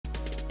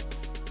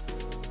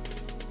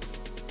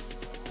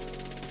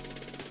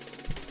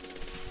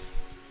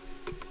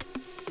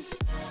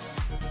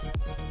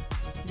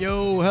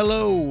Yo,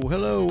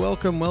 hello,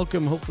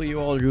 welcome. Hopefully you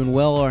all are doing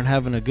well and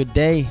having a good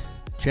day.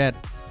 Chat,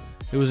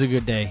 it was a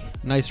good day.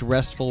 Nice,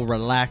 restful,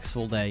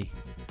 relaxful day.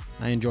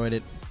 I enjoyed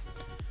it.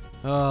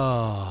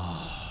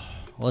 Oh,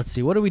 let's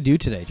see. What do we do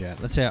today,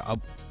 chat? Let's say I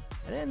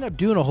didn't end up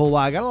doing a whole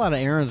lot. I got a lot of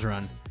errands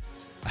run.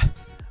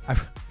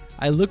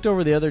 I looked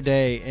over the other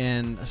day,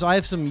 and so I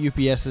have some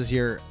UPSs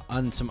here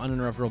on some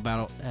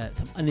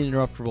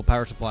uninterruptible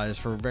power supplies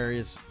for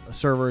various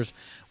servers.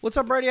 What's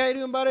up, Brady? How you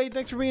doing, buddy?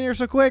 Thanks for being here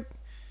so quick.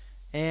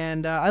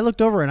 And I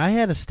looked over, and I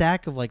had a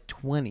stack of like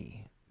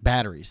 20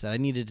 batteries that I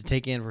needed to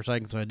take in for a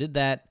second, so I did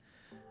that.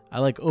 I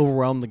like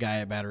overwhelmed the guy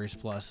at Batteries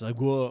Plus.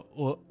 Like,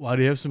 well, why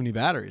do you have so many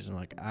batteries? I'm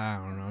like, I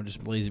don't know,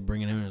 just lazy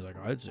bringing him in. He's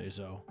like, I'd say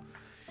so.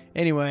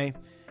 Anyway,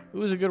 it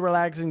was a good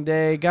relaxing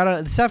day.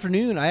 This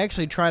afternoon, I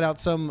actually tried out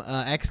some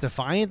X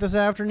Defiant this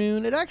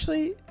afternoon. It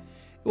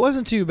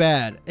wasn't too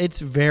bad. It's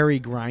very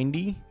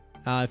grindy.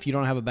 If you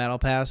don't have a battle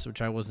pass,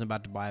 which I wasn't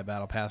about to buy a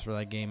battle pass for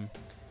that game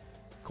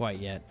quite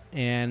yet.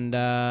 And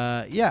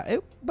yeah,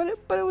 but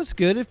it was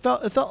good. It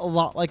felt a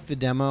lot like the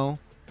demo.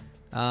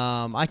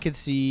 I could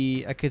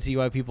see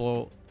why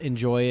people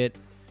enjoy it.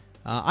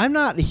 I'm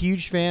not a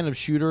huge fan of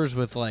shooters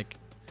with like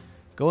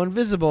go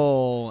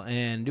invisible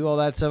and do all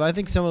that stuff. I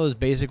think some of those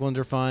basic ones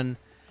are fun.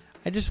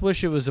 I just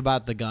wish it was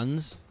about the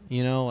guns,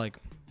 you know, like.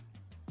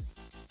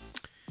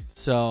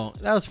 So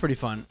that was pretty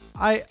fun.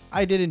 I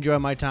did enjoy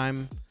my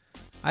time.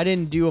 I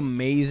didn't do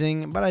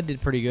amazing, but I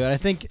did pretty good. I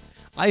think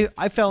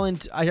I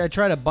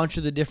tried a bunch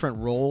of the different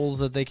roles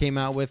that they came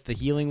out with. The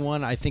healing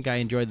one, I think I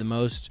enjoyed the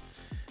most.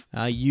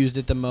 Used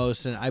it the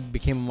most, and I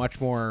became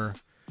I'm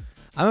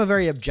a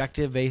very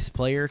objective-based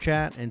player,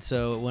 chat, and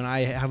so when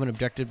I have an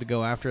objective to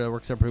go after, that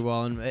works out pretty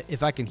well. And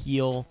if I can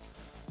heal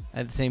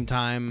at the same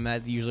time,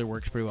 that usually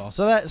works pretty well.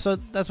 So that's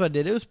what I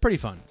did. It was pretty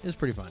fun.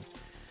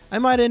 I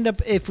might end up,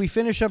 if we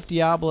finish up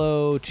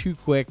Diablo too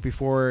quick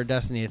before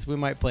Destiny, we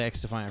might play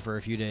X Defiant for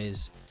a few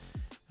days.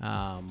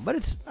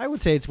 But I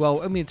would say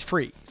it's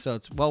free, so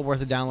it's well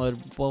worth a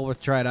download, well worth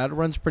try it out. It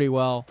runs pretty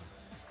well.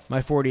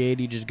 My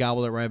 4080 just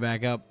gobbled it right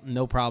back up,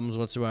 no problems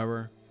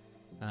whatsoever.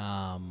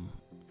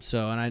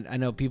 So, and I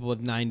know people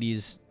with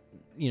 90s,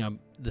 you know,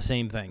 the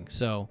same thing.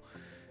 So,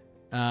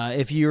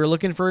 if you're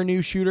looking for a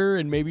new shooter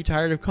and maybe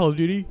tired of Call of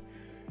Duty,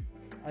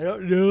 I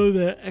don't know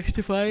that X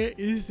Defiant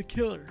is the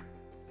killer.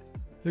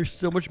 There's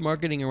so much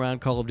marketing around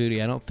Call of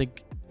Duty. I don't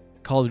think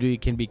Call of Duty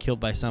can be killed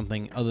by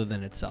something other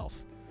than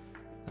itself.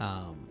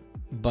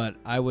 But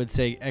I would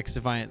say X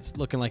Defiant's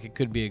looking like it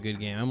could be a good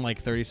game. I'm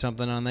like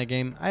 30-something on that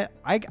game.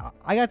 I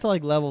got to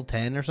like level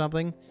 10 or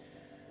something.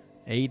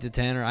 8 to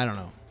 10 or I don't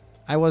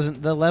know.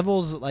 The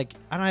levels, like,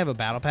 I don't have a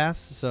battle pass,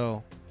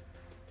 so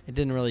it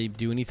didn't really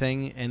do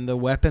anything. And the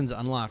weapons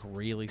unlock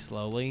really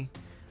slowly.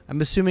 I'm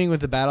assuming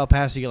with the battle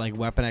pass you get like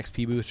weapon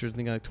XP boosters. I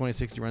think like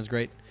 2060 runs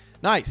great.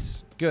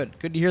 Nice. Good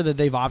to hear that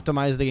they've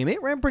optimized the game.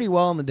 It ran pretty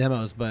well in the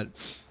demos, but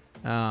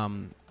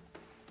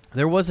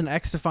there was an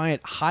X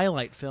Defiant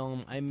highlight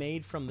film I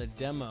made from the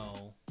demo.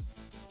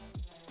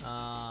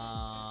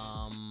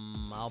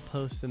 I'll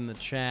post in the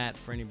chat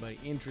for anybody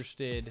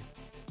interested.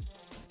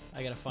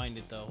 I gotta find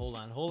it though.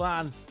 Hold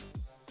on.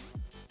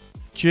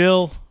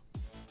 Chill.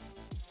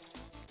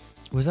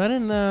 Was that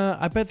in the?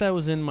 I bet that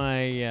was in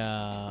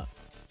my.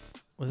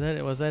 Was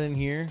that in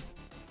here?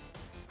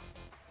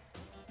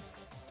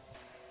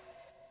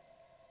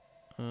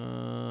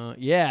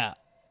 Yeah.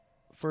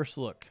 First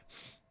look.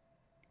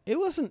 It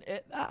wasn't.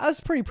 I was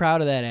pretty proud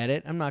of that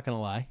edit. I'm not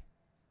gonna lie.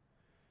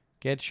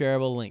 Get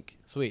shareable link.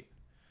 Sweet.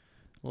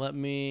 Let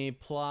me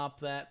plop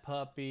that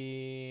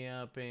puppy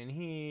up in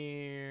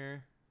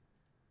here.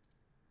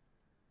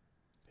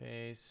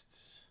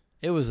 Paste.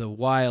 It was a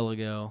while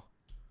ago.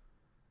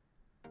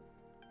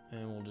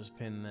 And we'll just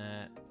pin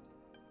that.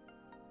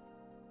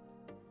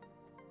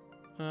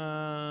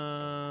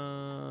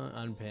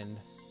 Unpinned.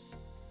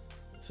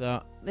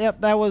 So, yep,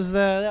 that was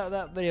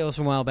that video was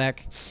from a while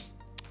back.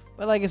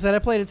 But like I said, I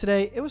played it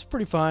today. It was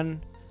pretty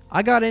fun.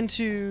 I got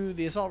into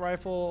the assault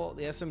rifle,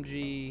 the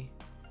SMG.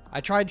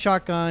 I tried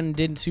shotgun,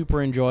 didn't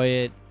super enjoy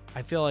it.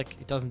 I feel like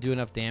it doesn't do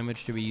enough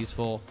damage to be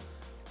useful.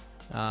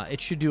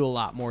 It should do a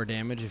lot more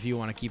damage if you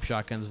want to keep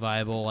shotguns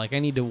viable. Like I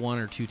need to 1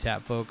 or 2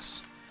 tap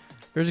folks.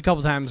 There's a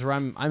couple times where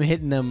I'm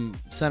hitting them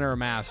center of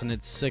mass and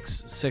it's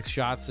six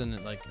shots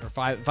and like or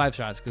five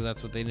shots because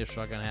that's what the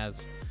initial shotgun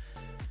has.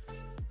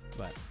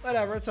 But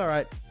whatever, it's all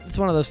right. It's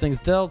one of those things.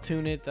 They'll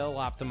tune it, they'll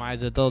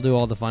optimize it, they'll do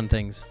all the fun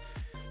things.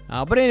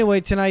 But anyway,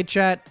 tonight,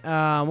 chat,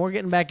 we're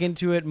getting back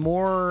into it.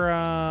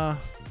 More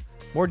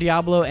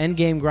Diablo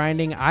endgame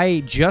grinding. I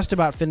just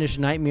about finished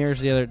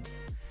Nightmares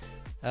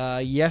yesterday.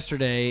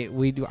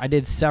 I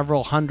did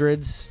several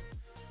hundreds,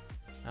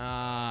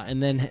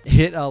 and then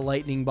hit a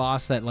lightning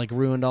boss that like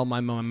ruined all my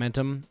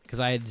momentum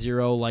because I had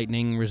 0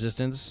 lightning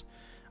resistance.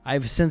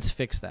 I've since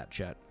fixed that,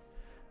 chat.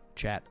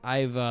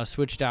 I've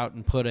switched out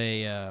and put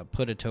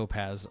a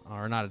topaz,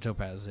 or not a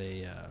topaz,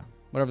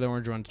 whatever the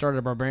orange one. Started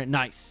a barbarian.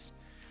 Nice.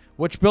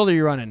 Which build are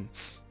you running?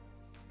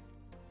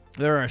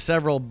 There are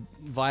several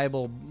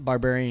viable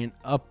barbarian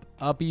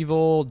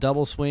upheaval,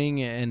 double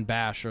swing, and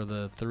bash are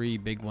the 3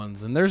 big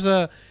ones. And there's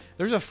a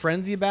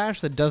frenzy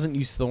bash that doesn't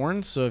use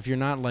thorns. So if you're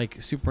not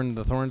like super into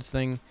the thorns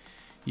thing,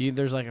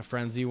 there's like a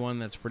frenzy one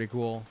that's pretty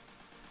cool.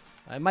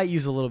 I might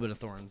use a little bit of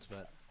thorns,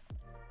 but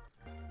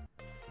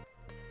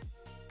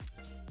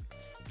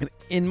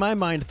in my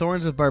mind,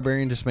 thorns with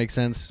barbarian just makes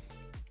sense,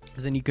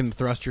 because then you can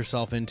thrust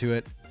yourself into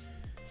it.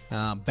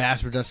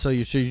 Bash, but so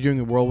you're doing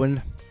a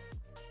whirlwind.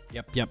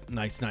 Yep.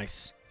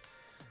 Nice.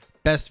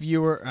 Best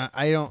viewer.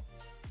 I don't.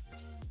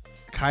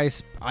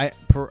 I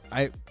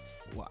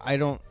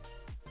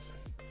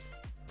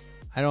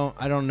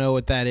don't know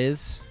what that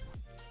is.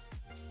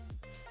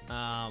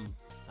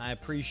 I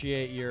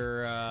appreciate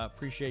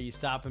you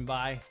stopping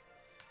by,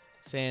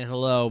 saying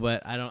hello,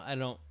 but I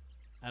don't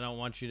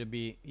want you to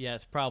be. Yeah,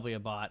 it's probably a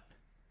bot.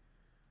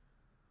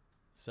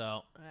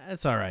 So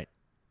it's all right.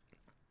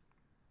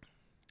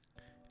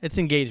 It's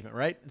engagement,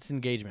 right? It's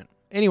engagement.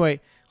 Anyway,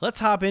 let's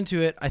hop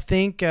into it. I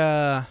think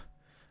the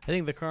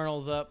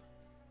Colonel's up.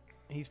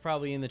 He's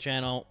probably in the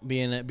channel,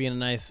 being a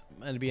nice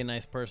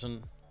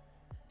person.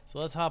 So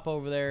let's hop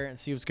over there and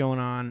see what's going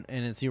on,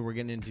 and then see what we're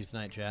getting into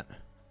tonight, chat.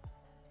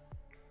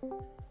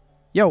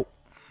 Yo.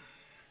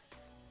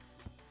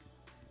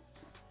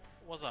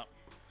 What's up?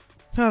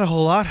 Not a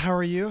whole lot. How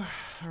are you?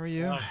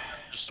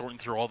 Just sorting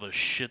through all the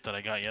shit that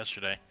I got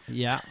yesterday.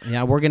 Yeah,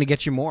 we're gonna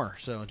get you more,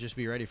 so just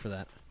be ready for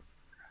that.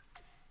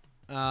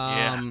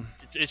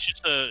 It's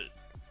just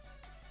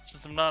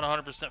since I'm not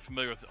 100%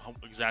 familiar with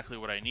exactly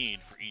what I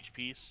need for each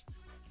piece.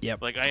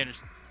 Yep. Like I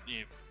understand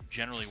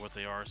generally what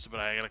they are, but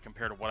I gotta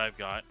compare to what I've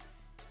got,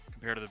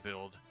 compare to the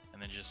build,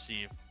 and then just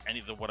see if any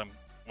of what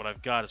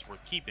I've got is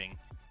worth keeping.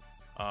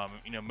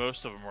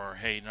 Most of them are,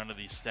 hey, none of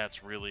these stats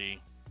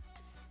really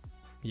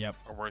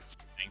are worth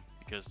keeping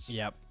because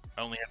I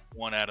only have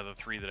 1 out of the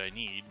 3 that I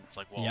need. It's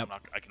like, well,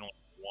 I can only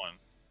have 1.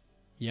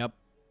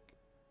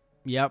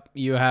 Yep.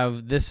 You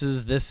have this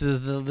is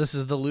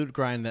the loot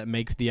grind that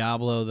makes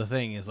Diablo the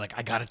thing. Is like,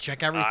 I gotta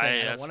check everything.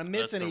 I don't want to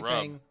miss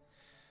anything.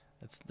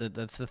 That's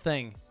the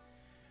thing.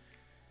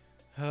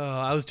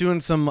 I was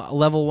doing some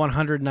level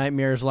 100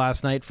 nightmares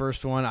last night.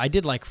 First one, I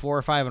did like 4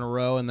 or 5 in a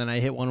row, and then I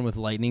hit one with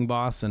lightning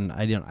boss, and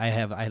I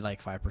had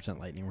like 5%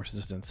 lightning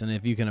resistance. And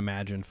if you can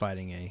imagine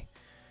fighting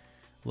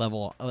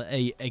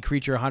a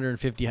creature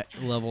 150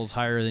 levels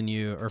higher than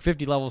you, or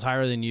 50 levels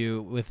higher than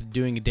you, with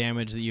doing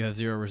damage that you have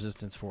 0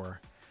 resistance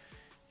for,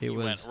 it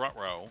was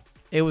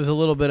a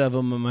little bit of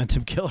a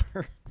momentum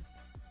killer.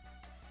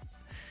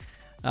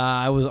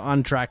 I was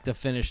on track to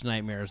finish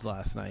nightmares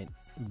last night,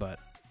 but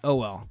oh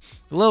well.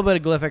 A little bit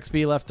of glyph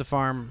XP left to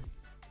farm.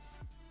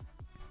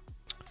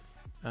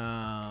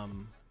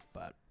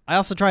 But I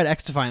also tried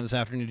X-Define this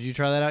afternoon. Did you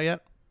try that out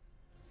yet?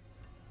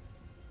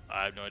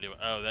 I have no idea.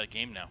 Oh, that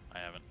game now. I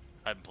haven't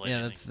played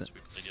anything since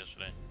we played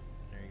yesterday.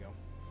 There you go.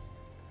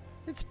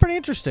 It's pretty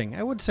interesting.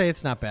 I would say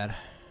it's not bad.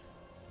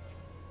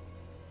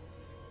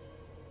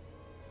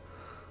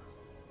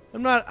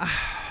 I'm not.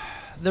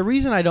 The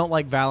reason I don't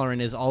like Valorant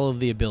is all of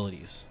the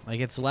abilities. Like,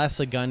 it's less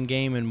a gun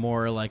game and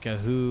more like a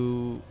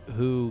who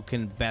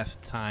can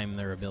best time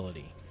their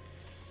ability.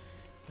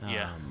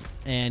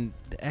 And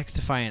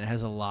X-Defiant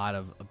has a lot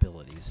of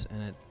abilities,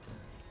 and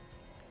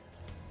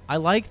I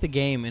like the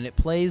game and it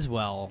plays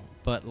well,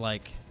 but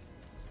like,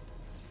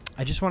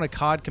 I just want a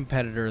COD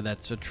competitor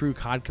that's a true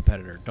COD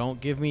competitor.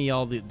 Don't give me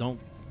all the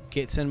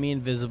send me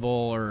invisible,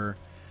 or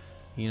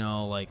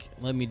like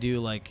let me do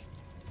like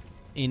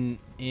in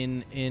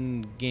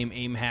game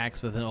aim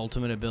hacks with an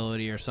ultimate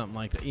ability or something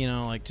like that.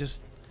 Like,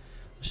 let's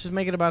just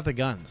make it about the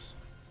guns.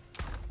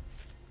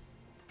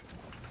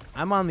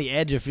 I'm on the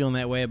edge of feeling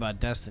that way about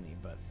Destiny,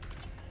 but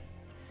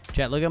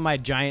chat, look at my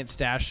giant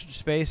stash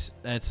space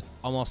that's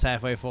almost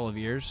halfway full of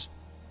ears.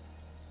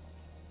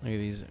 Look at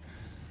these.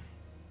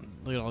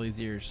 Look at all these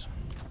ears.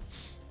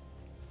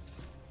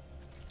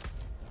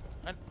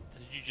 Did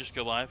you just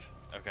go live?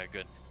 Okay,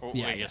 good. Well,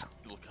 yeah, I guess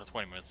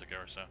 20 minutes ago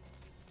or so.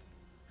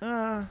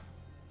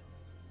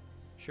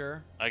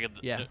 Sure. I get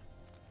the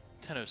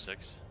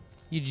 10:06.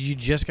 You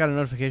just got a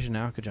notification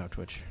now? Good job,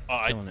 Twitch.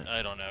 I don't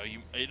know.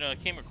 I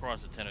came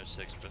across at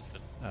 10:06, but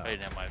I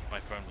didn't have my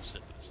phone was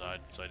sitting to the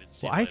side, so I didn't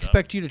see it. Well, I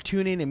expect you to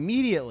tune in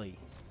immediately.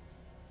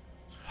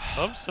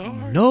 I'm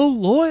sorry. No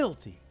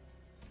loyalty.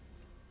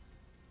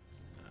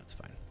 That's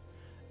fine.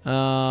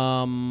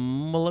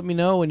 Well, let me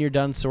know when you're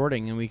done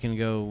sorting, and we can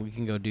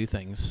go do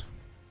things.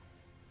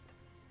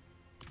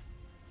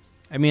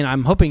 I mean,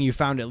 I'm hoping you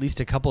found at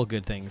least a couple of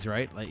good things,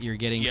 right? Like, you're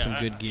getting some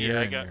good gear.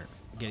 I got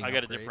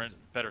a different,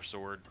 better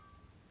sword.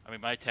 I mean,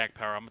 my attack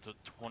power, I'm at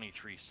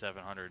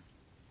 23,700.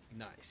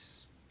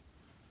 Nice.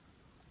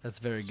 That's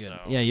very good. So.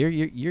 Yeah,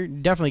 you're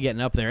definitely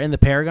getting up there. And the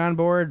Paragon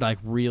board like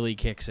really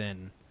kicks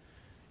in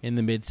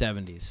the mid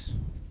 70s.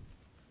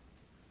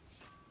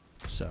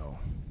 So,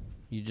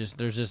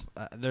 there's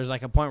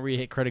like a point where you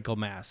hit critical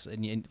mass,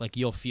 and like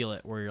you'll feel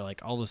it, where you're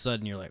like, all of a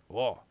sudden you're like,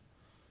 whoa,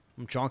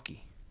 I'm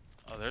chunky.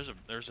 Oh,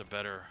 there's a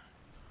better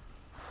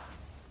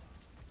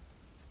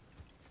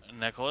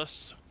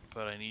necklace,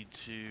 but I need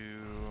to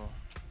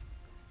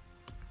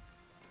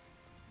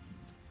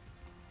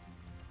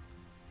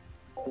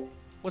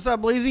What's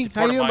up, Bleezy? See,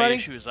 How you doing, part of my buddy?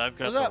 issue is I've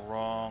got What's the up?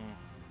 wrong.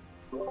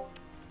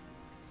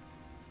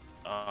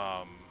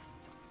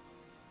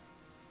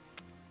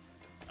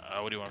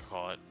 What do you want to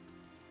call it?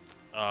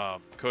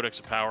 Codex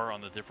of power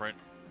on the different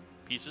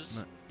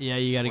pieces. Yeah,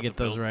 you got to Or get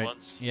the those build right.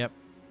 ones. Yep.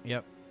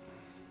 Yep.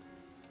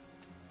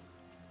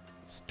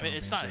 I mean,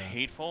 it's not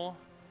hateful.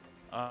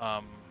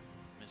 Let me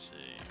see.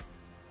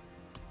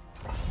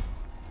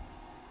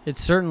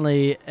 It's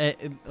certainly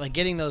like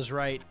getting those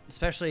right.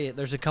 Especially,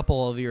 there's a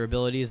couple of your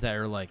abilities that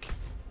are like,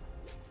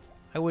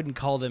 I wouldn't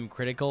call them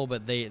critical,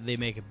 but they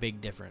make a big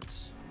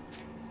difference.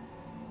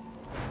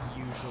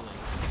 Usually.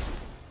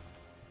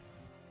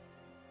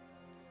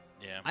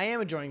 Yeah. I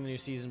am enjoying the new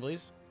season,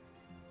 Bleez.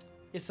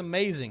 It's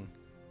amazing.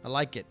 I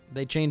like it.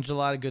 They changed a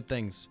lot of good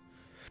things.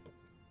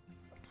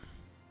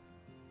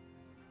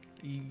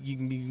 You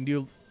can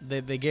do.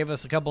 They gave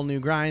us a couple new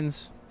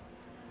grinds.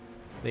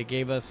 They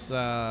gave us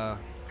some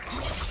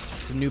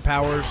new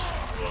powers.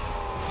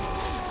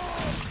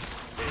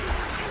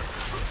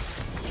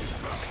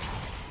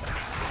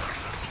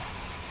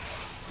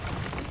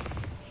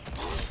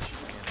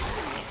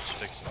 Just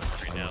fixing the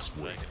tree now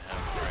so that I can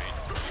have it right.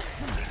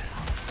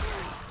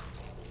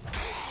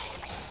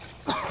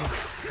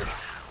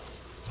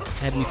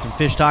 Had me some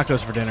fish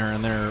tacos for dinner,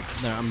 and I'm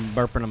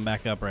burping them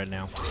back up right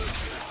now.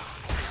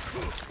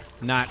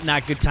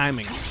 Not good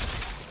timing.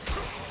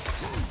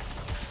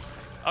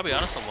 I'll be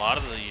honest, a lot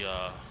of the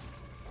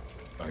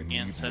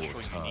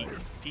ancestral unique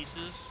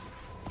pieces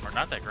are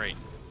not that great.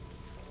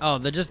 Oh,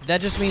 that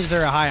just means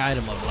they're a high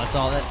item level. That's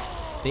all. That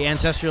the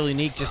ancestral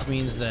unique just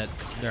means that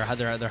they're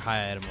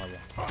high item level.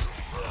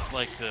 It's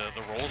like the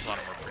rolls on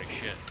them are pretty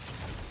shit.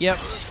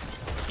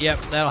 Yep,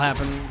 that'll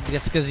happen.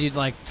 It's because you'd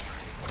like.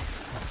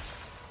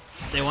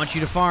 They want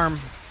you to farm.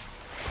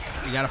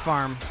 You gotta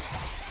farm.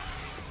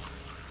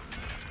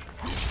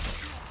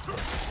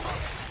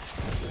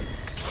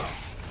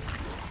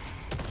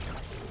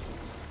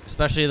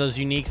 Especially those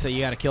uniques that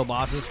you gotta kill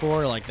bosses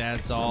for. Like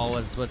that's all.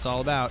 What it's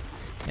all about.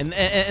 And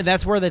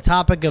that's where the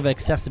topic of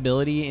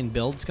accessibility in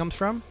builds comes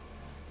from.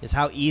 Is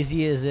how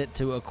easy is it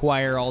to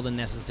acquire all the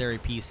necessary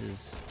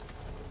pieces.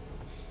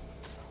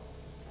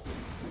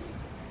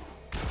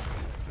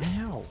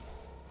 Ow.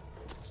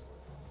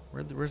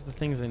 Where's the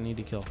things I need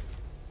to kill?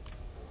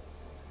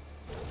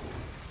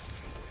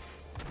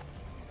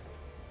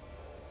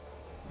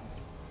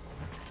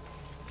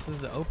 This is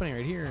the opening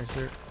right here.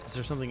 Is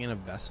there something in a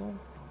vessel?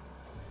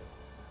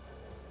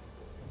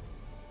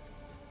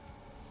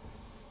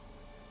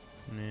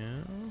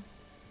 No.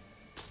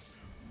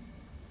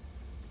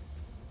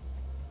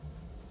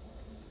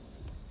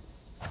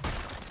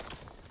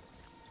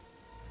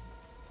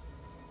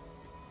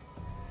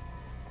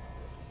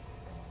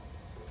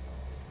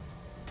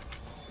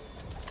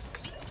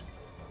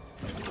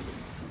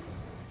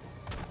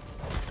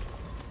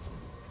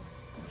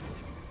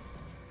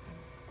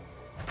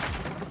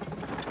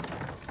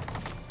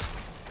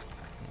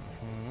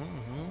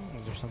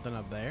 Is there something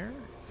up there?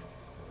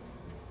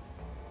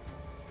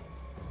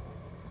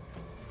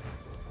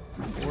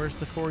 Where's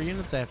the 4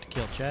 units I have to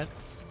kill, Chad?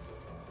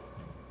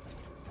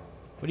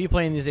 What are you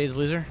playing these days,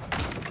 Blizzard?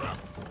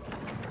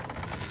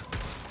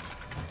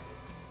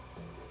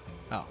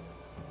 Oh,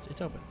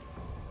 it's open.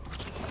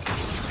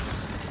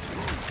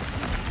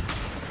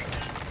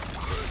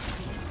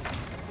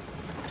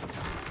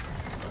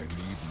 I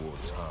need more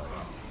time.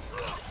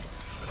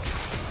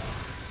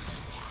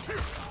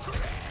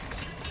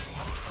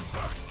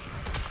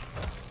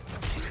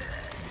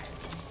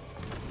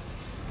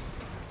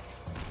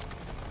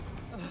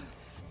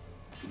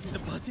 The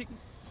buzzing.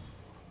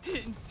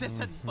 The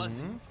incessant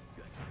buzzing.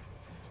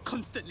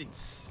 Constantly.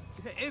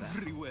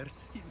 Everywhere.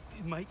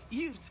 In my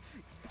ears.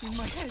 In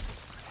my head.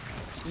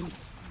 And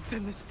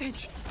then the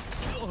stench.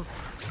 Oh,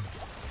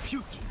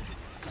 putrid.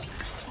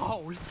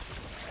 Foul.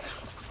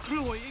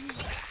 Cloying.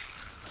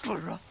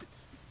 Corrupt.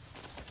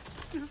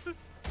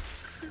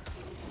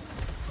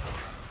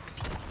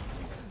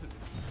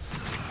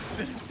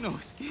 There is no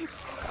escape.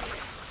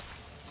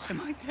 Am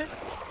I dead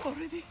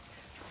already?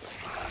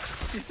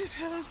 Is this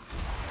hell?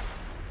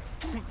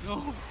 Oh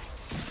no.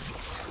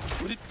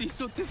 Would it be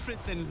so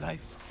different than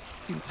life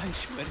in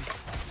Sanctuary?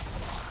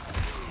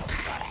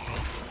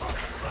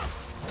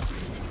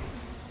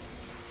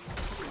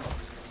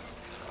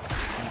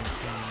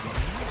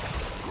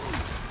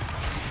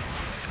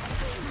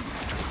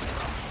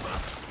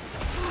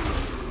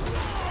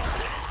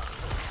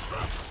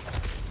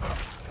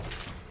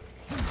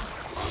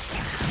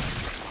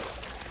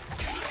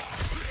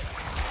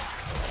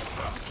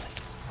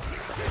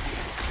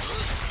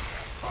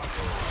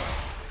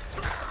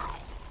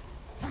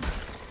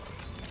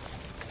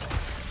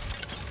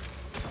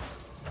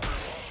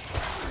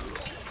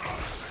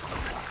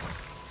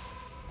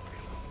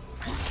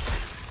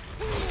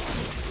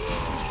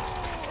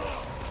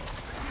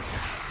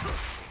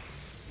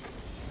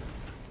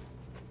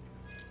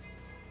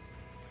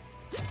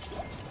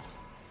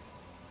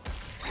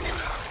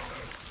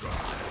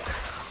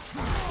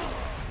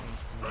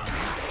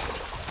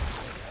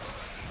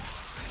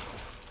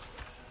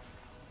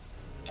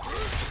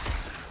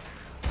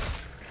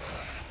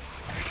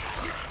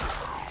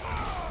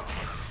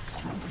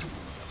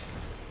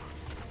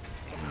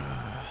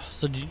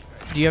 So do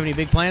you have any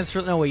big plans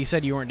for? No, wait. You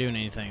said you weren't doing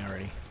anything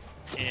already.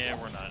 Yeah,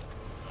 we're not.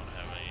 Don't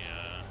have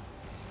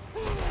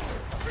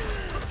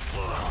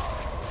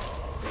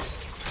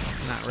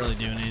Not really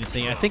doing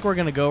anything. I think we're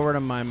gonna go over to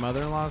my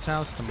mother-in-law's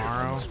house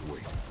tomorrow.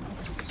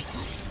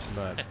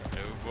 But oh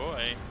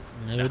boy.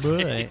 oh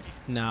boy.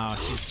 No,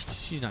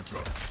 she's not too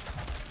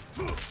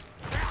bad.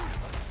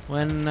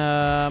 When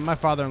my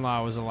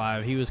father-in-law was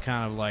alive, he was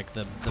kind of like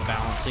the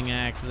balancing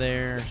act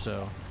there,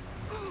 so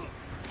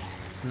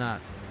it's not.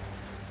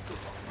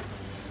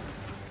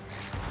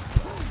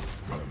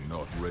 I'm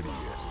not ready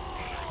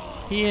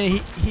yet.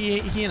 He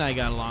and I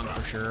got along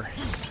for sure.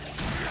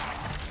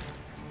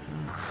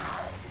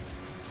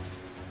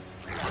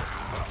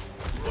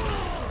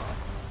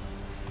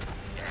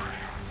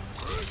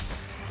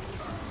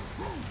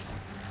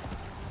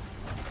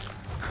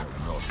 I'm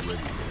not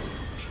ready yet.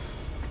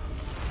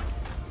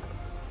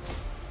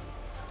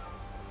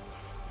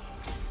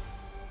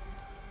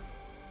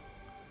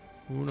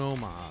 Uno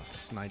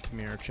mas,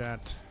 nightmare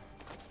chat.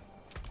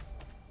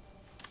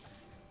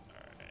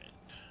 Alright.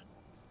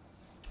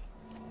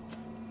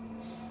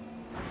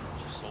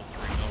 Just sold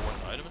 3 mil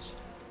worth of items.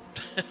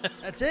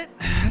 That's it.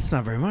 That's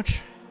not very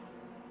much.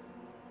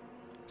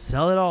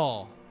 Sell it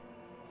all.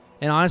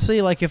 And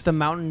honestly, like if the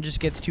mountain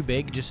just gets too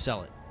big, just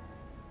sell it.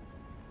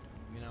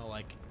 You know,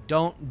 like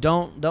don't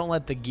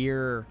let the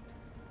gear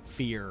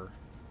fear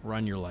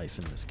run your life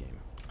in this game.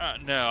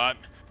 No,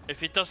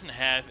 if it doesn't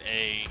have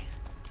a,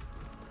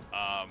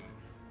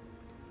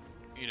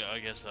 you know, I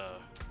guess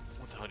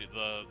what the hell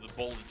the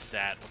bolded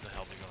stat? What the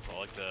hell they gonna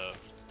call it?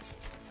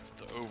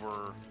 Like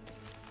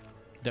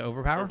The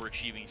overpower?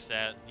 overachieving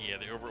stat. Yeah,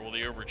 the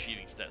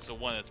overachieving stat. So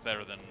one that's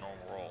better than a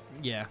normal roll.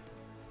 Yeah.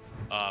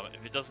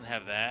 If it doesn't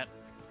have that,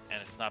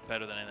 and it's not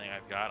better than anything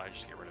I've got, I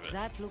just get rid of it.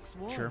 That looks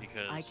warm. Sure.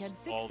 Because I can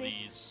fix all it.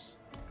 these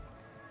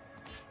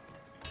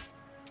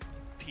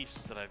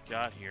pieces that I've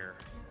got here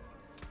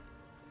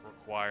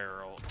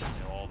require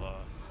all the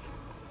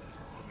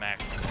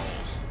maximum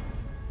rolls.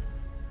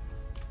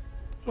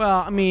 Well,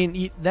 I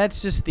mean,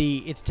 that's just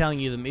it's telling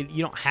you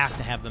you don't have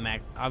to have the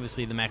max.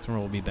 Obviously, the maximum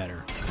roll will be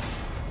better,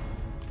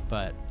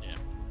 but Yeah.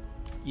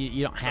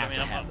 you don't have But,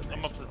 to I mean, have the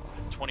I'm maximum.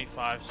 up to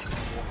 25,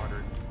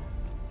 400,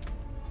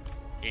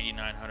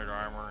 8,900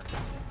 armor, and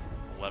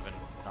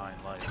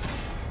 11,900 life.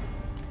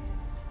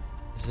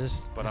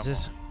 Is But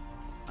this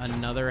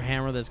another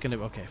hammer that's gonna?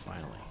 Okay,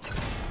 finally.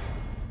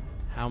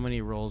 How many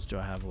rolls do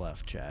I have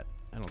left, chat?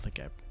 I don't think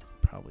I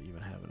probably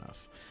even have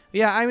enough.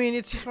 Yeah, I mean,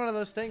 it's just one of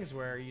those things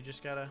where you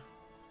just gotta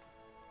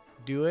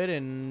do it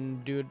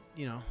and do it.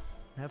 You know,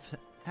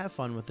 have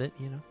fun with it.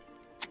 You know.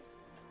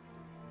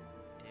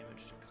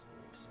 Damage to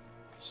close.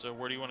 So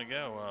where do you want to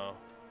go?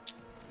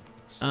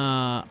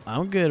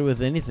 I'm good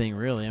with anything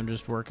really. I'm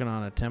just working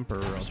on a temper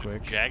real Mr.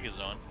 quick. Jag is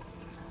on.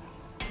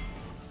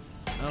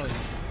 Oh,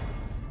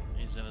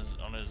 He's on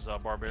his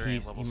barbarian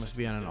level. he must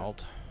be on an 62.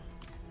 alt.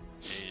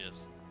 Yeah, he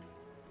is.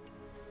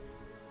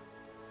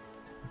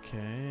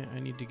 Okay, I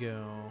need to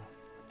go.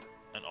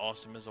 And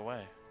awesome is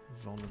away.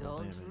 Vulnerable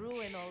Don't damage.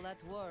 ruin all that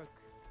work.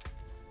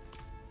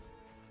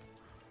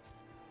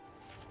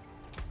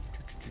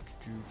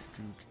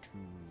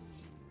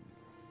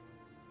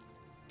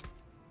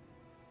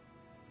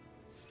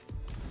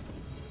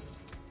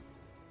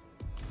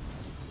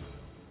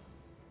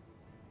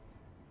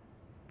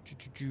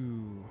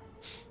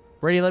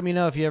 Brady, let me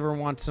know if you ever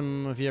want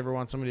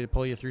somebody to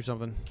pull you through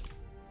something.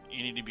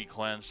 You need to be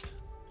cleansed.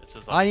 It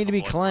says I need to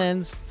be blood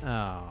cleansed.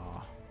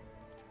 Oh.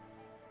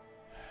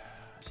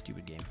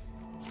 Stupid game.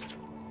 mark.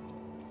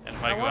 And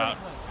if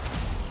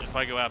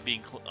I go out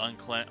being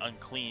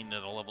unclean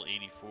at a level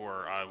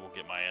 84, I will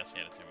get my ass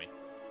handed to me.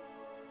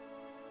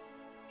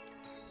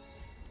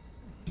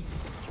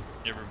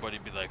 Everybody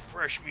be like,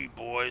 fresh meat,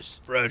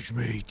 boys. Fresh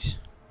meat.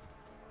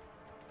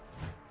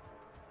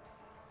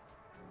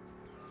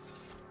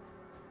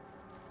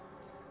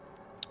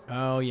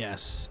 Oh,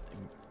 yes.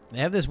 They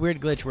have this weird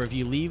glitch where if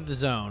you leave the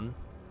zone...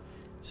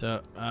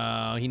 So,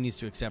 he needs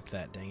to accept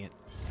that, dang it.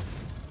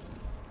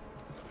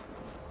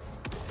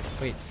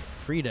 Wait,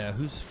 Frida?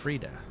 Who's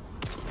Frida?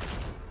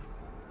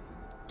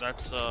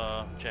 That's,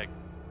 check.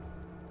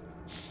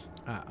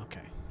 Ah,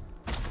 okay.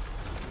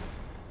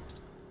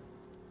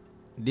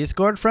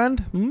 Discord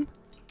friend? Hmm?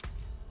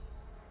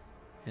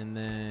 And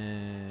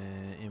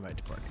then invite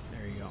to party.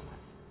 There you go.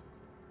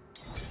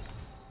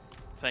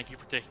 Thank you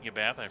for taking a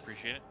bath. I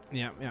appreciate it.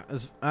 Yeah, yeah.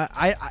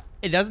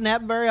 It doesn't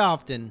happen very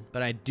often,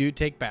 but I do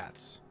take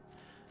baths.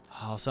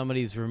 Oh,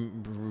 somebody's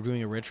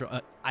doing a ritual.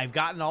 I've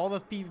gotten all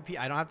the PvP.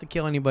 I don't have to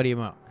kill anybody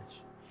else.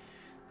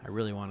 I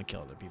really want to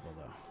kill other people,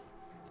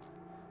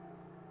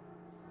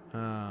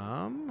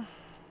 though.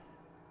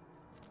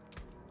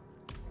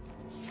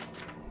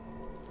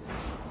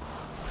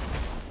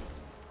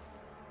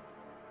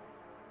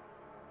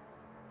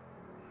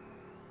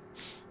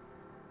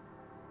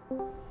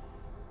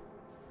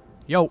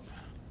 Yo. Yo,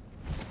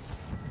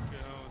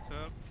 what's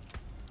up?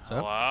 What's up?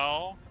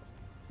 Hello?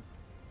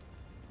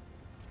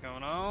 What's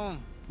going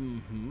on?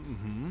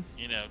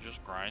 You know,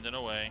 just grinding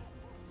away.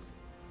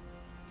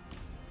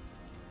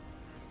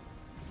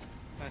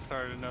 I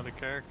started another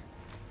character.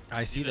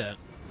 I see that.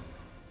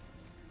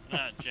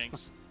 Ah,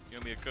 Jinx. You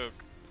owe me a Coke.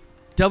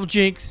 Double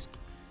jinx.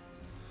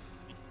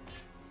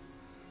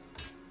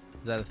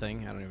 Is that a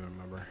thing? I don't even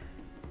remember.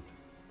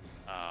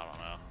 I don't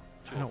know.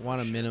 I don't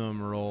want a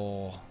minimum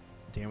roll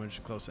damage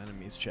to close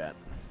enemies, chat.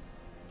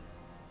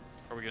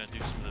 Are we gonna do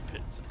some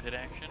pit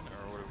action,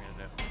 or what are we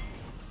gonna do?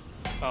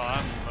 Oh,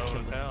 I'm low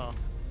as hell.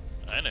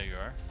 I know you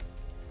are.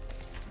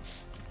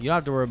 You don't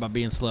have to worry about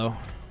being slow.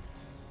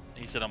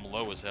 He said I'm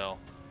low as hell.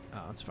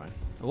 Oh, that's fine.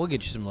 We'll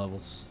get you some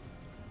levels.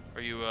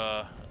 Are you,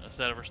 has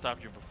that ever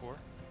stopped you before?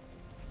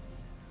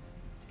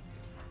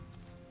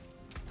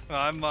 Well,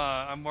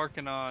 I'm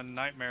working on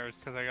nightmares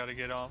because I gotta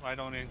get all. I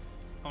don't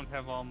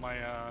have all my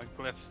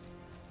glyphs.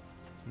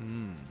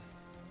 Hmm.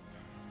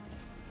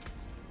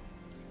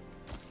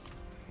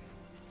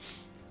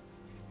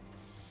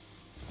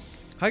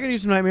 I could do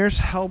some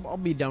nightmares. I'll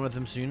be done with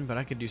them soon, but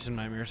I could do some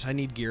nightmares. I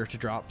need gear to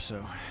drop,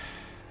 so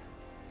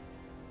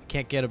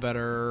can't get a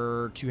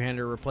better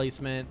two-hander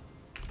replacement.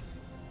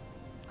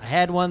 I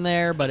had one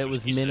there, but it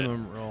was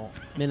minimum roll.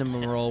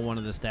 Minimum roll, one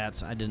of the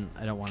stats. I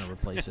don't want to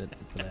replace it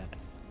for that.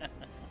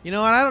 You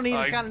know what? I don't need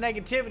this kind of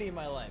negativity in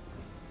my life.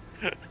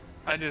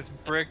 I just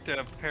bricked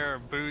a pair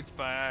of boots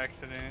by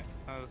accident.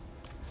 I was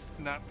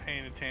not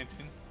paying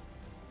attention.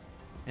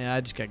 Yeah,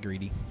 I just got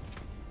greedy.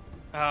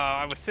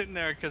 I was sitting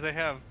there because they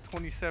have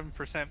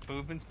 27%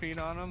 movement speed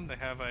on them. They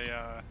have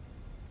a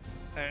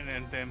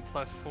and then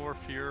 +4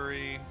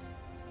 fury,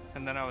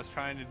 and then I was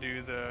trying to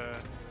do the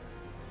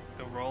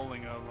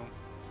rolling of them,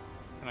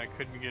 and I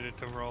couldn't get it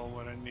to roll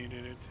what I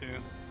needed it to.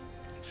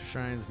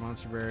 Shrines,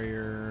 monster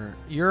barrier.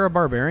 You're a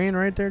barbarian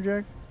right there,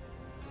 Jack?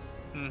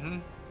 Mm-hmm.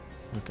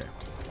 Okay.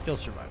 He'll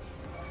survive.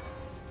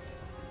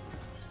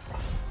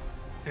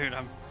 Dude,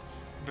 I'm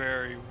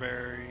very,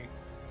 very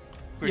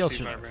You'll squishy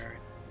survive. barbarian.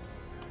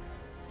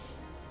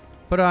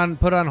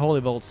 Put on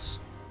holy bolts.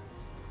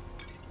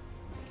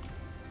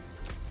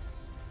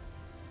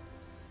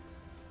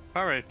 I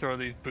already throw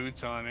these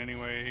boots on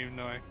anyway, even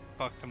though I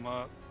fucked them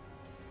up.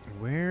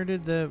 Where's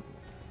the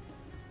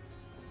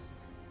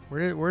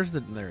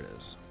there it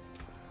is.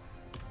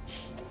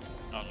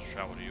 I'll just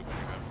travel to you when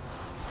you go.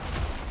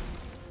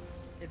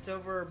 It's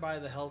over by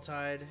the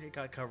Helltide. It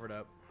got covered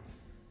up.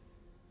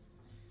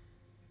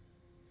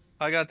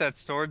 I got that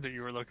sword that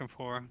you were looking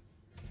for.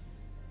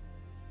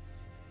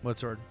 What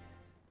sword?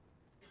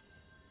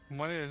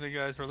 One of the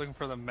guys were looking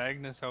for the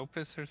Magnus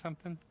Opus or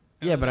something?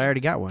 Yeah, but I already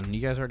got one. You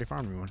guys already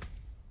farmed me one.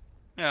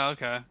 Yeah,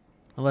 okay.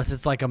 Unless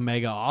it's like a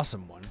mega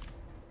awesome one.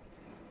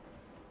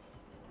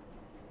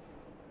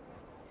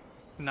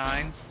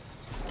 9.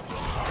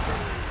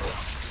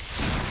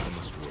 I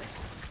must wait.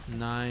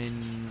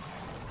 9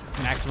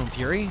 maximum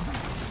fury?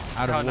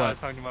 Out of Oh, what? no, I was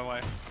talking to my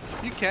wife.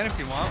 You can if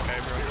you want, babe,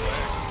 real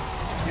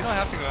quick. You don't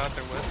have to go out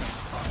there with me.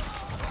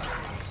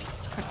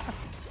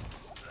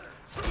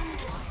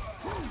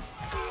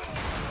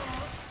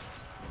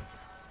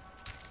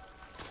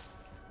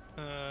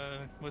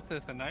 What's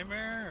this, a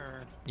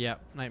nightmare, or? Yeah,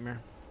 nightmare.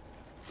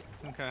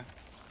 Okay.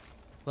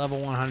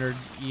 Level 100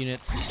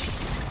 units.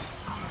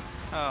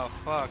 Oh,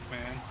 fuck,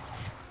 man.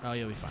 Oh,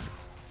 you'll be fine.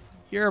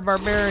 You're a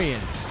barbarian.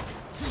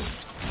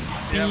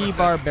 Yeah, Be but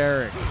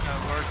barbaric.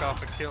 that work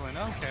off of killing.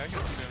 Okay, I guess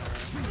I'm doing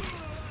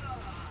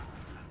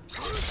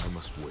alright. I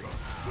must wait.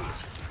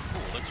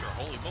 Ooh, elixir of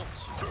holy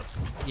bolts.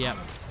 Yep.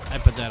 I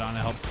put that on to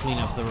help clean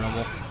up the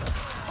rubble.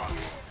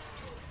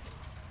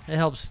 It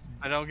helps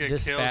I don't get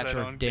dispatch killed,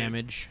 I or don't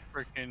damage.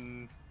 get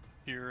freaking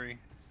fury.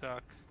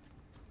 Sucks.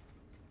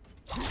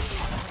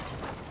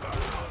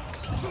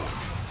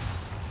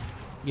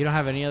 You don't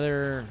have any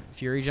other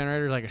fury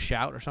generators, like a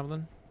shout or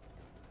something?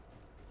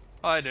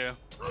 Oh, I do.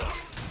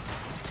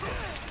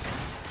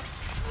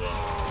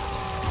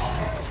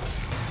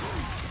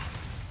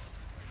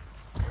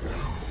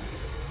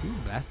 Ooh,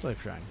 Blast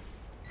Life Shrine.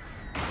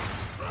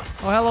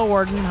 Oh, hello,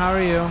 Warden. How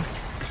are you?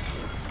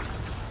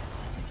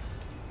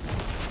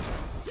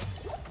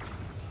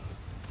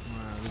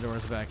 The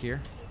door's back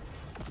here.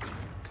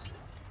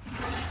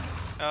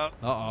 Oh.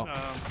 Uh-oh.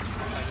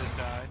 I just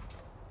died.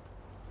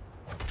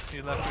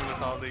 You left me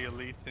with all the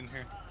elites in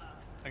here.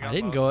 I got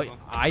didn't most go. of them.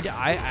 I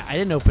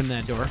didn't open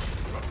that door.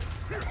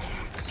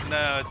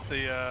 No, it's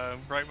the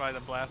right by the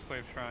Blast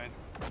Wave Shrine.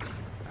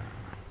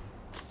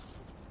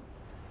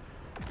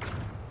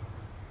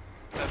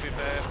 That'd be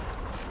bad.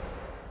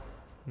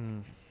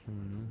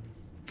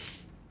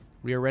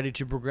 We are ready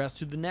to progress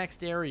to the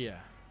next area.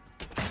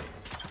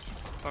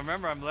 But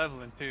remember, I'm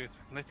leveling too.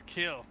 So let's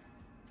kill.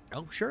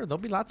 Oh, sure. There'll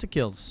be lots of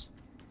kills.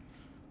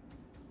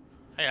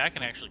 Hey, I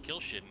can actually kill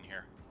shit in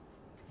here.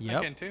 I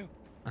Yep. can too.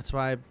 That's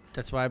why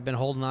I've been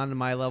holding on to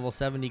my level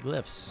 70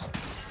 glyphs.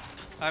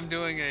 I'm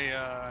doing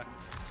a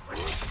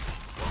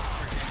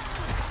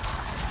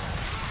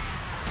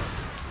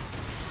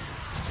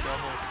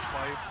double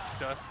swipe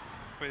dust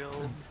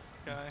filled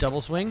guy.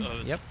 Double swing?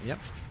 Oh, Yep. Yeah.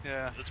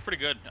 That's pretty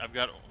good. I've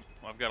got a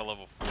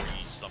level 40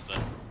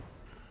 something.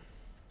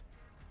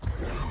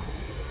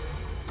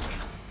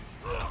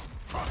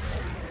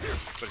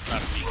 But it's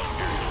not a season here,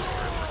 so it's the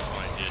very first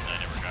one I did, and I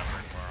never got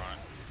very far on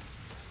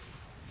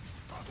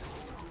it.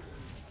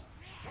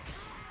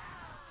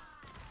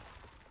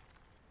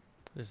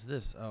 What is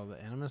this? Oh,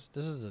 the Animus?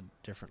 This is a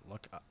different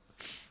look.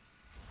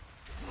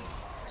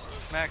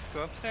 Max,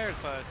 go upstairs,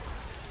 bud.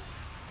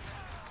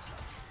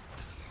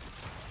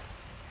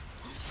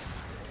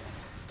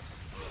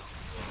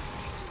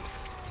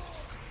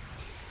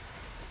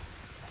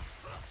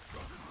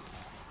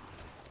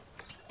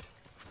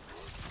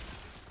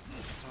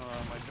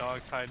 Oh, my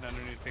dog's hiding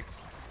underneath the...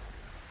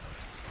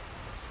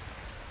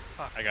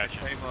 Fuck, I got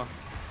you. table.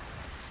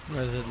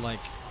 Or is it like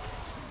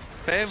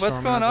Babe, what's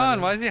Storming going outside on?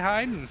 of Why is he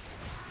hiding?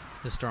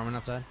 the storming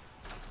outside?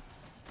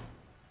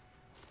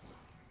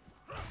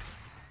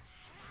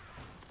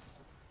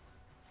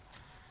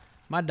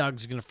 My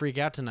dog's gonna freak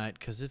out tonight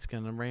because it's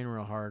gonna rain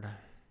real hard.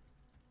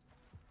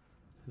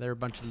 They're a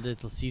bunch of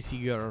little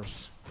CC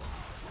girls.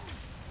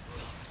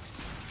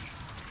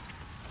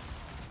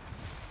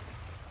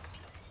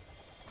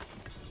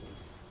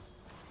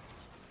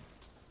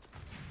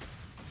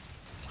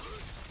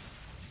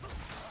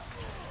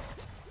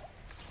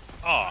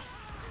 Oh,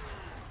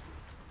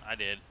 I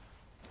did.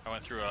 I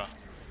went through a.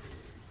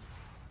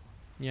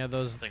 Yeah,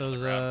 those Thing on the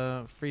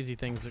ground. freezy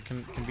things that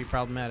can be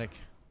problematic.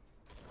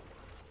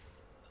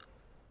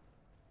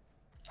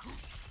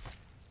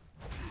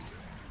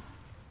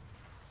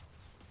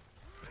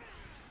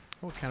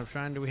 What kind of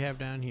shrine do we have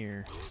down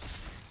here?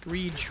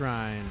 Greed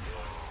shrine.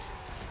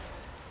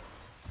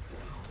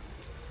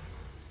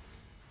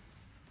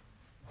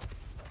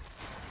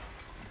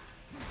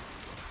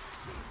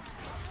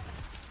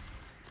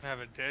 I have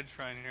a dead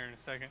shrine here in a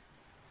second.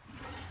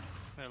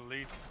 The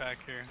elite's back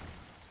here.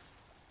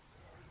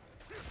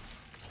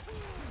 You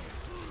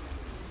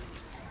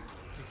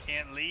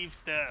can't leave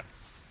stuff.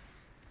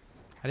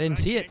 I didn't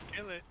see it.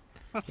 Kill it.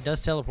 It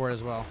does teleport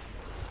as well.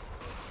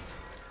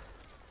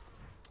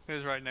 It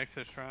was right next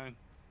to the shrine.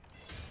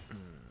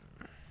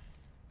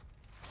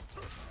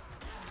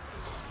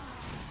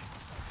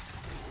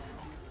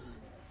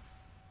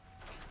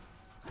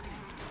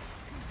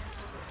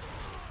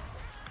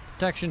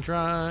 Protection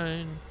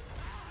shrine.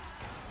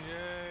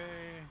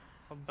 Yay!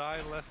 I'll die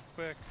less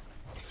quick.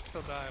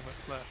 Still die,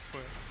 but less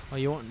quick. Well,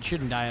 you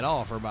shouldn't die at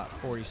all for about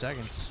 40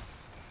 seconds.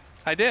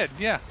 I did,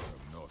 yeah.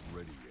 I'm not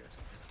ready yet.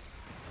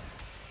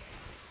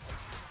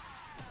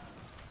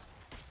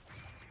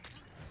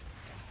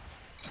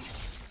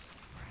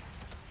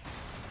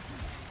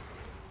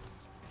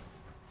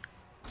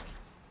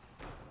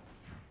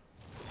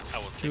 I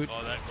will Dude. take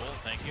all that gold.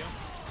 Thank you.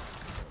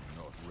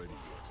 I'm not ready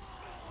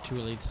yet. 2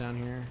 elites down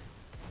here.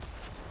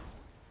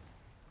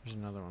 There's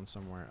another one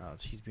somewhere. Oh,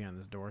 he's behind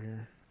this door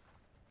here.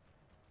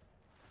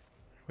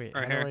 Wait,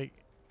 Right how do here.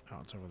 Oh,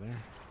 it's over there.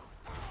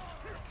 I'm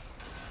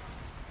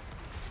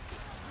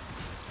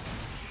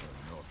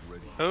not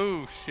ready.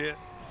 Oh shit.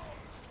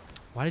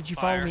 Why did you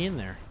Fire. follow me in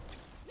there?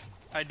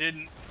 I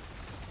didn't.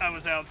 I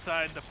was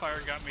outside. The fire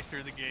got me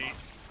through the gate.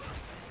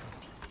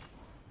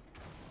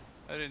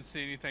 I didn't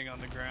see anything on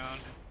the ground.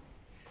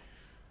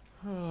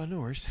 Oh,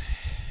 no worries.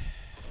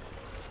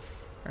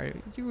 Alright,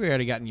 we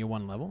already gotten you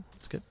 1 level.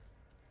 That's good.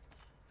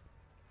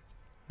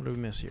 What do we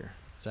miss here?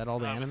 Is that all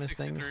the I was Animus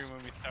 63 things?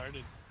 when we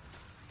started.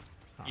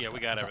 Oh, Yeah, I we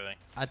thought- got I thought- everything.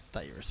 I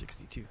thought you were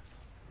 62.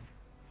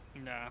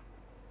 Nah.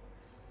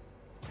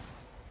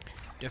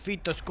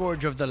 Defeat the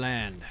Scourge of the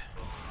Land.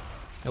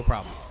 No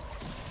problem.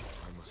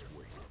 I must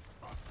wait.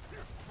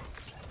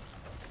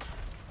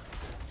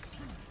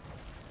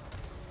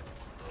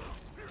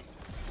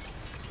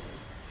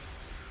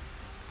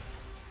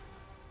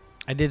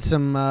 I did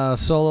some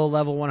solo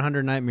level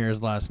 100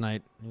 nightmares last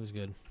night. It was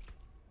good.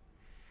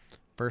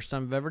 First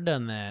time I've ever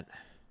done that.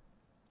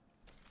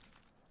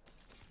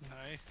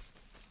 Nice.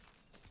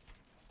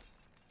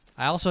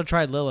 I also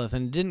tried Lilith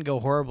and it didn't go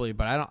horribly,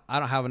 but I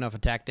don't have enough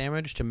attack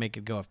damage to make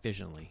it go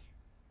efficiently.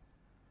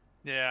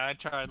 Yeah, I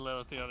tried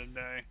Lilith the other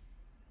day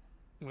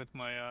with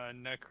my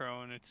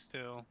Necro, and it's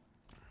still.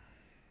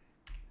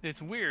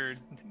 It's weird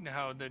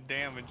how the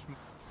damage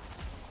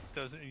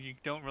doesn't. You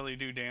don't really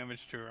do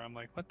damage to her. I'm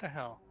like, what the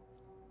hell?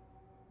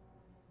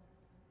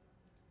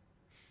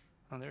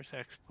 Oh, there's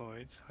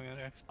exploits. I got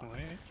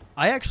exploit.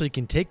 I actually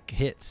can take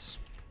hits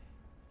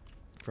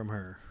from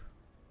her.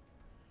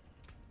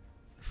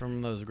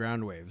 From those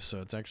ground waves, so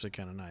it's actually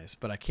kind of nice.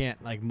 But I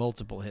can't, like,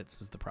 multiple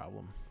hits is the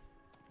problem.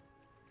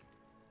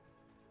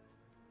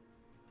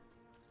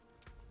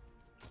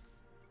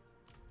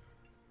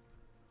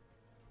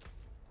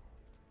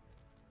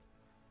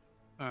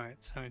 Alright,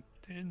 so I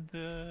did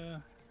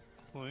the.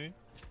 Wait,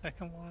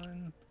 second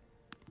one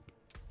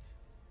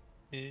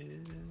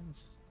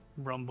is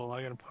Rumble.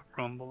 I gotta put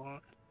Rumble on.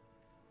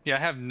 Yeah, I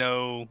have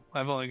no.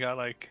 I've only got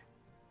like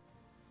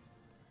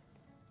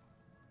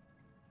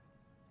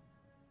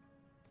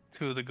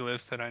 2 of the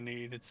glyphs that I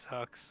need. It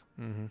sucks.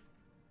 Mm-hmm.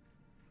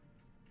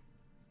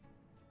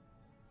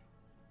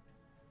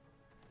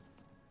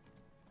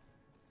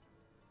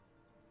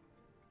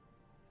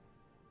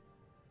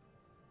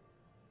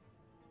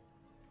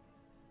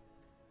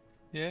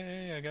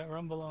 Yay, I got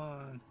Rumble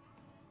on.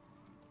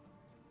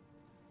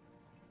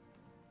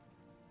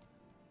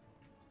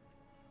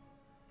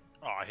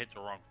 Oh, I hit the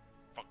wrong.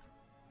 Fuck.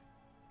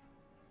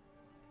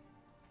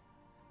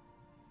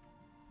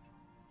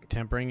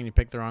 tempering and you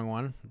picked the wrong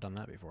one? I've done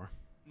that before.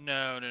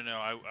 No.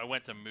 I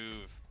went to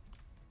move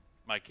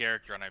my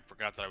character and I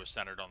forgot that I was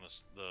centered on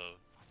the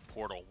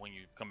portal when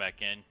you come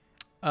back in.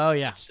 Oh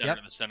yeah. It's centered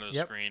in the center of the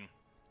screen.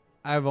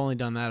 I've only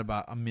done that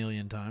about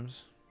 1,000,000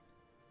 times.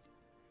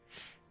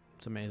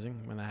 It's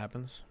amazing when that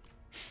happens.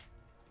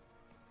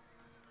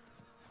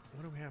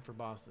 What do we have for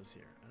bosses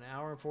here? An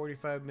hour and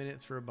 45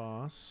 minutes for a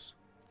boss.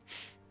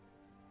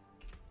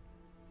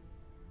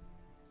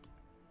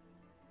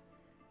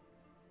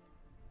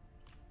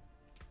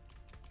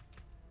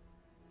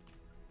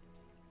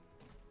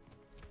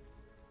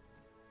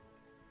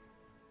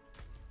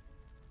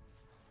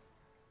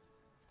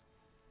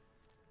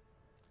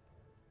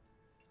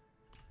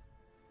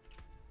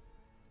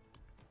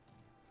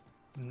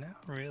 Now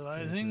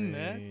realizing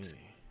that.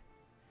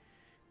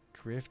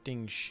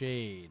 Drifting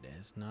Shade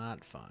is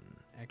not fun.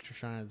 Extra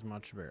Shine is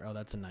much better. Oh,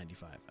 that's a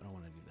 95. I don't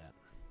want to do that.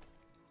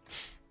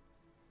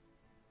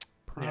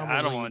 Yeah,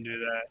 I don't want to do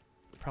that.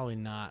 Probably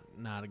not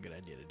a good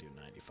idea to do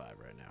 95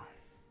 right now.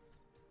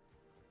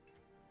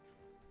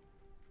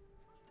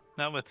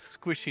 Not with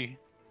Squishy.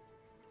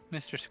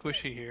 Mr.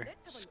 Squishy here.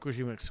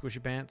 Squishy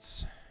McSquishy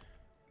Pants.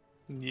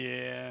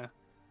 Yeah.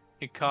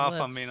 You cough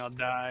on me and I'll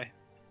die.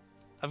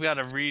 I've got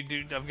to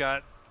redo. I've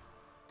got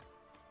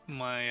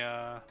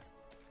my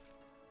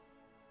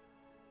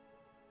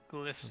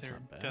glyphs That's are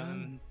not bad.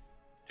 done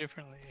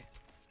differently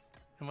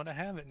than what I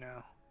have it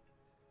now.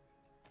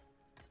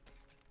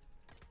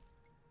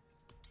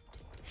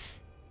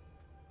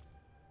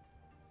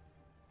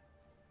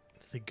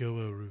 The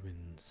Goa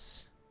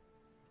Ruins.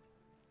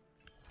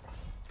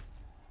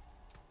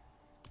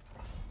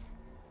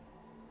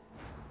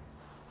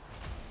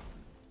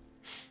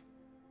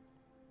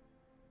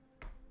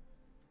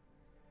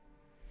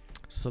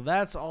 So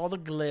that's all the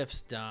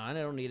glyphs done.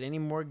 I don't need any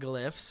more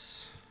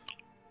glyphs.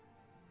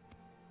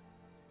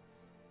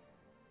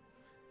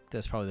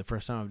 That's probably the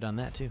first time I've done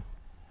that too.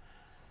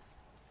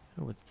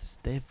 Oh, what's this?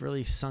 They've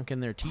really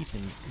sunken their teeth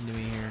into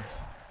me here.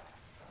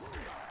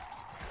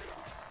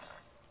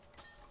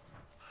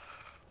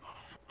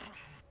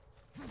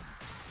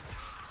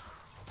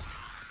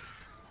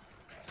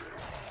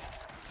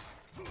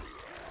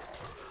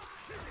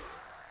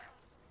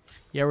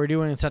 Yeah, we're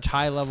doing such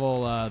high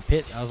level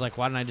pit. I was like,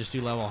 why didn't I just do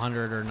level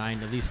 100 or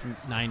 9, at least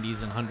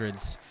 90s and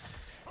 100s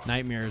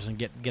nightmares and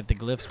get the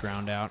glyphs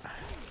ground out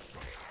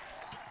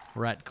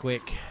right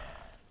quick.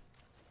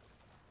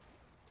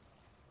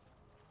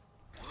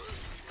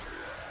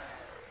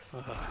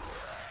 Don't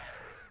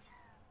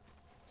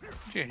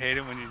you hate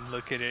it when you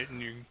look at it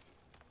and you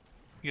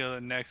go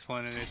to the next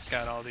one and it's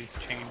got all these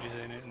changes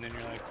in it and then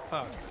you're like,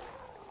 fuck.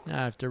 I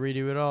have to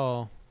redo it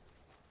all.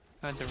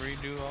 I have to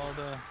redo all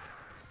the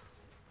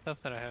stuff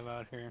that I have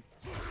out here.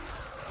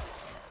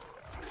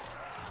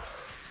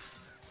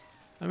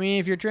 I mean,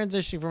 if you're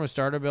transitioning from a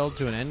starter build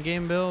to an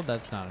endgame build,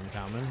 that's not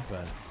uncommon,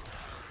 but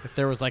if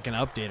there was like an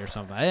update or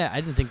something. I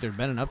didn't think there'd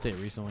been an update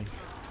recently.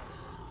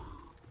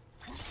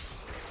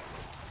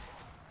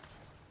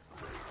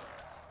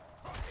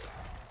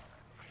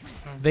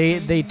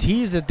 They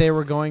teased that they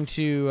were going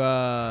to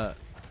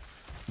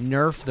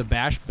nerf the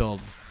bash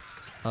build,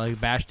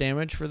 like bash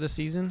damage for this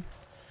season,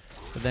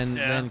 but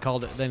then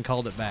called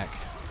it back.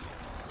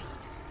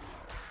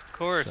 Of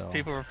course, So.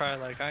 people were probably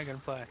like, I ain't gonna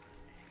play.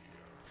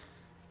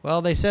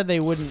 Well, they said they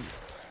wouldn't.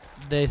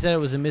 They said it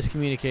was a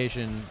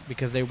miscommunication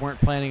because they weren't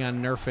planning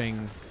on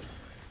nerfing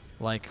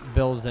like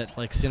builds that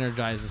like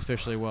synergize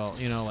especially well.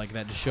 You know, like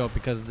that just show up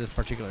because of this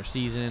particular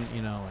season.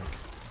 You know,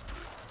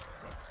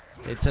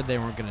 like they said they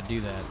weren't going to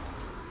do that,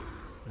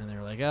 and they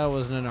were like, "Oh, it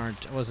wasn't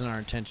our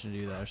intention to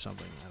do that or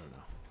something." I don't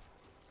know.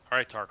 All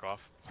right, Tarkov.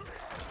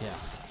 Yeah.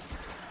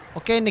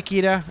 Okay,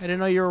 Nikita. I didn't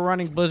know you were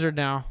running Blizzard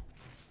now.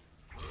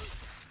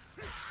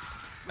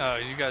 Oh,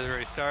 you guys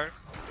ready to start?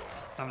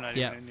 I'm not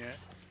Yeah. even in yet.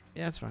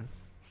 Yeah, that's fine.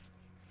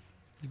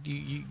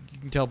 You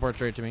can teleport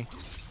straight to me.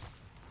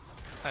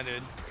 I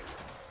did.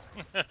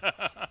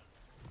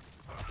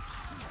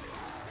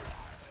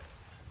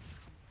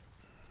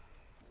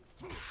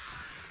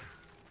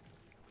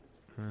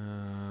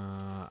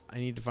 I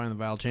need to find the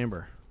vial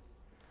chamber.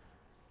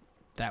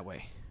 That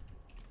way.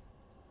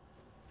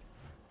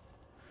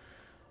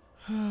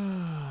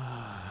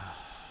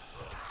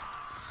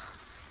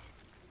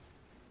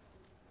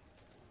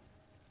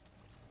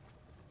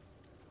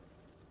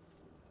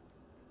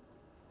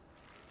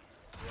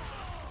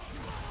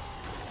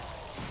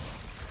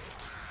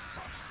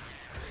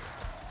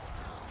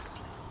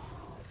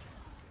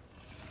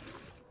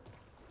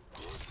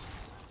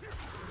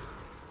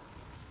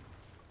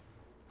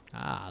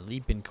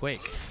 Leap and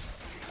Quake.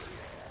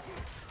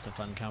 It's a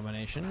fun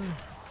combination.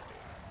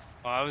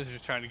 Well, I was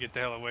just trying to get the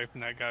hell away from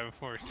that guy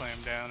before he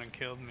slammed down and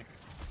killed me.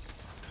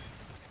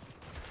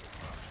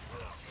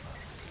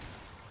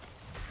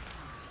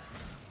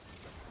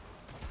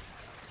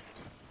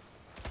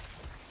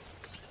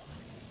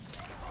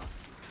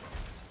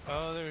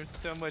 Oh, there's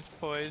so much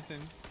poison.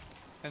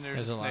 And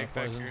there's a lot snake of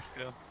back poison. here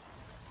still.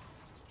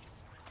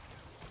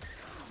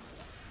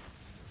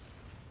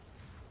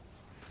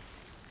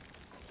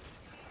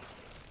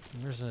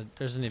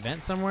 There's an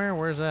event somewhere.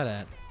 Where's that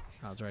at?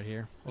 Oh, it's right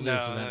here. We'll do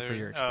this No, event for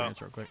your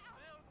experience real quick.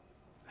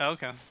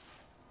 Okay.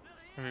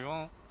 If you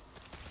won't.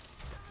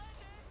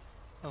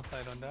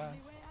 Hopefully I don't die.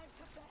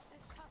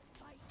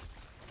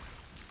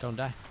 Don't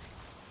die.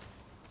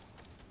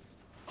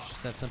 It's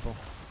just that simple.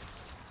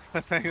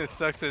 The thing that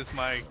sucks is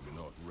my I'm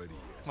not ready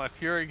yet. my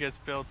fury gets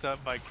built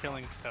up by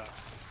killing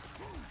stuff.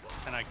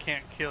 And I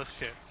can't kill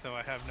shit, so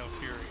I have no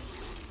fury.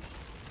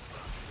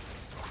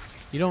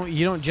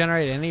 You don't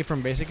generate any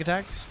from basic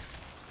attacks?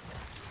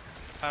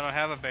 I don't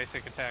have a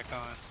basic attack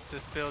on.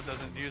 This build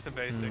doesn't use a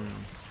basic.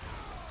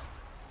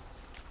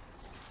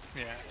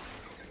 Yeah.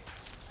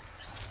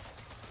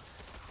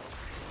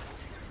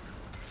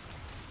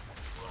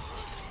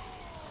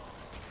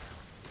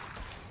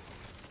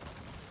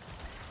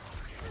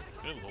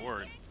 Good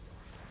lord.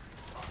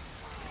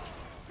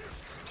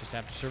 Just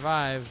have to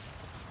survive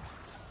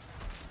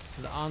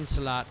the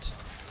onslaught.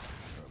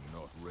 I'm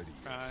not ready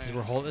yet. Right.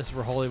 This is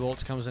where Holy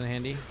Bolts comes in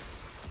handy.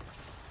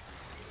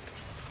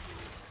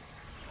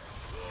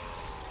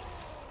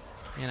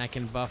 And I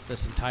can buff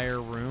this entire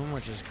room,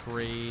 which is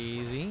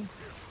crazy.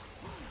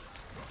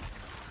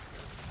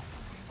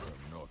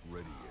 I'm not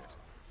ready yet.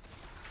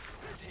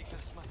 Take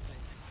us, my friend.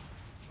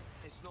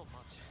 It's not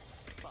much,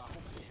 but I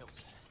hope it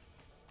helps.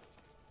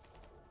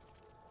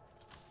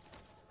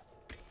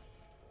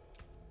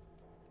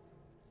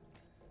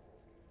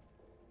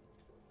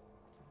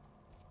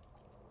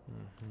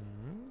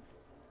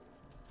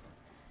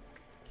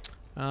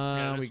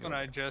 Yeah, We this one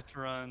I just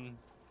run.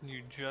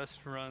 You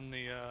just run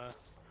the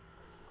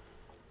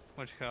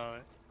what you call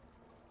it?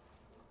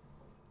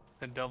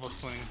 The double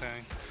swing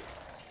thing.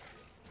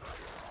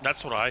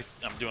 That's what I'm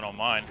doing on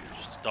mine.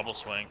 Just a double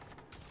swing.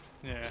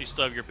 Yeah. You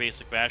still have your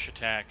basic bash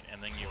attack,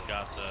 and then you've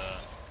got the.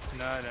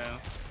 No, I don't.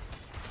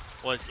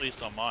 Well, at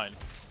least on mine.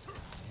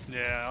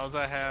 Yeah, all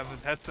I have,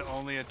 that's the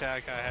only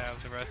attack I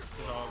have. The rest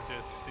is all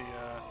just the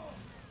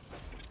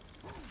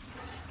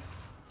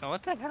Oh,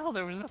 what the hell?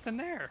 There was nothing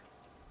there.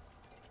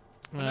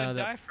 Where did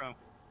I die from?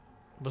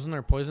 Wasn't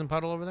there a poison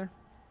puddle over there?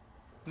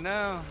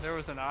 No, there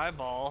was an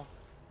eyeball.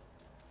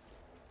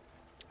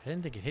 I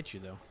didn't think it hit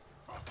you though.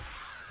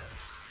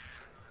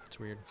 It's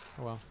weird.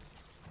 Oh well.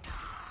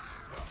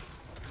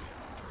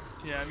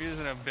 Yeah, I'm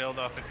using a build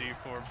off a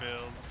D4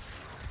 build.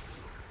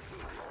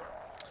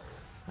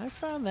 I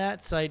found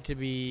that site to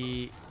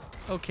be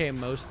okay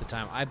most of the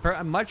time. I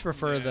much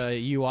prefer the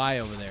UI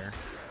over there.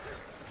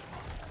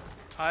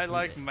 I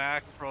like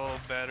macro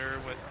better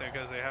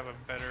because they have a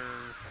better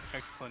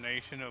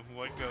explanation of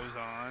what goes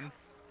on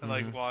to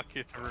like walk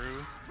you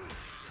through.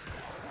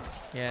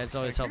 Yeah, it's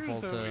always Like, helpful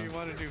here's what to. you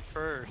want to do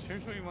first.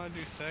 Here's what you want to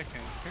do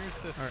second. Here's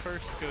this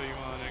first skill you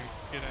want to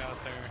get out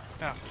there.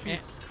 Oh,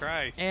 Jesus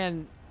Christ.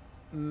 And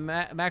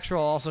Maxroll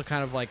also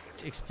kind of like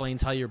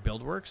explains how your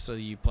build works, so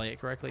you play it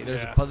correctly. There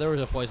was a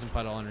poison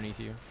puddle underneath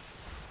you,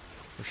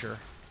 for sure.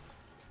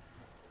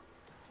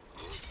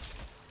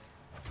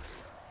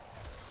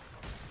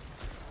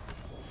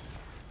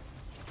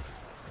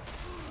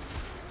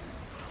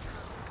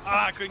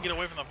 Ah, I couldn't get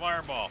away from the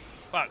fireball.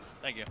 Fuck.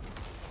 Thank you.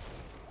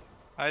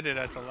 I did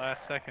at the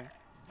last second.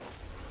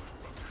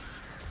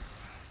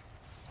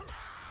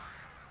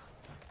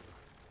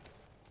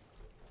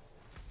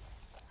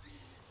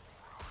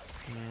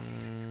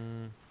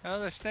 Oh,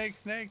 the snake.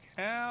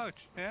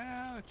 Ouch.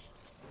 Ouch.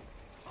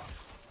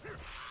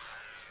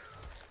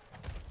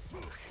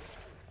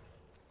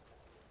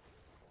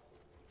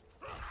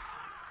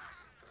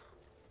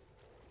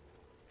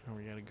 Oh,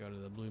 we gotta go to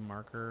the blue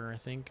marker, I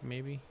think,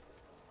 maybe.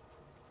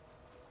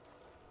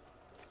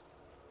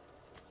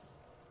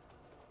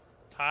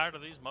 Tired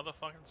of these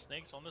motherfucking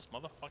snakes on this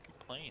motherfucking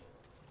plane.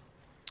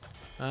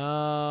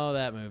 Oh,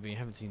 that movie. I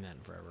haven't seen that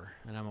in forever,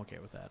 and I'm okay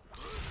with that.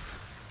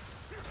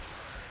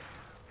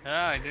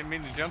 Ah, I didn't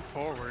mean to jump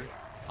forward.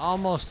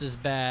 Almost as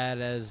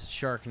bad as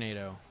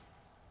Sharknado.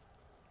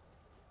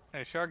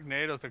 Hey,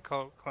 Sharknado's a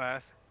cult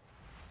class.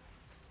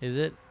 Is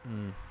it?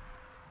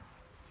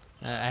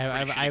 I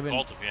haven't.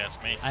 Cult, if you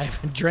ask me. I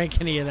haven't drank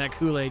any of that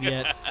Kool-Aid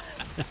yet.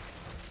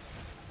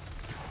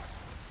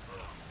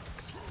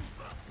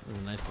 It was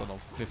a nice little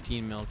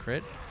 15 mil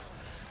crit.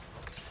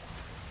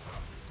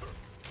 I'm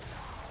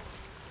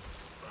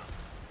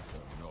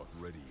not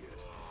ready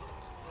yet.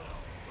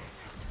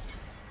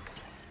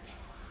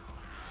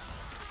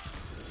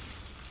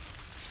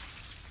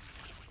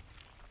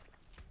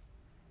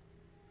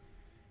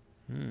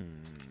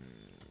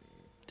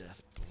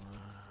 Death blow.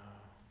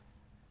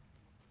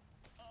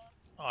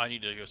 Oh, I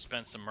need to go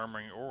spend some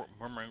murmuring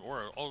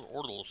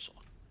ordals.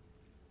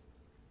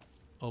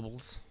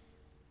 Obols.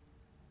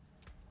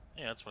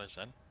 Yeah, that's what I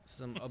said.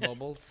 Some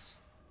bubbles.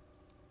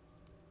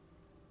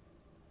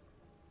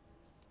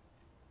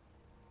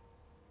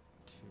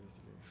 Two,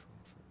 three, four,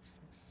 five,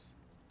 six.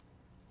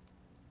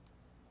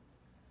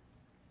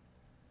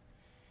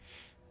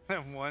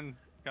 That one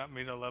got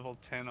me to level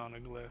 10 on a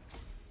glyph.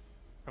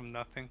 From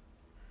nothing.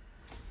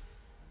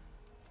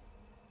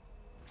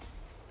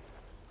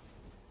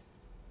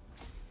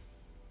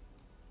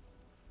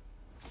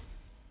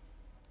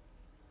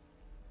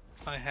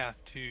 I have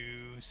to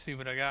see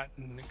what I got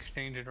and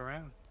exchange it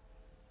around.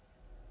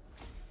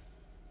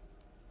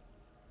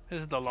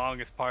 This is the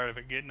longest part of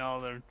it, getting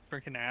all the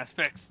freaking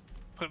aspects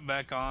put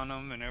back on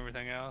them and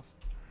everything else.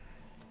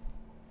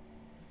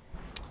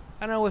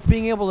 I know, with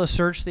being able to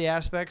search the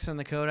aspects in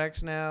the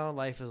codex now,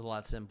 life is a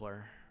lot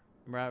simpler.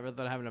 Rather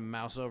than having to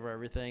mouse over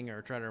everything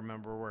or try to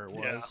remember where it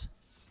was.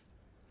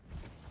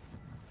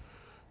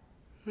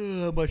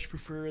 I much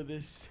prefer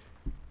this.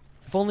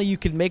 If only you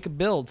could make a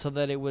build so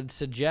that it would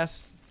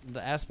suggest the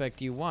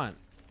aspect you want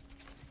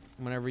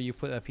whenever you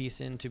put a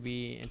piece in to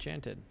be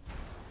enchanted.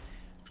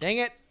 Dang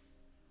it!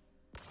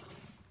 I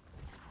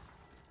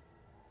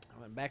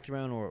went back through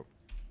my own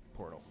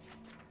portal.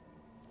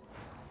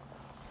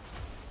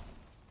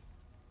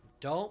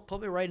 Don't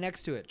put me right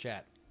next to it,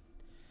 chat.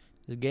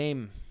 This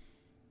game.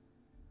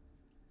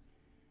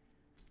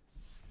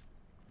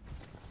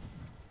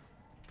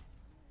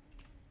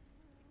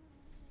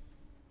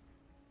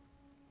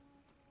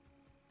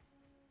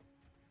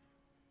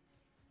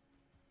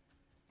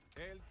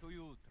 Hail to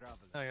you, traveler.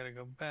 I gotta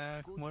go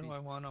back. What do I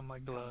want on my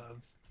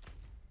gloves?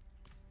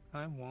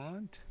 I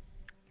want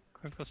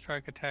critical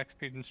strike, attack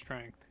speed, and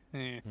strength.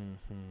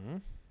 Mm-hmm.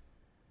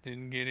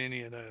 Didn't get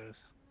any of those.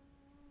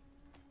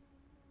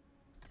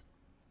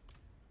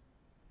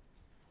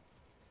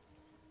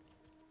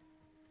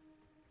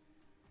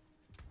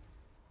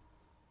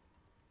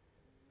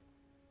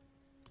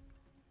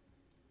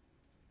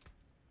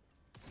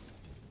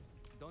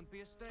 Don't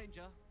be a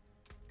stranger.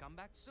 Come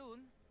back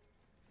soon.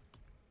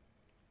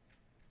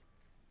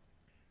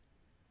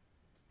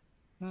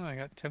 Oh, I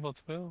got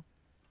Tybalt's Will.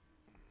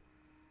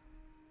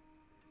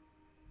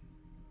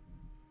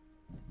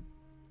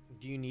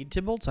 Do you need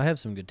Tybalt's? I have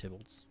some good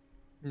Tybalt's.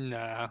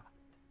 Nah.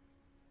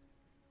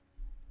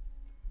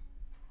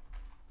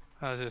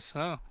 I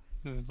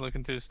was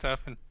looking through stuff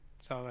and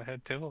saw I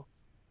had Tybalt.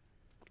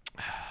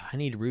 I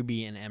need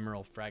ruby and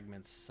emerald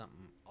fragments.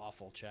 Something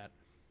awful, chat.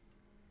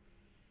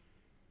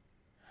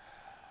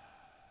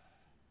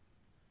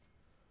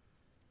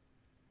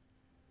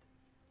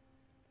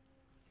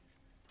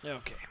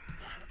 Okay.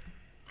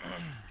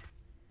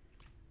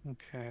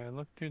 Okay, I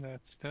looked through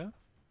that stuff.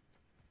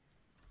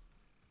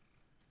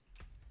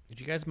 Would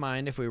you guys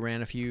mind if we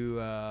ran a few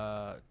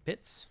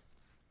pits?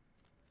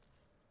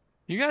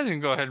 You guys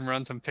can go ahead and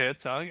run some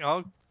pits.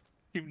 I'll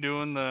keep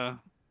doing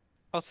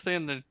I'll stay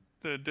in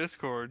the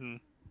Discord, and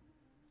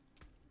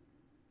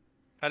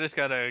I just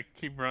gotta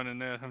keep running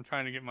this. I'm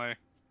trying to get my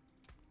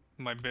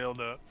build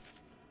up.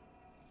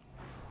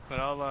 But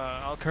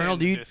I'll stay Colonel, in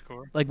do the you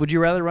Discord. like? Would you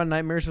rather run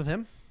nightmares with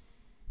him?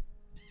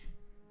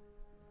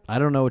 I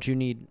don't know what you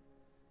need.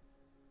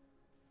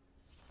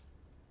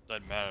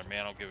 Doesn't matter,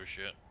 man. I don't give a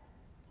shit.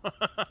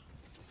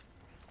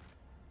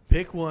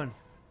 Pick one.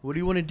 What do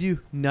you want to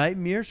do?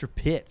 Nightmares or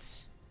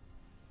pits?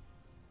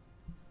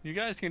 You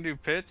guys can do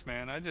pits,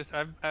 man.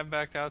 I've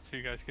backed out so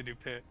you guys can do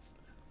pits.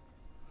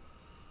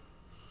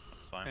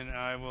 That's fine. And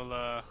I will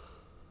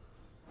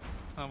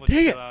Dang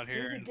chill it! out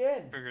here Did it and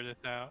again. figure this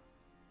out.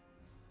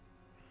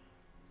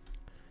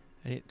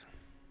 I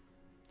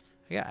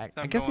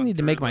guess I going need to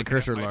through make my looking at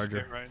cursor my larger.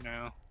 shit right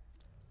now.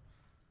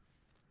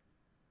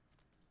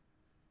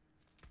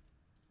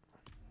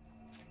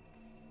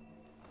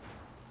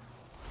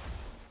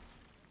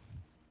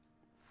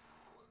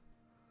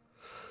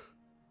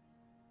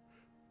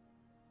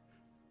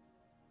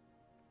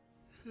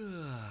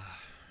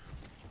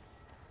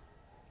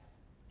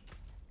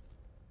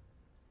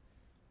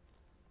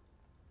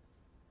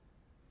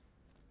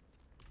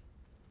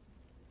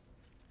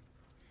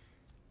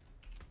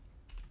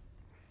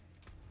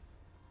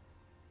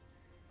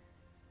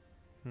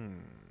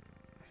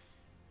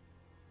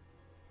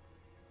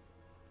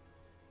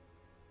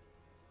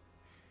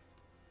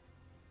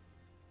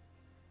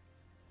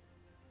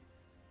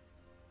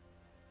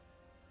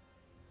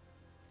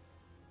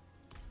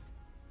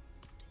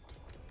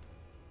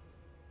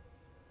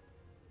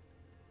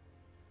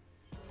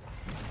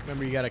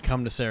 Remember, you got to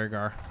come to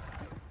Saragar.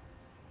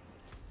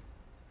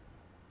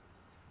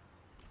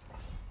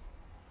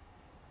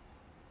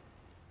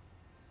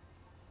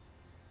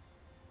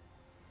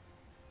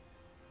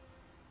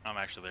 I'm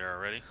actually there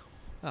already.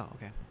 Oh,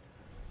 okay.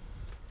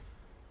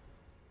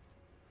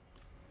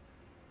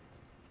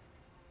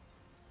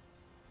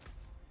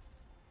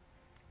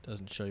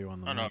 Doesn't show you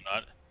on the Oh, no, map.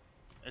 I'm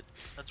not.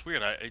 That's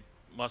weird. It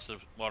must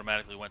have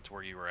automatically went to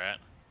where you were at.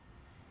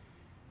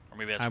 Or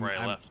maybe that's where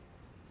I left.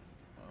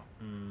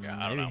 Yeah,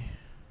 I don't know.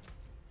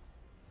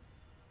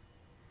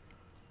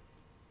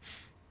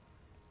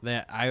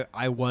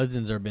 I was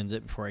in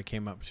Zerbinzit before I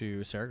came up to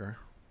Saragar.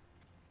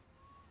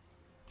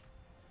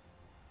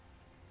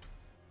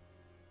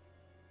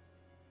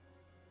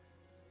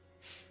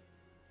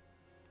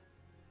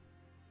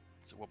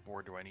 So what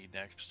board do I need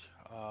next?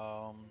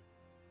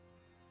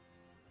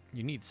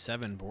 You need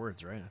 7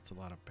 boards, right? That's a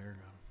lot of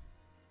Paragon.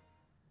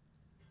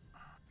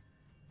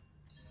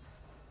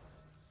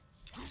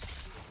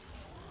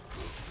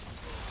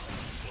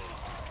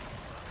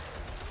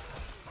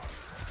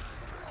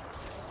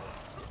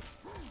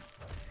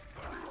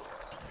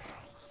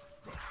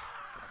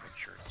 Make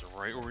sure it's the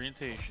right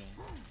orientation.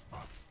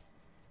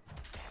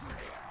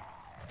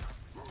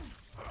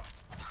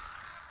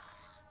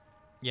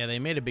 Yeah, they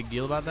made a big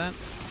deal about that.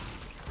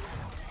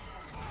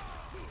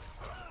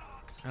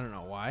 I don't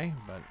know why,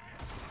 but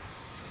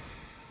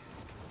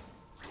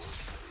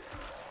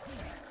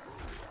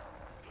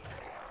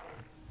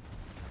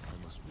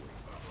I must wait.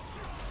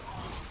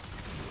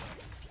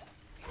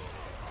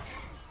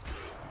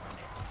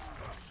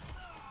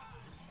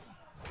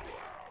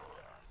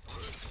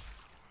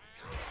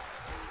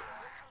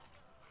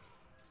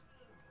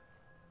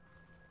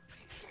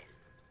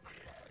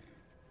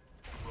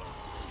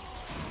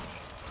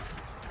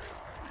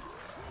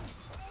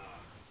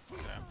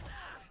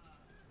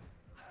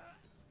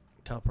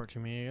 teleport to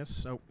me, I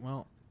guess. Oh,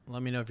 well,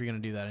 let me know if you're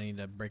going to do that. I need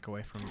to break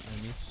away from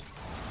enemies.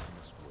 I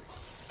must wait.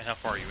 And how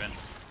far are you in?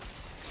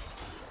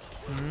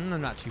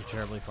 I'm not too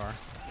terribly far.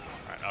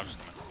 Alright, I'll just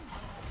come in.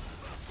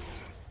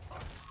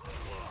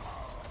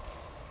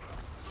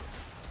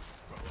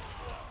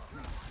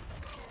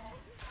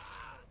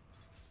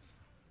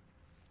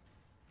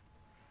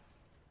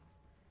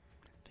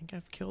 I think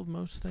I've killed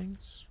most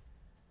things.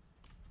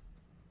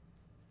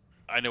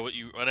 I know what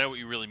you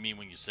really mean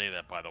when you say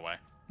that, by the way.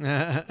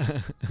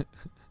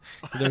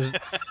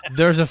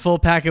 there's a full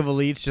pack of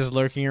elites just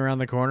lurking around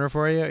the corner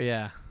for you.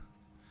 Yeah.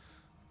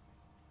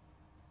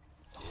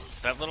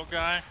 That little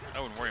guy? I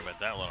wouldn't worry about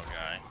that little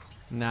guy.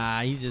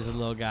 Nah, he's just a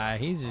little guy.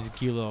 He's just a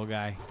cute little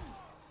guy.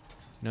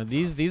 No,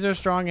 these are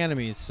strong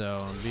enemies,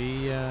 so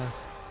be on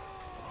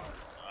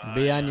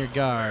your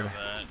guard.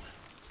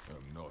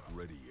 I'm not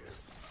ready yet.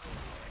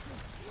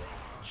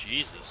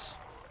 Jesus.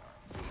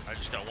 I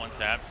just got one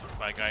tapped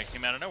by a guy who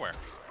came out of nowhere.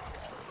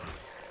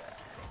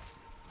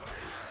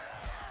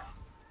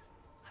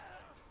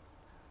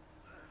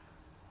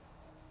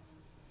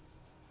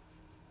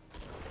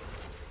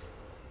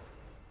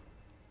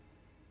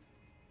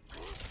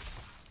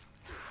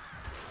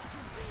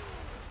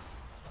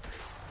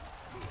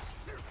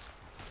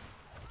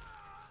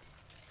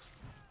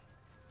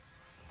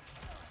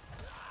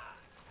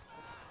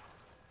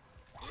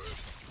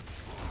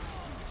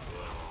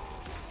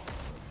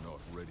 I'm not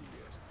ready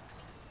yet.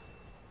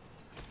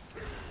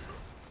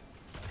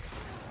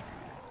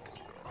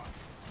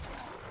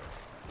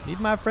 Leave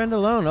my friend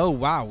alone. Oh,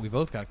 wow. We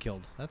both got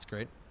killed. That's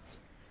great.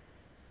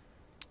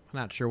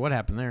 Not sure what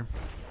happened there.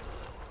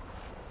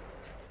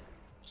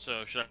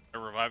 So, should I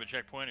revive a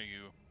checkpoint, or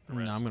you?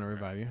 No, I'm going to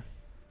revive you.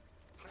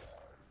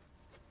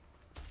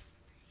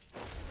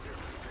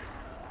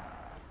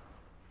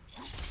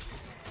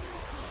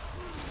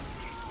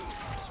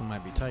 This one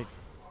might be tight.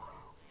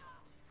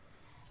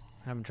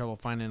 Having trouble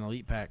finding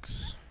elite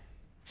packs.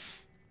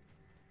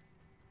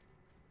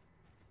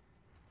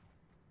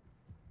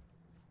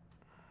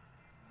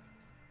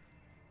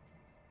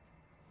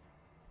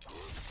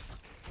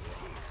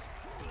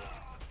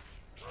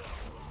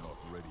 I'm not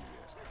ready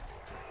yet.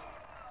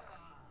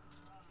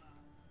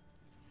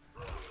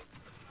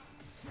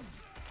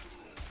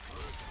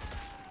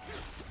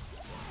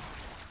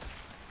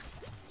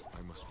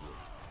 I must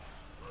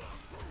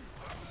wait.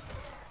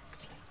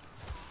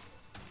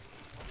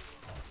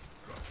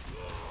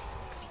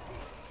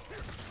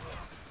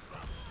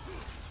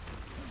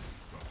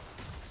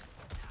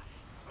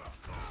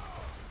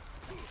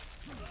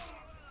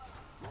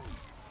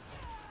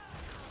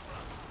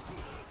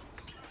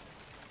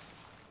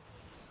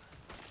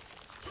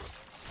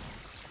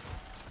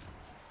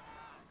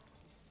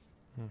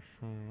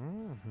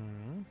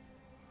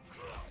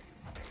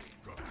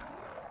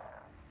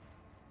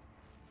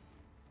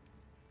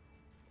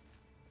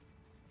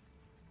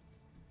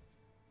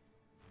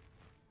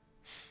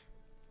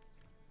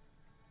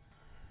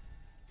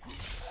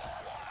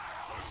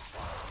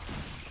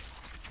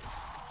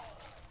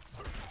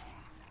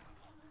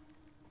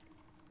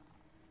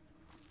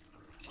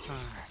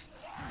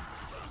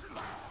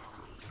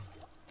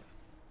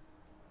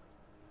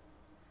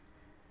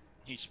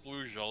 He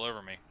splooged all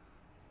over me.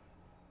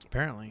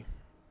 Apparently.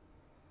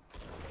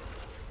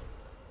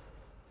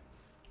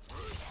 I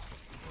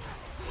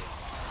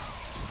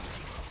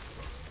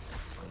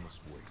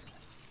must wait.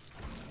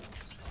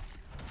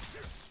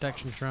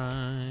 Protection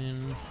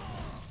shrine.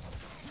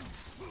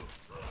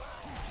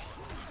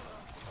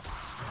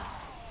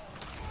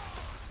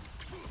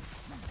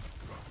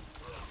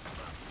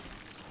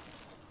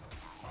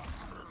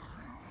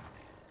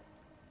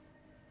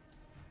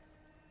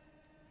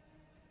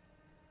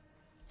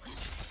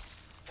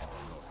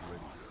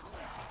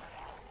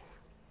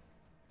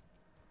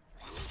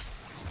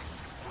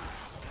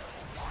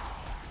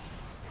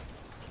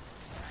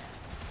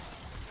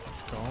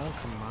 Let's go.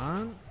 Come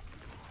on.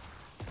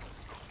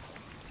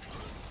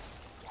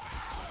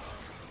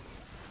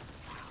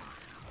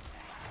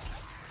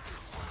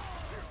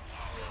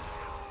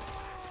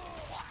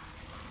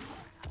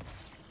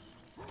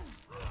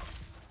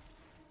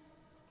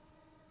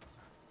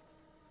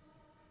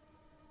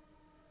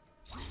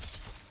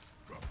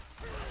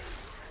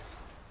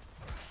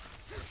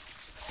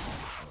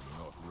 I'm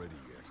not ready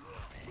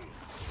yet.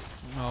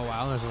 Oh,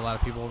 wow. There's a lot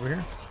of people over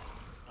here.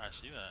 I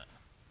see that.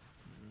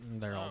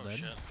 They're all Oh, dead.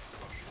 shit.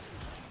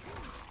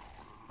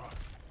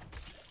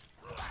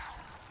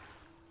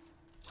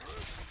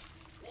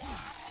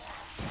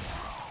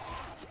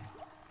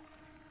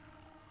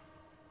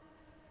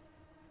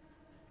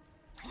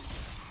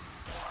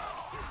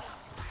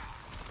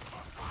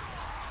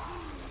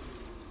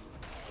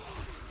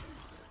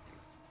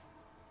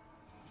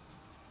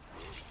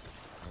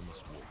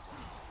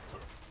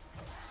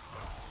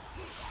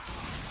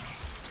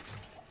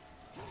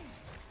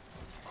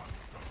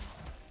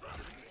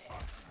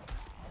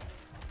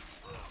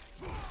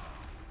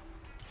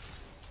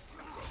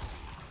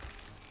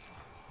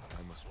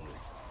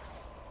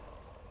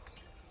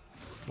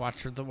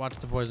 Watch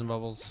the poison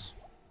bubbles.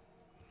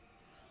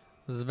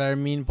 This is very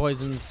mean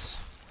poisons.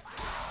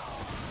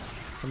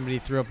 Somebody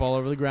threw up all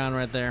over the ground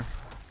right there.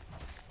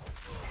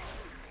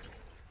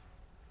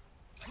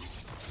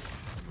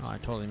 Oh, I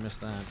totally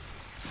missed that.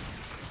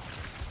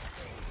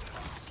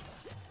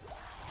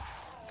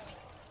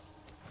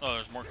 Oh,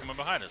 there's more coming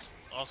behind us.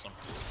 Awesome.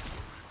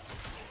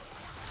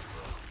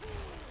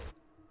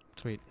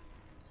 Sweet.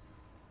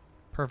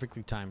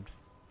 Perfectly timed.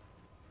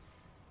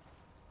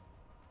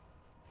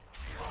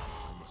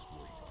 I must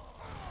wait.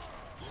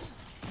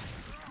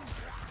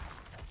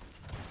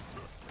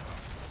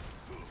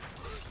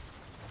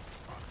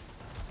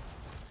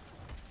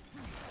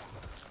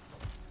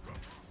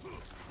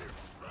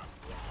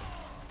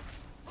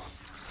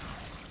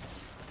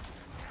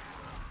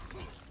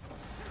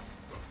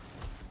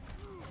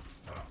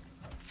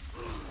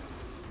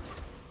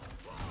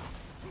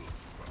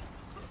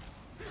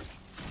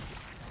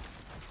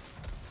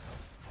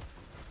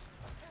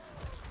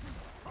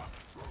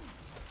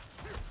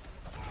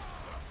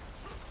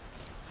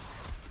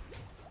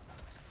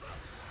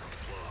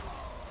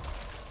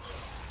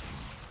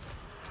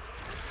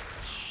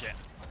 Shit.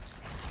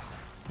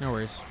 No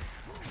worries.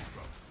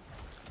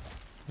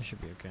 It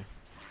should be okay.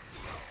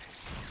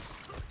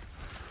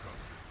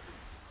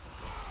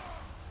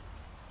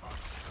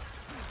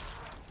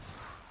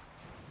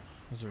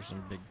 Those are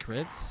some big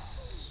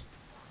crits.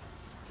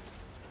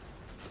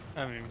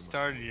 I haven't even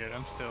started yet.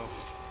 I'm still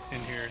in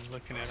here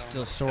looking at all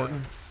Still this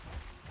sorting.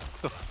 stuff.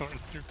 Still sorting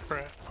through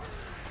crap.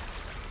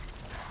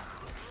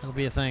 It'll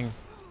be a thing.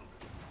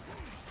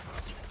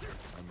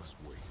 I must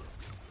wait.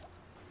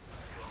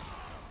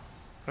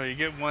 So you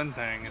get one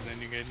thing, and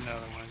then you get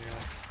another one. You're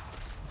like,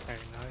 hey,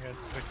 now I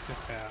gotta switch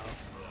this out.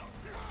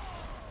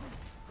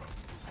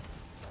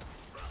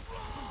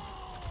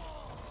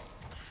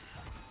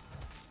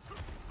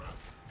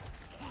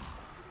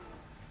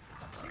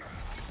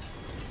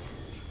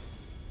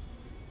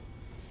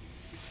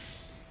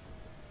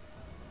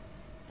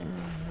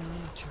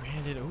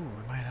 Two-handed. Oh,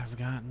 I might have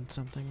gotten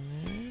something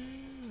there.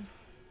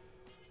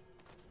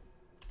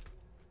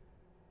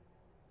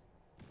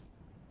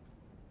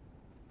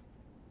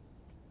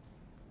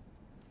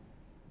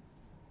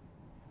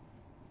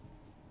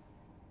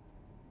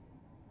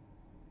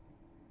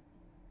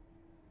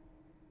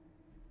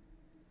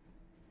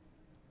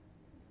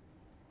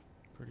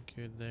 Pretty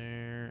good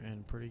there,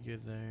 and pretty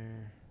good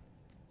there.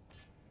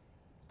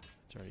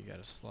 It's already got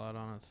a slot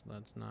on it, so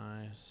that's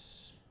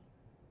nice.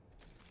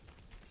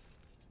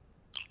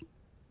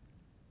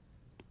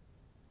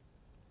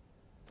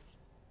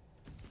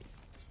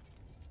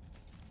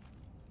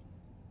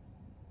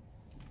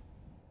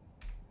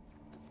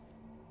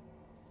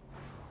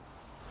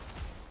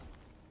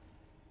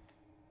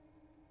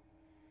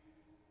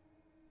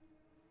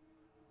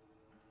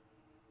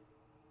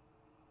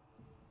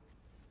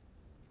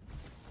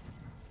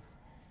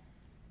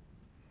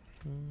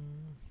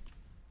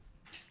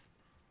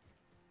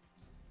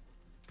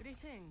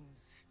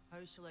 Greetings. How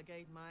shall I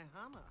guide my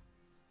hammer?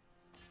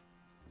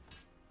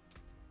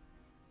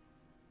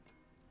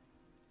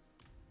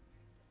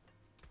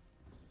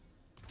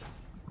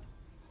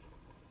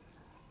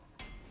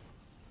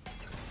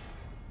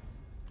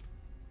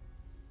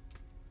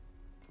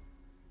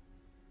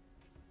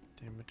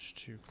 Damage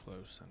to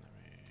close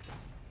enemies.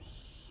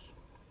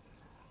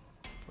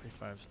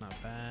 45's not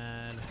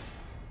bad.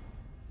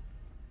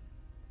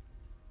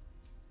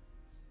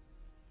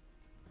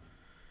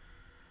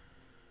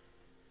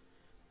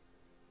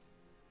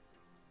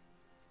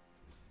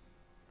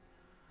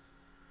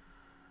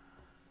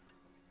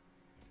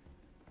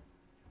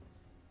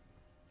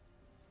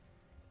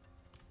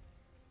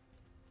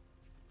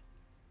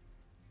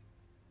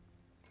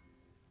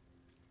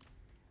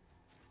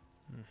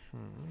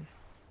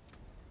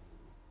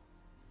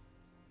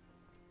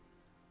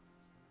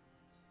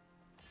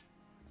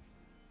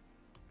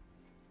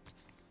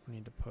 We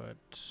need to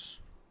put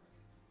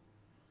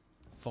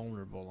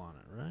vulnerable on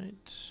it,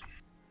 right?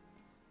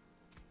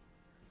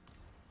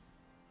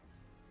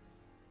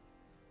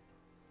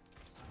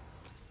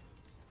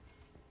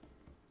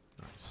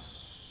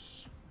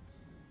 Nice.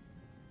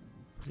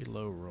 Pretty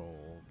low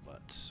roll,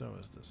 but so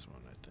is this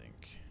one, I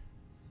think.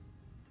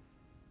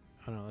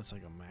 Oh no, that's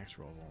like a max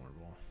roll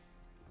vulnerable.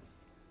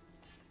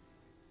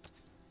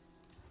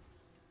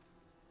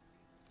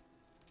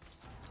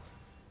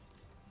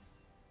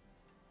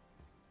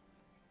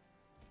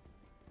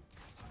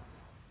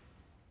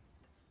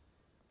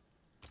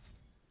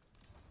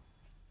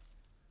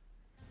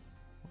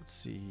 Let's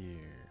see here.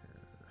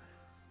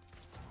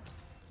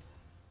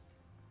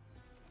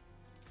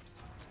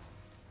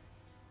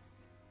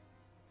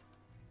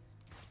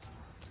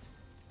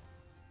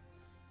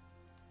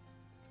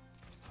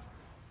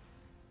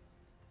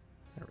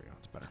 There we go,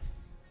 it's better.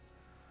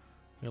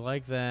 We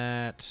like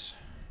that.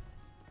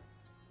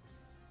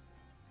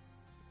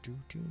 Do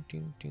do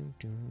do do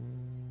do.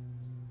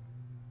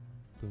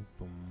 Boom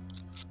boom.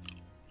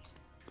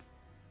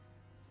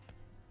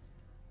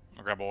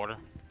 I'll grab water.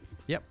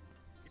 Yep.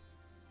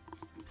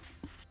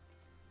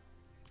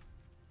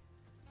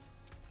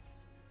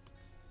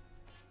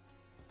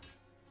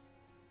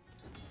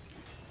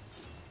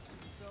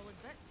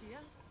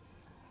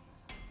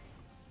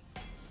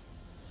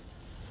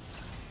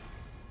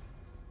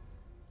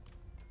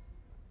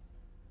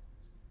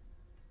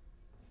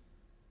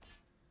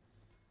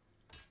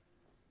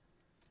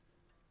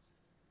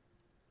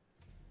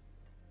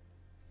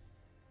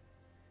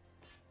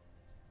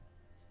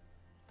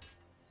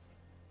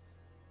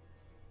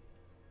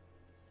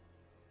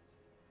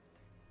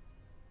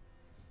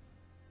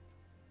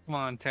 Come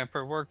on,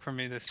 Temper, work for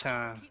me this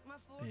time. Keep my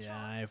forge Yeah,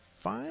 hot. I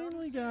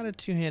finally got a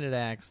two-handed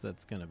axe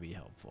that's gonna be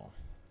helpful.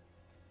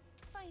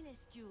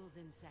 Finest jewels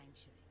in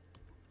Sanctuary.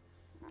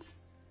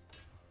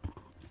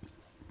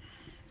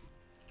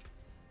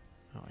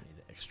 Oh, I need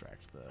to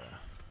extract the...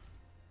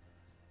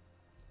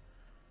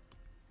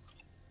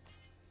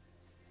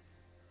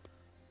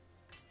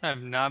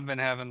 I've not been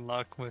having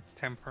luck with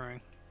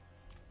tempering.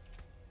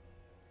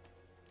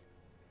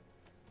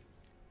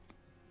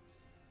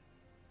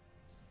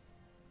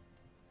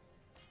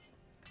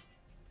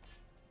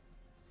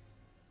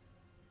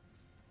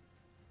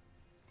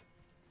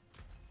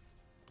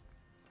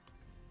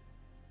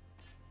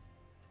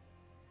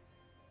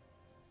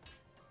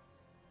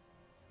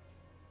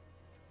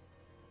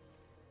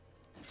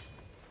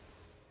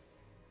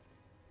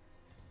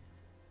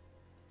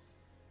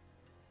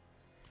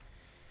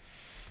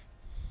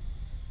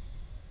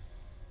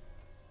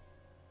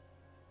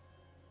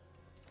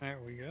 There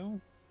we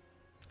go.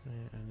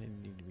 And it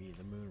need to be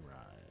the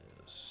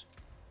moonrise.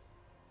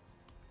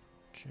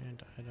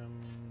 Enchant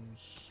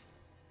items.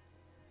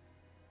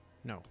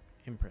 No,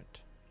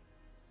 imprint.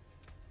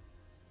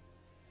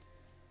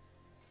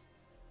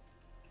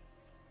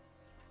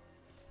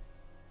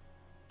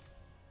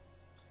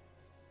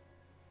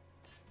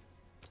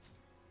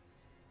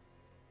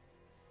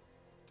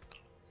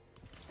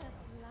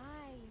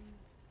 Sublime.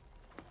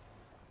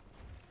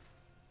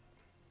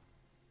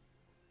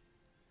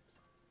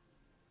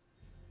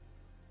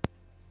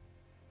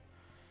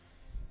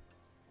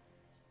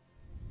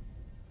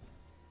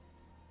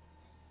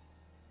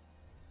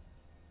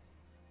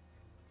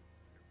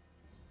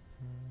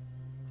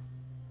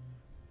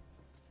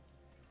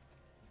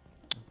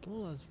 It's a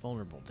little less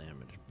vulnerable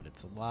damage, but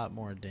it's a lot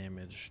more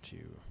damage to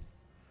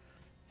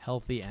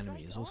healthy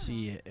enemies. We'll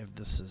see if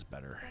this is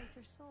better.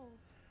 Brighter soul.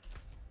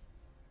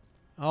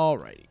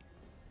 Alrighty.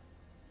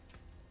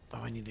 Oh,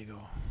 I need to go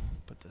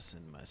put this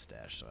in my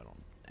stash so I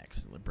don't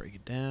accidentally break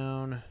it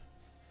down.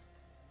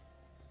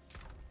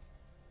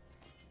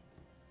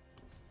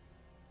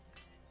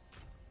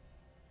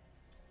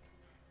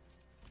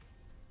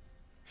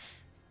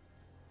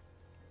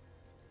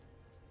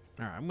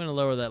 Alright, I'm going to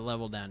lower that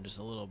level down just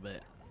a little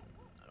bit.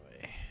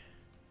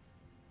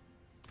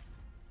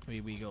 That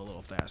way we go a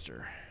little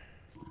faster.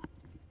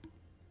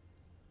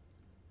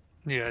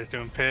 You guys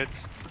doing pits?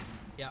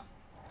 Yeah.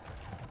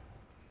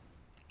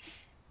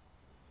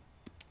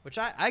 Which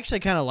I actually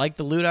kind of like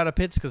the loot out of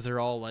pits because they're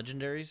all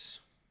legendaries.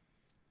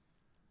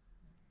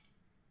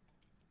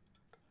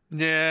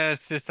 Yeah,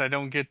 it's just I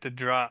don't get the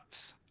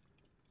drops.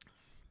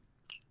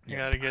 You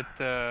Yep. gotta get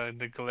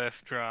the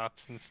glyph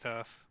drops and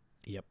stuff.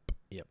 Yep.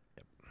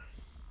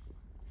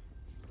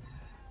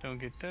 Don't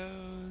get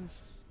those.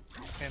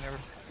 Can't ever.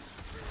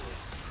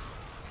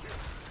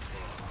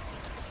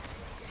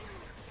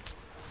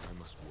 I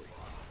must wait.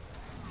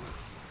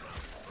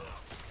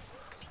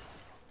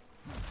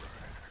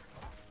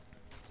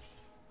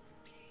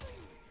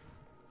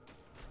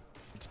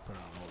 Let's put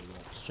on a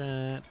little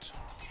chat.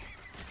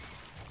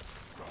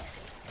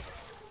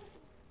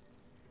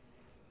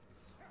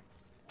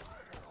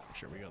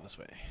 Sure, we go this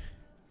way.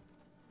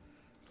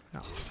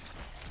 Oh.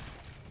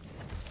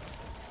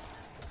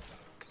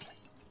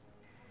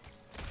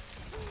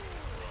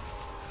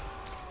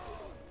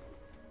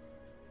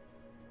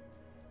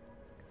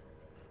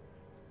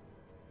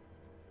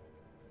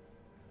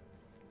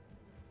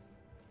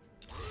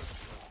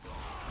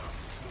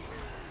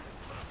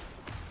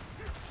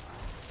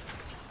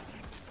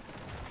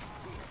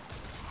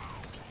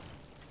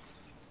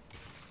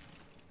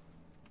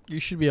 You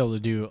should be able to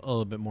do a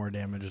little bit more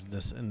damage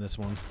in this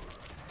one.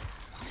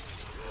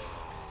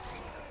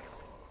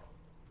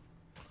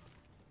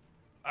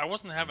 I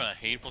wasn't having a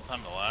hateful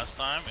time the last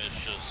time.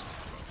 It's just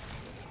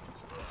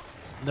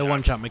The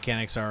one-shot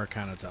mechanics are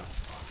kind of tough.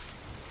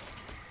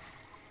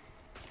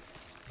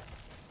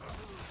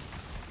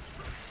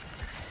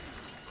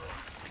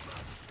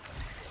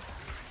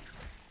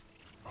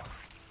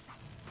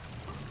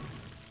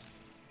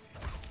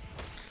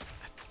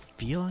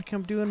 I feel like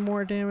I'm doing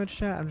more damage,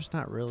 chat. I'm just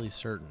not really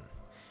certain.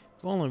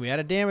 If only we had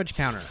a damage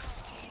counter.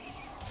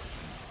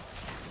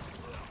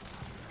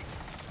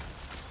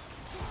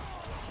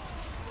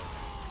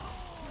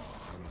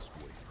 I must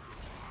wait.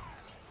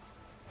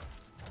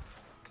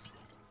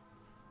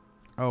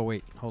 Oh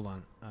wait, hold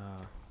on.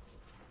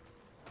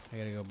 I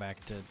gotta go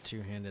back to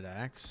two-handed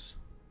axe.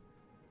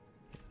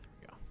 Yeah, there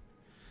we go.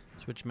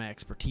 Switch my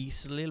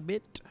expertise a little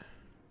bit.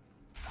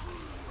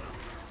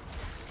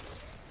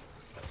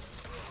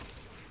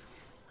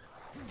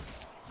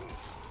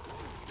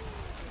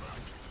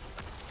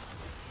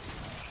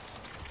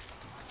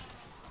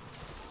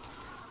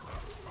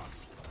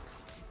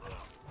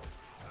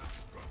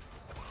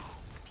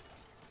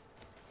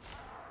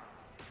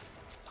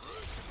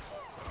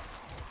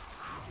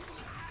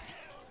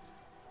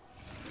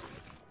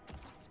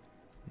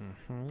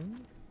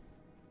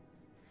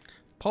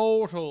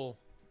 Portal.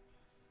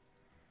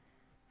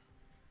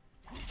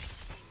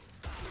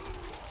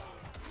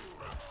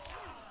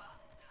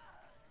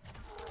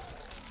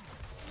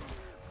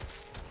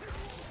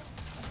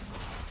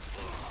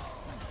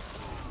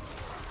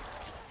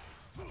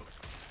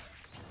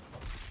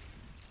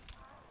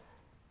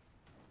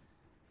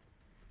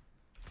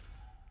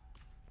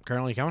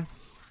 Currently coming?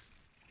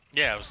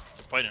 Yeah, I was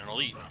fighting an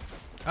elite.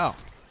 Oh.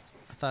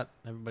 I thought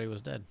everybody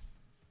was dead.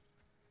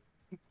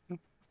 You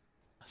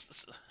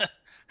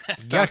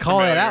gotta call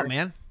that out,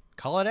 man.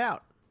 Call it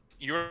out.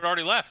 You were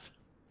already left.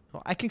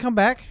 Well, I can come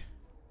back.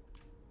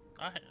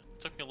 It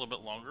took me a little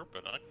bit longer,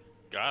 but I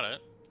got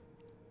it.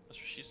 That's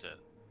what she said.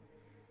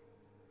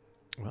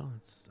 Well,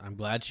 I'm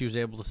glad she was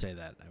able to say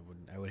that.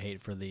 I would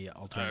hate for the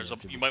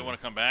alternative. You might want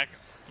to come back.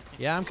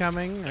 Yeah, I'm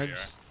coming. There you are.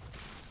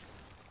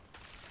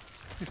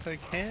 It's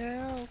like,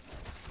 help,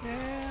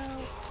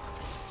 help.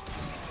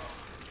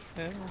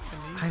 Help,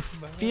 I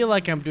feel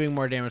like I'm doing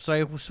more damage. So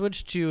I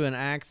switched to an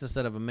axe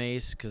instead of a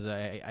mace because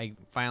I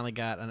finally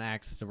got an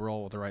axe to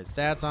roll with the right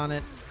stats on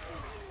it.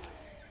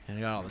 And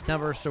I got all the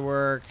tempers to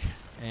work.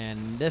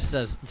 And this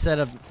does, instead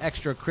of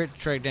extra crit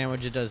strike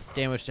damage, it does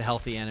damage to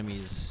healthy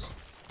enemies.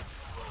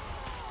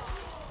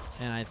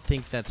 And I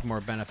think that's more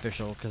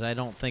beneficial because I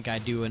don't think I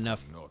do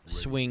enough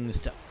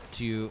swings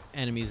to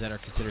enemies that are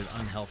considered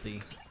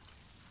unhealthy.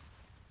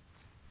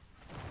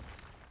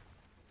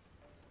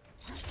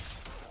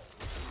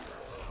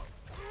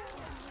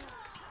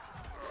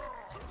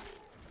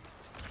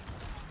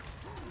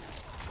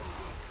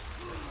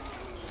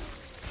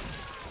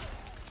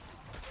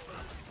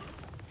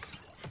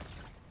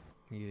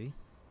 Easy.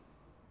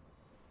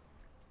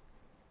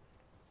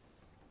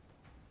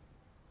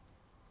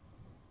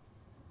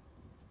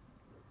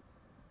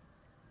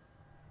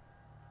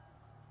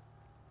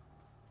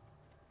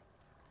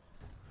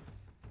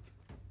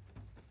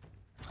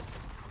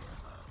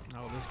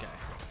 Oh, this guy.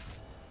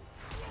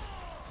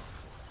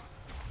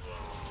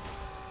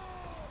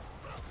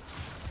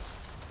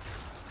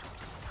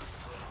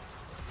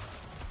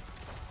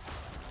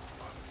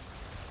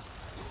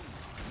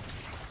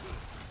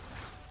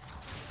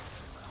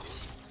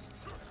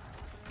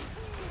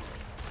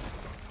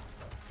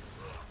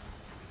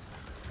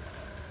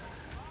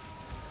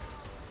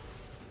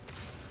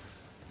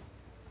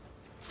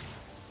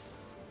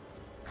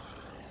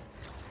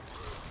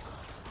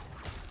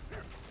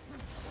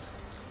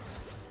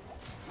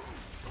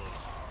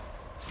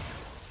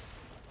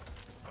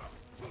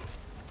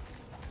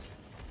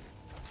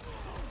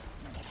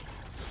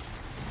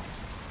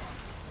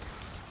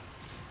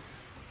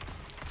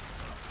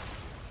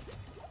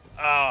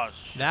 Oh,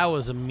 shit. That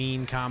was a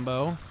mean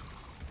combo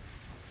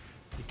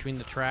between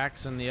the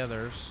tracks and the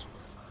others.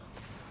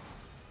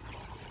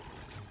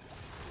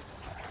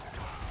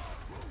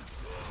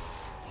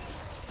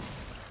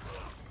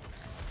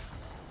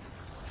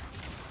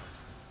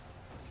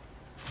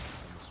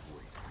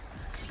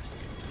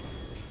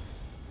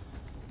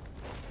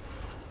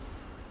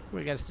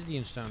 We got a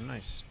Stygian stone.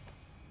 Nice.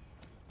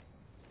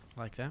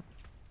 Like that.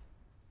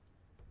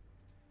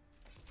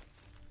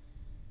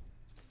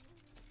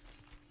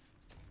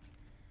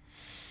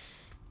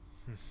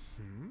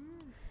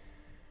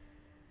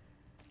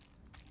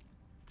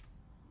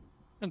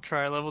 And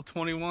try level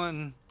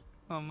 21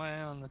 on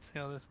my own. Let's see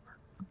how this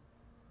works.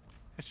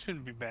 It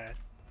shouldn't be bad.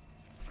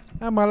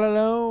 I'm all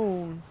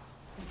alone.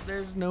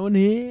 There's no one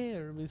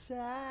here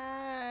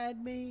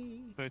beside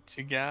me. But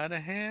you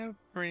gotta have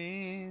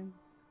friends.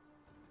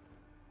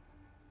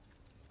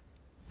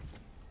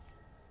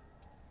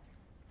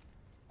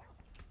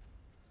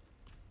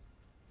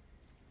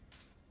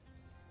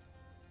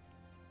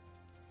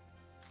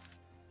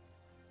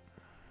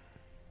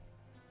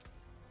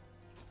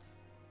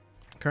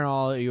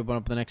 Colonel, you open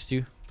up the next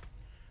two.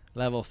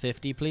 Level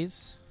 50,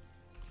 please.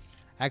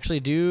 Actually,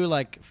 do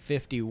like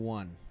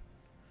 51.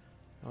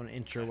 I want to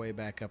inch your way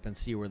back up and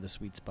see where the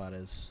sweet spot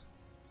is.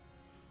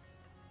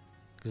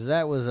 Because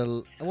that was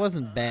it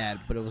wasn't bad,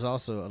 but it was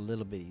also a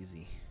little bit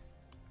easy.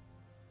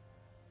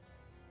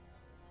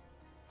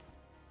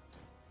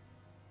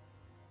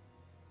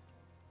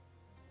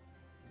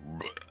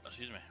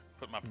 Excuse me.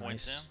 Put my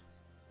points Nice.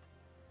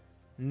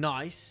 in.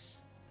 Nice.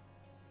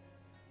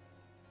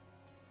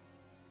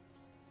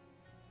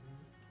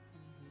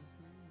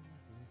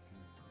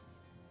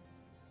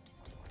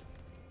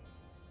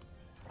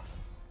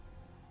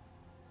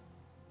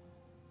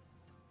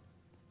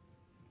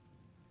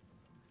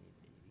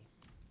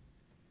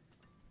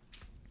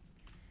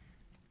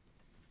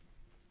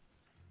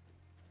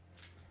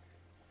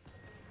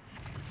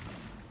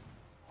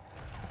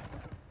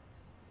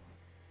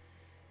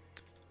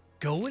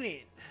 Going in.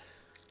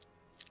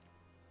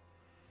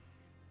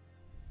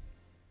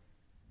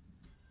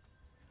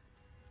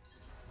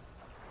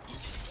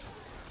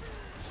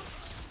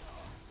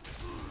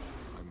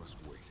 I must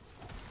wait.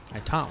 My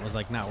taunt was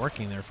like not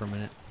working there for a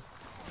minute.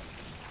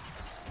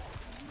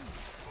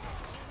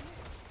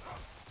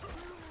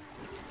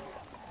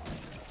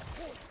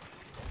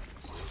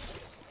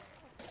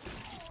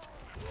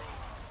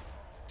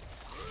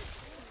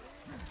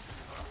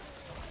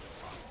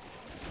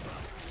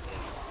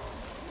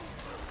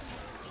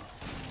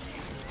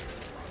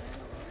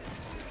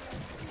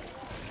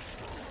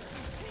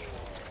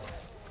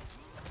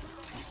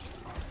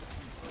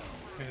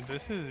 Dude,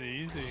 this is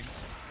easy.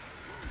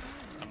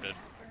 I'm dead.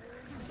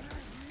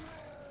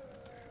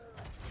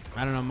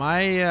 I don't know.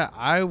 My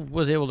I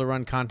was able to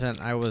run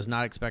content I was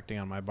not expecting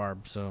on my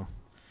barb, so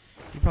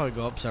You probably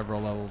go up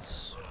several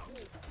levels.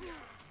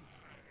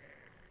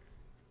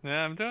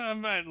 Yeah,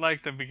 I'm at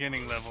like the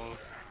beginning levels.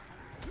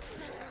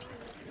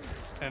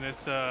 And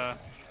it's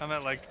I'm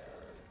at like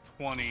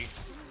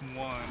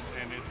 21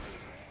 and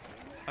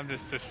I'm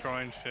just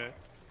destroying shit.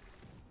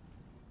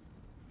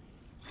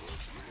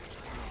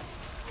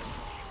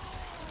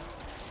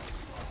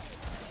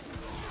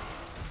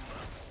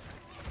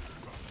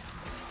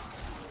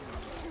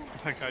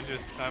 Like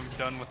I'm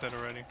done with it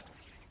already.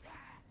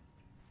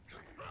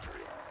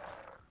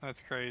 That's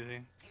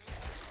crazy.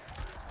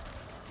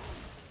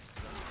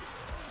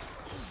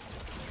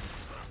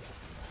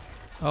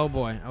 Oh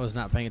boy, I was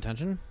not paying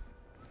attention.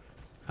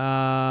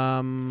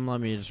 Let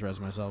me just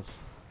res myself.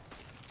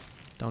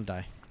 Don't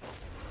die.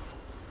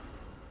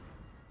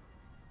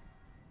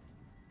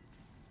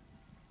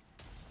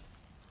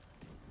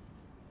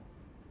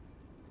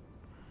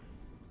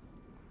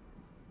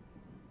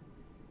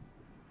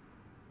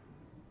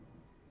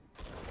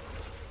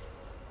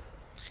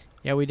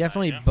 Yeah, we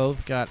definitely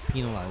both got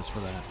penalized for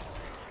that.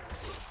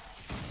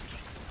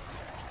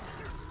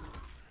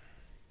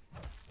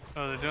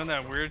 Oh, they're doing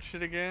that weird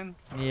shit again?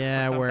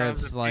 Yeah, where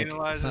Sometimes it's it like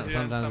penalizes you,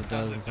 sometimes it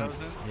does, sometimes and it some,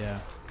 doesn't. yeah.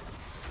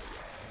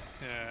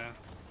 Yeah.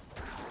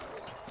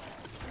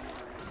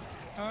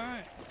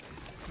 Alright.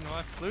 You know,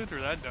 I flew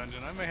through that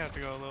dungeon. I may have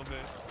to go a little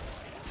bit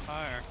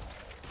higher.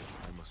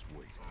 I must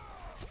wait.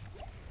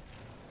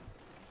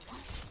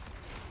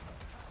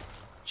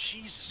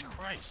 Jesus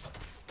Christ.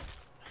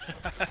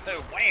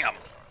 Wham!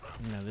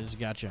 No, they just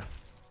got you.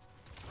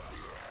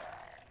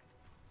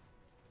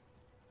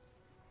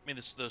 I mean,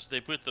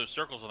 they put those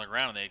circles on the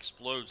ground and they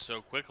explode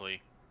so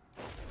quickly.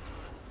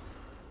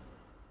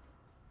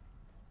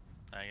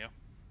 There you go.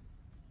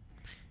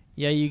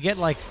 Yeah, you get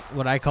like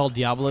what I call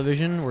Diablo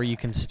vision, where you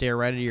can stare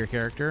right at your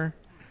character,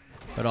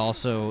 but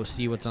also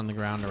see what's on the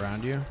ground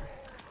around you.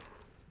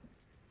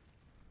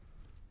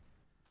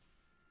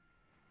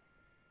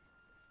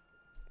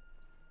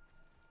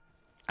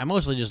 I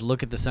mostly just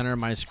look at the center of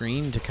my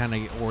screen to kind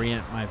of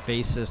orient my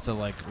face as to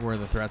like where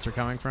the threats are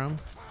coming from.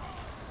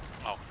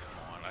 Oh,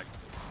 come on. I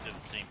did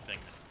the same thing.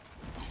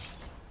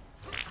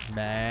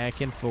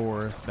 Back and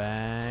forth,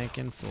 back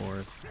and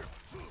forth.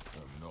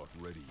 I'm not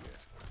ready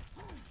yet.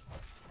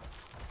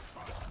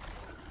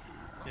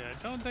 Yeah,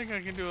 I don't think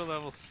I can do a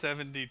level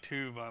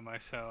 72 by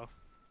myself.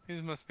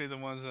 These must be the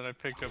ones that I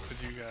picked up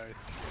with you guys.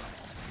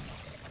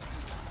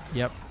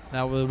 Yep,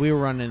 that was we were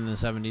running in the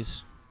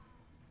 70s.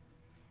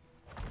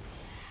 Oh,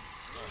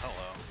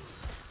 hello.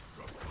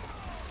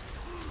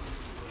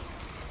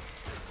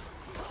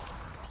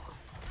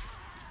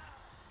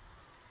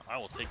 I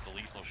will take the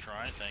lethal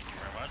shrine. Thank you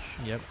very much.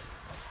 Yep.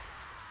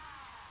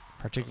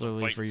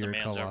 Particularly Fighting for your some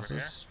mans over here.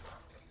 Colossus.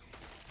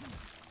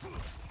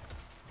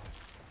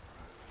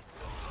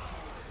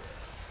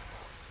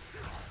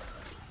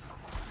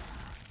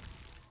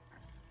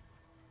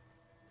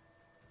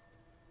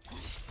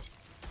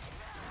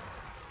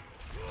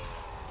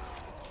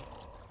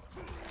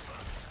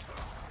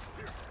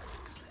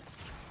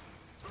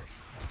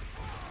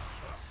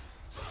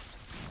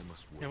 I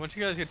must wait. Yeah, once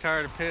you guys get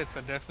tired of pits,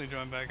 I definitely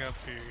join back up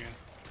to you again.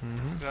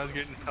 'Cause I was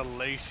getting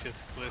hellacious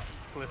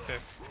cliff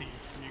XP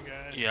from you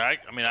guys. Yeah,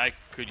 I mean, I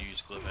could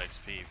use Cliff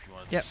XP if you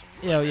want to Yep. do some.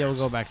 Yeah, we'll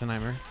go back to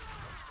Nightmare.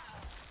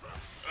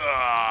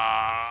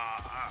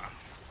 I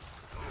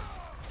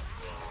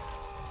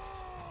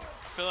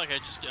feel like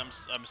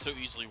I'm so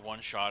easily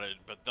one-shotted,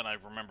 but then I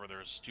remember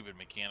there's stupid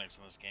mechanics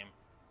in this game.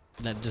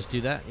 That just do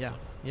that? Yeah.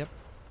 Yep.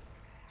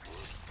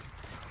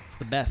 It's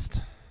the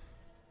best.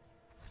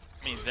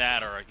 I mean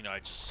that, or I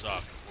just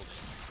suck. We'll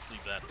just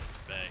leave that at the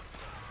bay.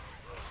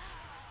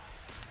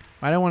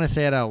 I don't want to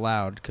say it out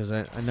loud because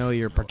I know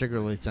you're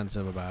particularly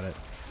sensitive about it.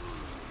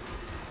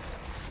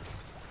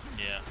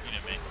 Yeah, you know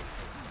me.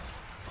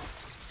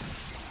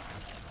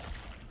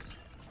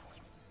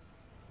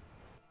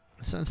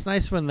 It's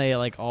nice when they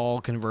like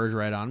all converge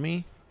right on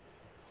me,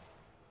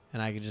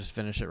 and I can just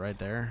finish it right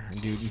there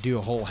and do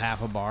a whole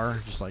half a bar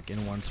just like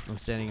in one from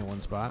standing in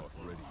one spot.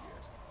 Not ready yet.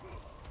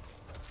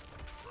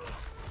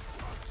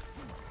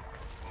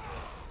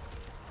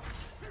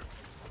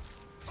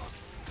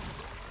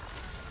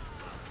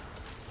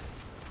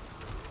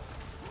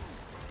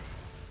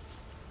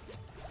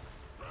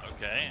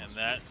 Okay, and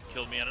that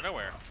killed me out of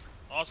nowhere.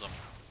 Awesome.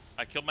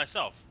 I killed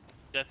myself.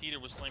 Death Eater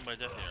was slain by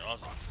Death Eater.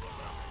 Awesome.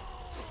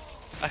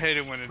 I hate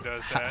it when it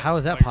does that. How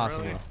is that Like,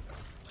 possible? really?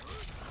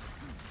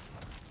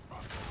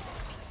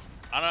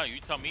 I don't know. You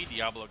tell me,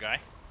 Diablo guy.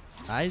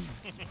 I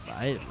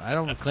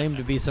don't claim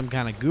to be some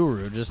kind of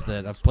guru, just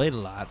that I've played a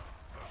lot.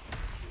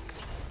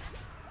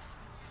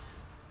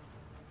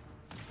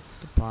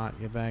 The pot,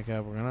 get back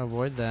up. We're gonna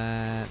avoid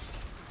that.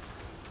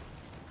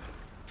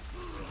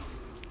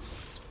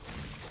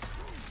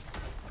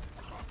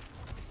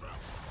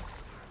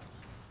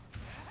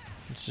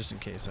 It's just in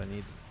case I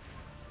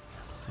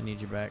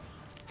need you back.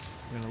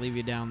 I'm gonna leave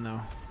you down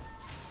though.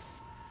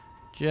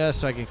 Just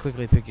so I can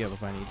quickly pick you up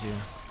if I need to.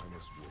 I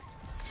must wait.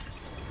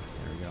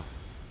 There we go.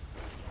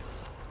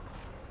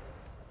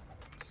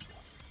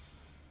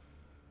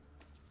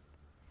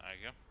 There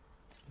you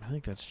go.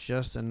 think that's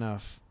just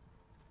enough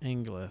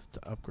Inglith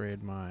to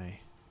upgrade my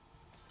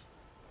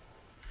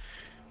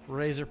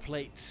razor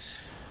plates.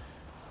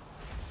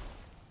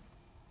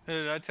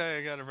 Did I tell you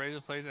I got a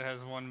razor plate that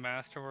has one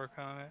masterwork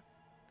on it?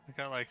 I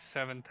got like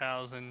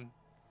 7,000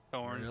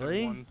 thorns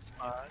Really? in one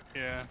spot.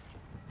 Yeah.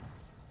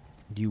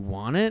 Do you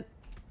want it?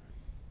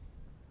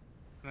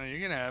 No, you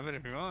can have it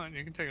if you want.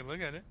 You can take a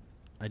look at it.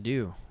 I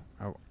do.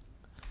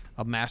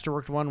 A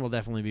masterworked one will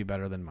definitely be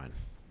better than mine.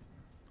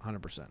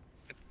 100%.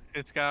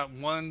 It's got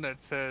one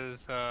that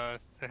says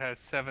it has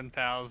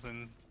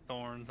 7,000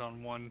 thorns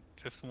on one,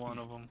 just one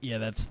of them. Yeah,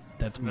 that's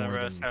And the more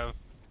rest than have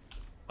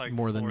like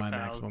more than my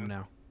 4,000. maximum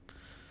now.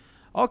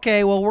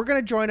 Okay, well, we're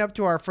gonna join up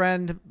to our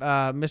friend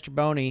Mr.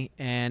 Boney,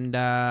 and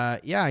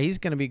yeah, he's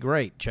gonna be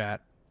great,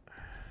 chat.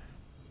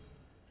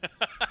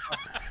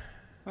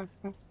 I'm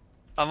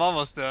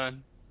almost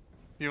done.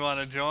 You want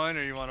to join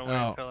or you want to wait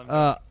until I'm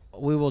done?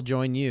 We will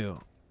join you.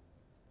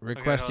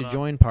 Request to hold on.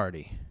 join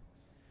party.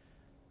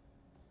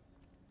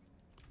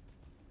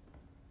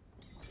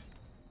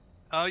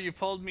 Oh, you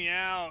pulled me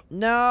out.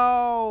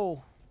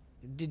 No.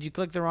 Did you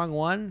click the wrong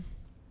one?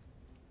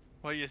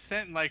 Well, you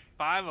sent like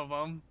 5 of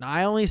them.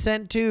 I only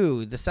sent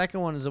 2. The second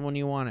one is the one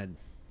you wanted.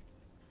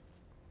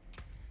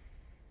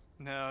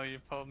 No, you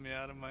pulled me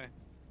out of my.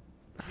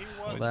 He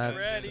Well, wasn't that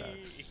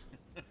ready. sucks.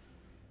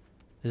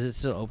 Is it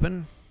still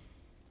open?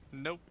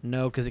 Nope.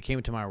 No, because it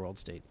came to my world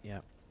state. Yeah.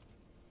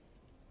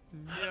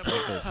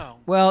 Yep.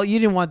 Well, you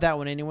didn't want that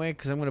one anyway,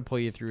 because I'm going to pull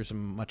you through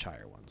some much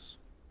higher ones.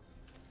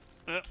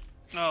 No,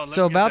 let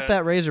So me get about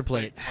that razor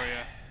plate.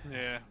 for you.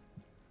 Yeah.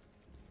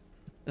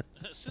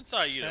 Since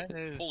I That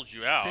is pulled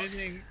you out,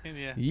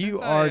 Yeah. You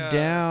Since are I,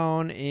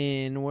 down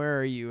in, where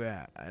are you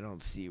at? I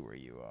don't see where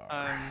you are.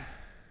 I'm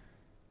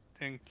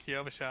in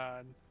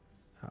Kiyoshad.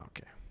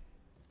 Okay.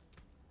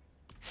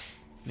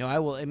 No, I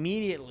will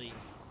immediately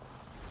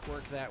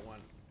work that one.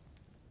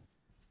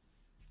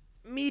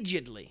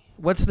 Immediately.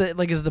 What's the,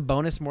 like, is the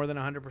bonus more than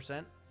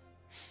 100%?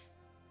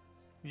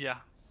 Yeah.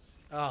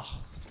 Oh,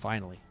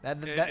 finally. That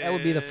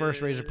would be the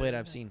first razor plate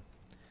I've seen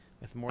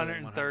with more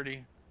than 100.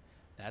 130.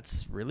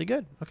 That's really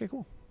good. Okay,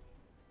 cool.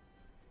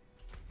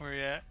 Where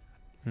you at?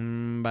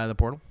 By the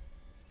portal.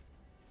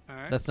 All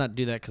right. Let's not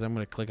do that because I'm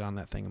going to click on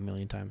that thing a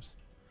million times.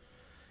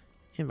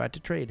 Invite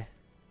to trade.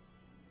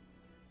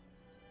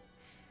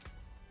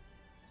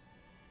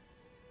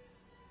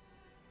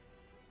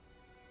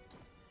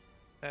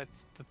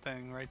 That's the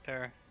thing right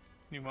there.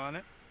 You want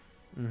it?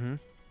 Mm-hmm.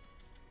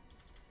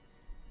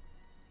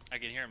 I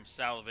can hear him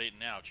salivating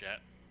now, chat.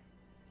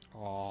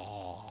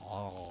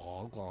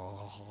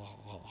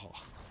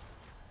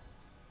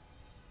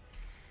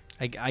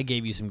 I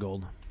gave you some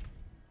gold.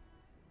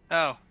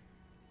 Oh,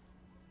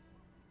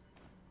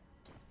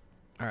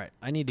 All right,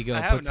 I need to go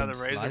I have put some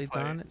another razor slotties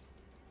plate. on it.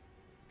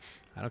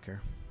 I don't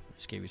care. I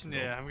just gave you some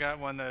yeah. gold. I've got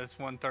one that's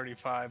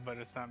 135, but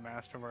it's not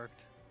masterworked.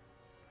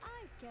 I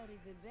carry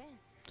the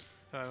best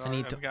So I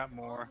need I've to- got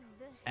more. of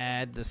the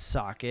Add the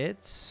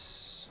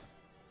sockets.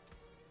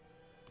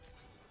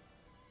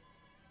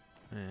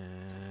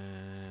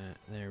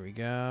 There we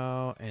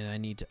go. And I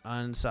need to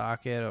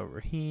unsocket over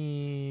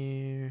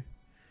here.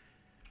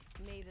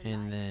 May the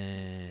And light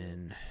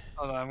then...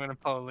 Hold on, I'm gonna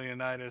pull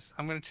Leonidas.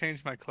 I'm gonna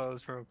change my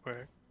clothes real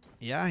quick.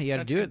 Yeah, you got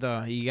to do it,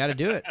 though. You got to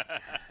do it.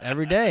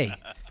 Every day.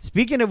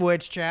 Speaking of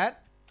which,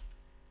 chat.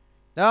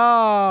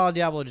 Oh,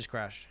 Diablo just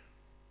crashed.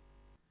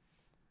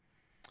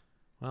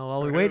 Well,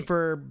 while we For wait who?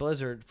 for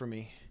Blizzard for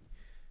me.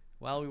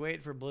 While we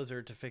wait for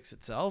Blizzard to fix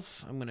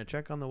itself, I'm going to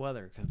check on the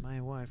weather because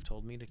my wife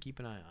told me to keep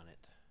an eye on it.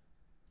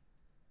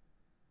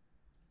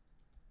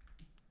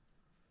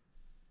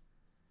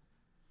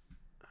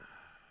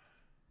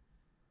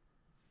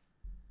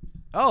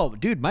 Oh,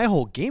 dude, my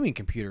whole gaming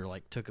computer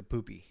like took a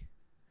poopy.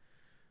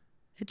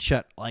 It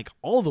shut like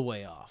all the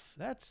way off.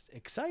 That's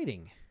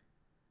exciting.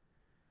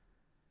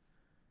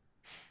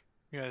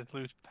 You guys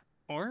lose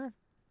power?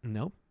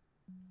 Nope.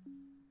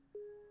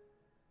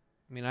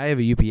 I mean, I have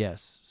a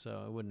UPS,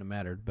 so it wouldn't have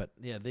mattered. But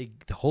yeah, the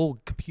whole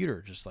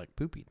computer just like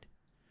poopied.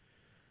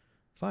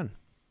 Fun.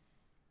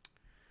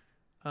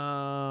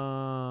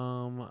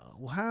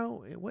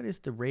 What is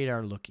the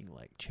radar looking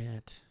like,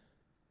 chat?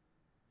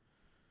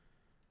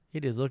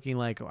 It is looking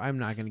like I'm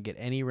not going to get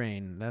any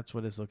rain. That's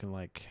what it's looking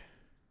like.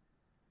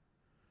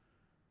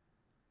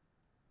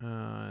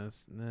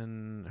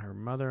 Then her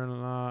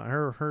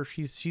mother-in-law,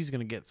 she's going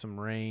to get some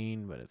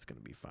rain, but it's going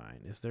to be fine.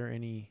 Is there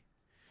any?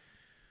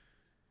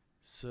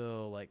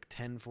 So like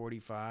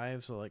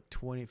 10:45, so like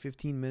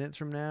 15 minutes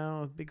from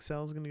now, Big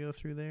Cell's going to go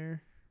through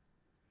there.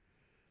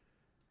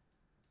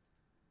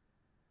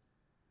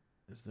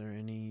 Is there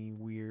any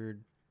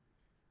weird?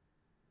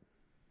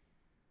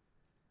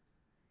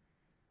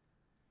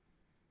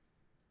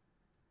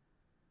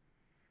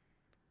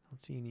 I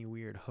don't see any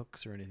weird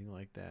hooks or anything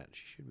like that.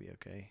 She should be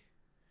okay.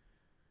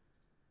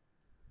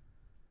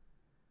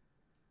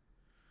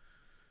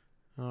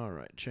 All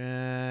right,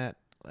 chat.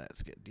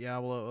 Let's get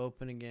Diablo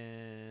open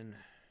again.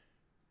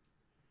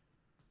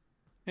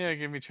 Yeah,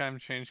 give me time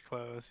to change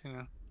clothes, you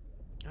know.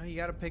 Oh, you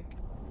gotta pick.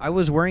 I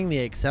was wearing the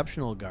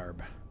exceptional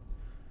garb.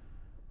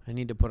 I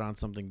need to put on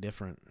something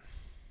different.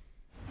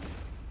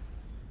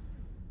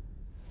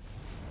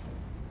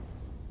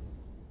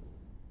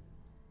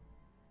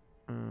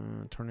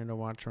 Tornado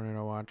watch,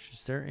 tornado watch.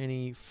 Is there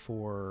any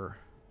for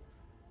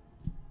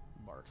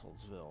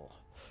Bartlesville?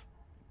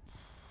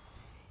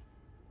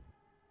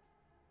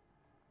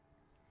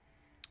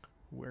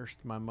 Where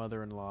my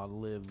mother-in-law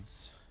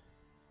lives.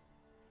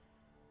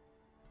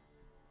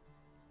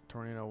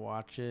 Tornado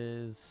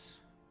watches.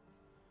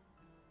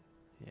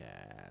 Yeah,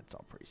 it's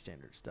all pretty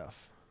standard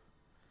stuff.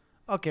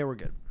 Okay, we're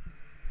good.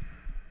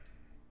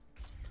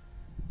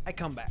 I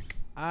come back.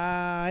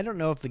 I don't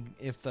know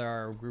if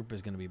our group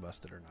is going to be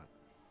busted or not.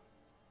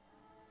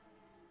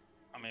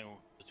 I mean,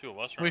 the two of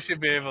us are. We should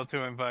be able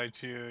to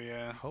invite you,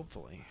 yeah.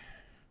 Hopefully.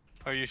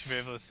 Or you should be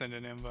able to send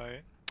an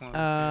invite.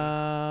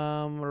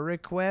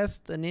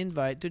 Request an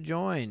invite to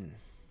join.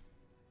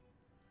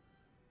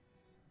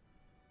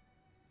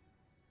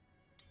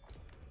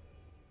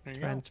 There you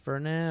Transfer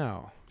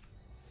now.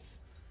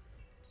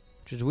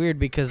 Which is weird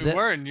because go.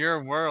 We're in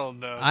your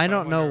world, though. I so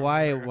don't know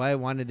why where- I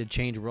wanted to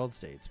change world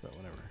states, but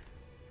whatever.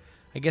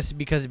 I guess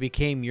because it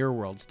became your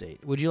world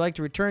state. Would you like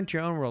to return to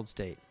your own world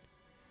state?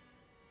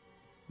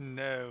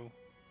 No.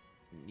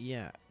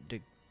 Yeah,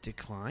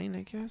 decline,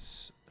 I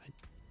guess.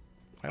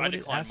 I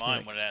declined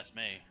mine when it asked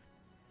me.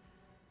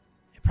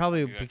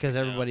 Probably You got because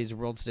kicked out. everybody's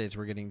world states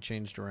were getting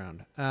changed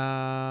around.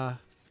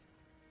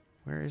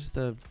 Where is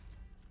the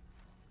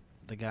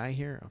guy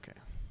here? Okay.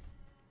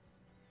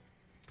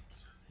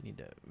 I need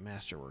to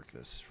masterwork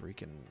this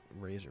freaking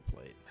razor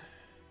plate.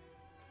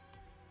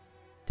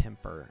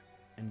 Temper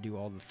and do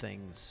all the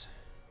things.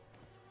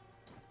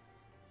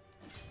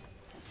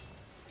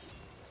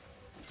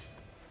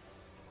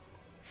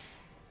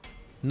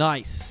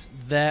 Nice.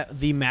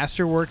 The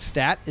masterwork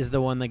stat is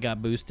the one that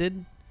got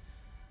boosted.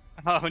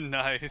 Oh,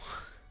 nice.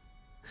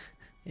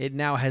 It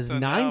now has So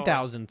now,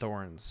 9,000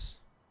 thorns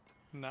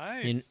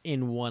Nice.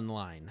 in one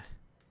line.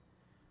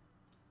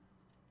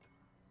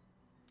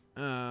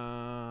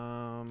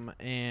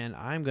 And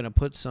I'm gonna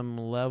put some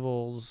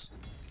levels.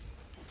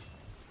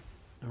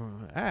 We're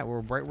right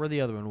where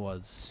the other one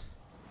was.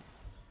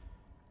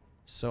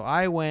 So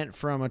I went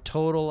from a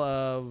total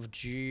of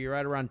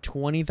right around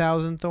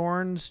 20,000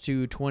 thorns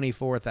to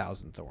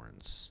 24,000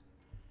 thorns.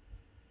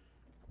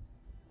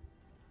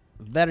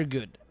 Better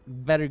good,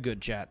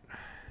 chat.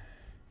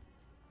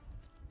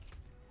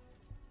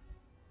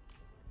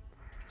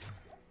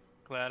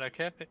 Glad I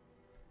kept it.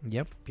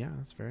 Yep, yeah,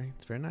 it's very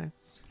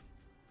nice.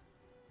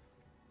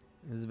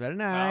 It's very I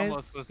nice.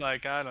 almost was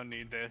like, I don't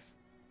need this.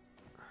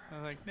 I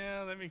was like,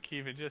 no, let me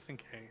keep it just in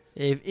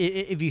case.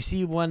 If you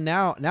see one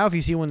now if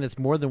you see one that's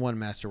more than one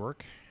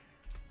masterwork.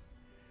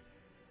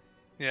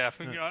 Yeah,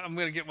 I'm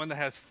gonna get one that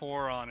has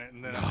 4 on it,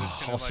 and then I'm just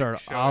gonna, I'll start.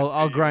 Show it to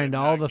I'll you grind and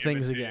all not the give it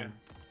things to you. again.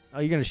 Oh,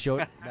 you're gonna show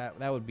it?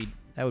 that would be.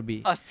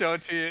 I'll show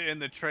it to you in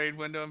the trade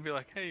window and be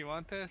like, hey, you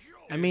want this?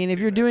 I mean, if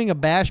you're doing a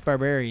bash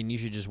barbarian, you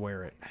should just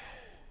wear it.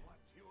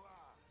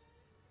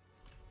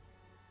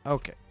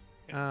 Okay.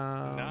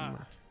 Nah.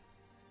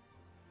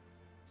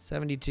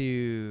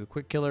 72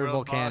 quick killer World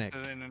volcanic.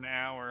 boss in an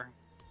hour.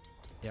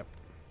 Yep.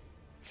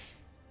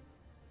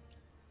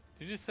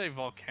 Did you say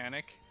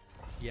volcanic?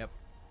 Yep.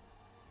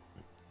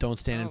 Don't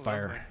stand in Oh,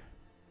 fire. lovely.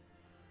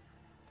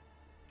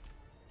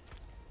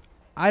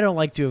 I don't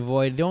like to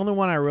avoid. The only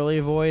one I really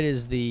avoid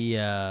is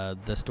the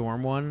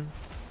storm one.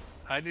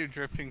 I do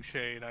drifting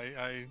shade.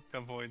 I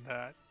avoid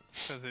that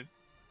because it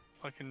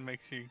fucking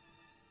makes you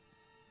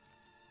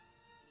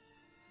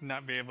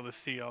not be able to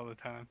see all the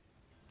time.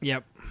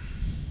 Yep.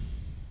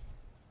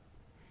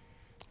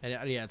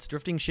 And, yeah, it's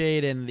drifting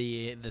shade and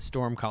the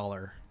storm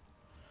collar.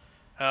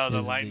 Oh, the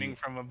Is lightning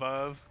from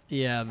above.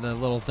 Yeah, the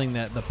little thing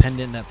the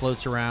pendant that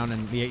floats around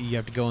and you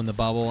have to go in the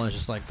bubble, and it's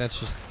just like that's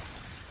just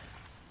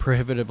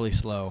prohibitively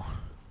slow.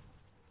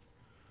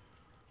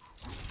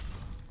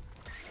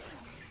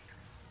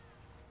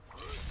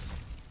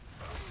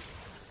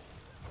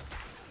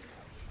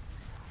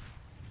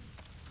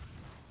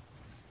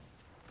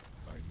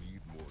 I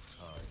need more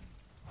time.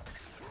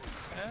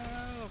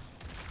 Help!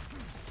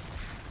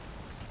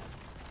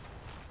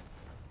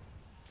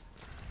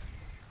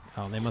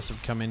 Oh, they must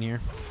have come in here.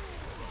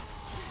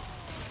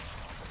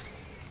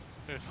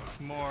 There's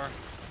more.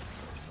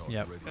 Not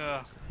Yep. ready.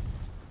 Ugh.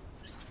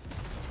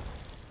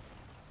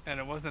 And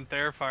it wasn't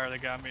their fire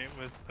that got me, it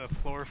was the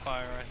floor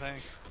fire, I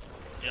think.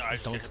 Yeah, I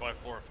just Don't get hit by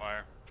floor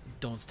fire.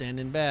 Don't stand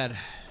in bad.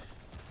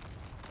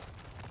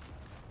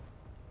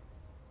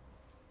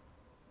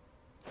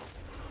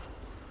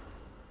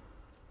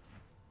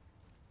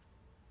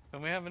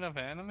 Don't we have enough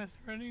animus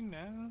already?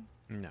 No?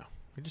 No,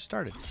 we just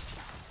started.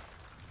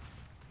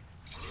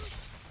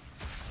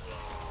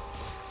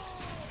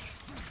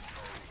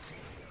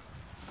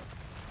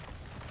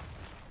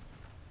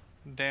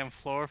 Damn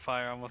floor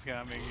fire almost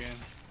got me again.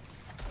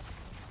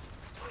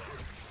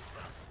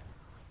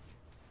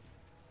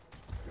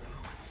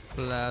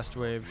 Blast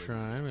wave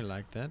shrine. We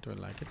like that. We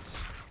like it.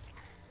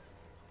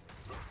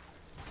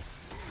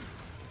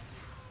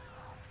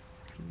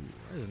 Ooh,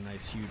 that is a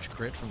nice huge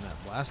crit from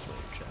that blast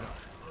wave, chat.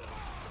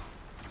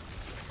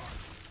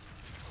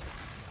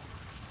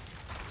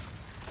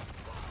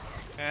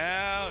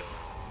 Ouch.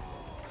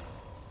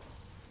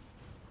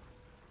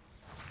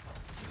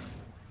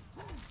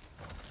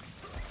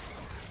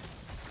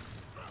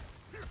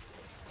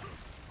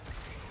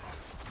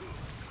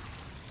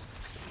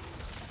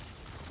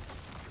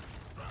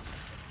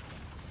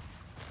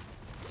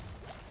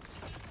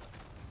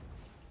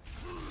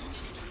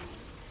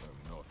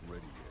 I'm not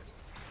ready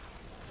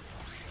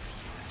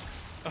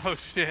yet. Oh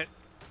shit.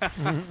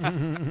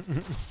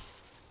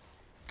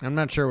 I'm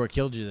not sure what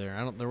killed you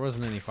there. There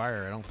wasn't any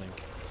fire, I don't think.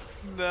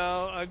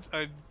 No,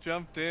 I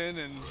jumped in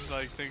and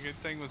like the good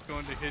thing was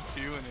going to hit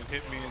you and it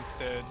hit me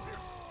instead.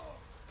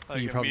 Like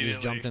You probably just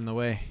immediately. jumped in the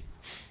way.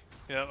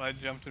 Yep, I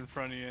jumped in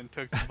front of you and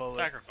took the bullet.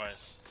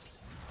 Sacrifice.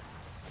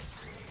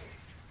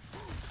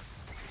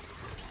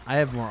 I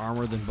have more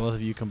armor than both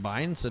of you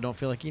combined, so don't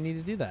feel like you need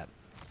to do that.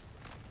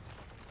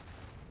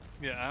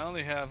 Yeah, I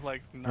only have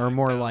like Or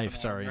more 9,000 life,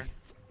 sorry. armor.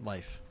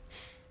 Life.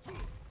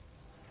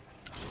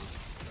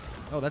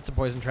 Oh, that's a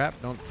poison trap.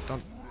 Don't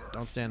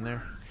stand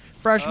there.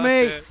 Fresh Oh,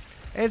 meat! shit.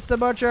 It's the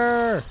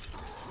butcher!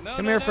 No,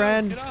 Come no, here, no,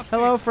 friend. get off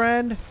Hello, me.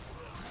 friend.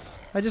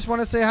 I just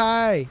want to say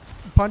hi.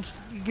 Punch.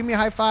 Give me a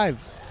high five.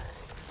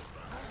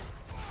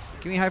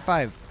 Give me a high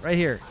five. Right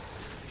here.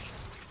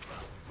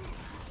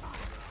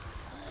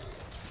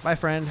 Bye,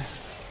 friend.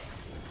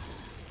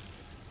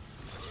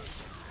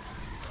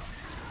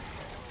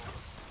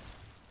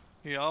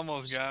 He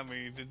almost got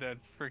me. He did that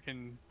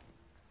freaking.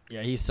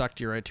 Yeah, he sucked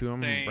you right to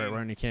him right Dang.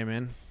 when he came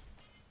in.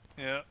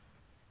 Yeah.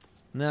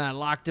 And then I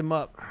locked him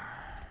up.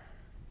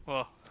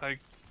 Well, I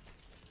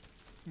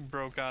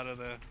broke out of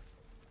the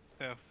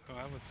stuff, so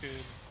I was good.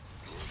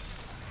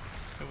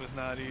 It was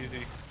not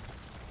easy.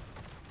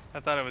 I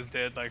thought I was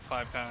dead like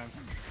 5 times.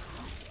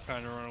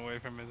 Trying to run away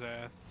from his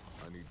ass.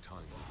 I need time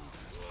to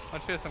do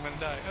Watch this, I'm gonna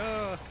die.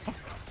 Oh,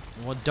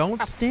 Well,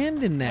 don't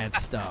stand in that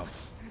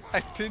stuff.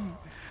 I didn't.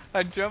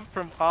 I jumped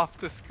from off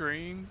the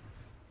screen,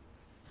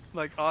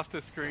 like off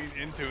the screen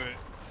into it,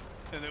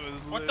 and it was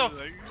What the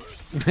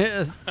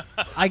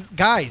literally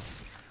Guys,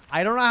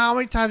 I don't know how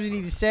many times you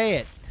need to say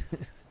it.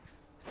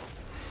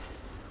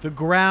 The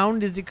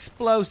ground is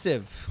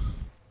explosive.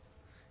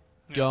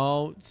 Yeah.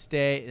 Don't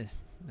stay.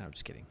 No, I'm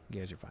just kidding. You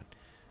guys are fine.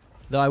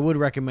 Though I would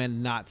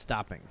recommend not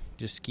stopping.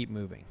 Just keep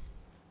moving.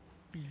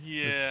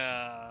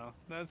 Yeah,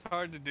 that's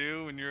hard to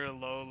do when you're a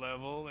low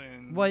level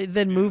and. Well,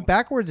 then you move know.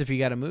 backwards if you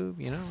got to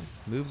move. You know,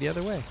 move the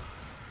other way.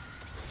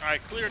 I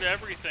cleared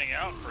everything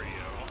out for you.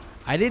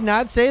 I did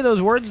not say those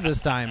words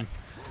this time.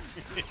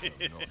 it.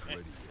 I'm not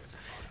ready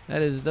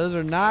yet. Those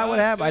are not what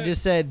Oh, happened. I shit.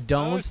 just said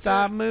don't Oh,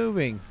 stop shit.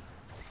 moving.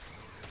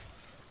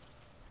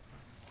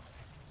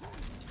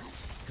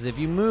 Because if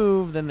you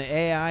move, then the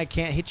AI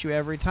can't hit you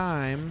every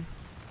time.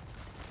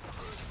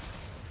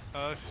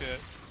 Oh shit.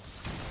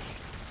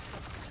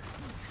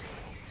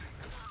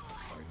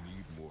 I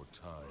need more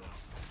time.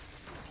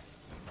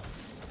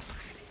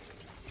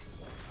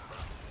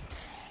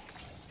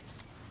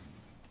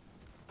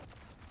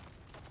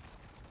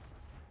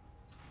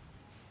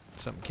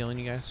 Something killing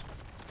you guys?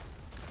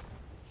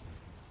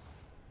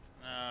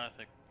 No, I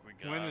think we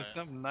got When it. is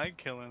something night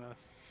killing us?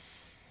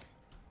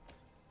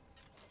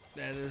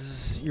 That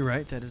is, you're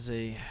right. That is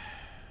a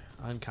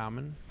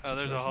uncommon. Oh,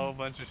 there's a situation. whole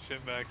bunch of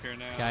shit back here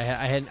now.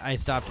 Yeah, I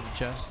stopped at the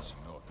chest.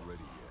 I'm not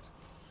ready yet.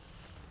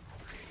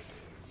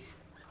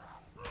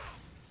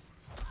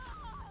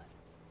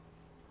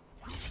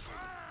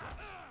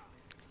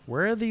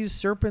 Where are these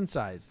serpent's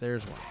eyes?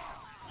 There's one.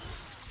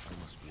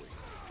 I must wait.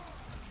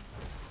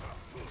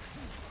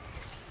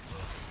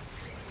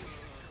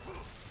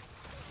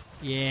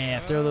 Yeah,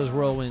 throw those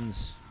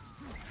whirlwinds.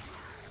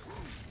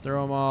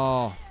 Throw them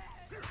all.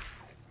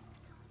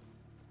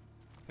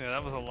 Yeah,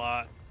 that was a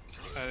lot.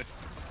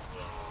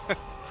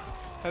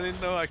 I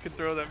didn't know I could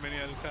throw that many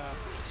at a time.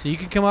 So you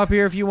can come up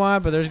here if you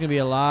want, but there's gonna be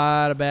a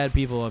lot of bad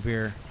people up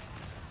here.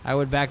 I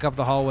would back up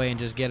the hallway and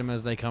just get them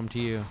as they come to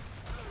you.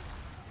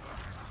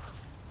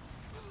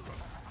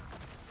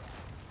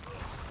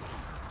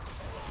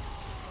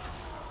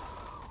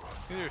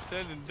 Easier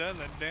said than done,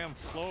 that damn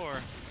floor.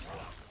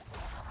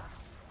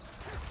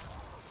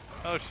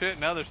 Oh shit,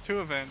 now there's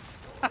 2 events.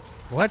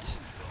 What?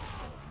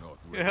 I'm not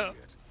ready Yeah. yet.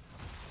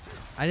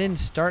 I didn't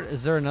start.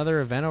 Is there another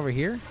event over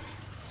here?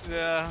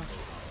 Yeah.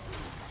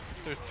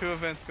 There's 2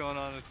 events going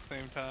on at the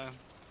same time.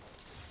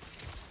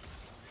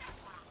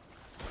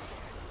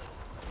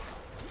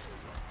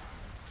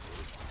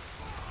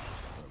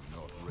 I'm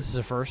not ready. This is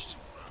a first.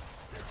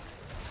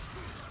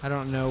 I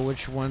don't know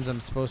which ones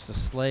I'm supposed to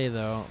slay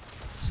though.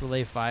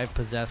 Slay 5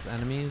 possessed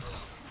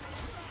enemies.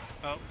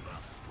 Oh,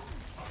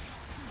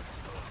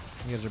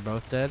 You guys are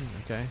both dead?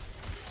 Okay.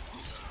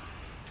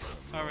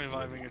 I'm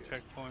reviving a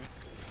checkpoint.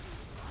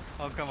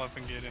 I'll come up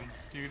and get him.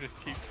 You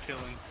just keep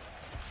killing.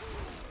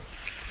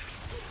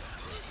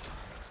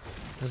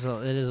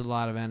 It is a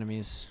lot of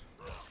enemies.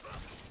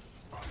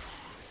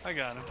 I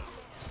got him.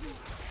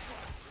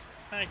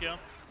 Thank you.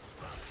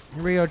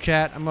 Here we go,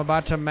 chat. I'm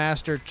about to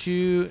master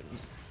two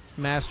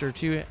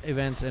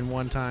events in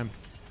one time.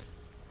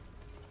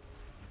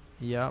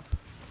 Yup.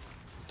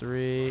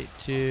 3,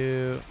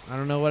 2. I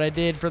don't know what I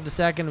did for the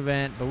second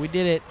event, but we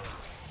did it.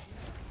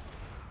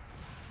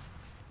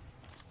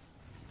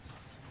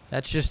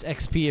 That's just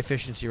XP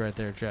efficiency right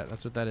there, chat.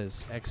 That's what that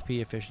is.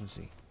 XP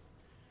efficiency.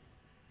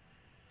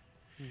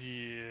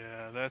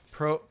 Yeah, that's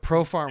Pro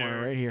farmer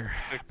Jared right here.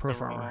 picked Pro the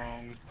farmer.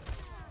 wrong-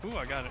 Ooh,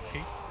 I got it. 8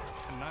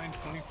 to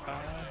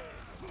 925.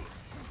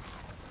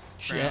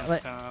 Shit, Ground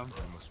like, time.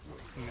 I must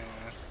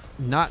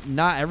wait. Nah,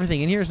 not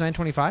everything in here is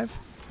 925.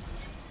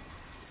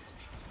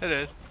 it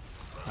is.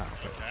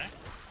 Okay.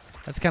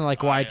 That's kind of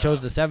like why I chose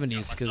the got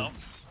 70s, because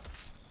myself.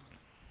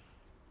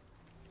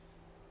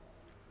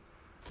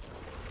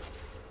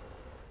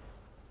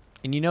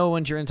 and you know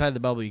once you're inside the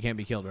bubble, you can't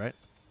be killed, right?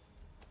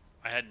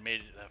 I hadn't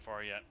made it that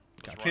far yet.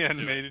 Was Gotcha. He running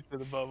hadn't to made it to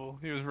the bubble.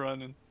 He was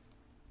running.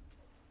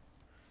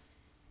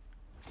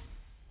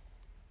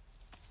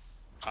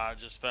 I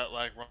just felt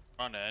like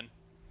running.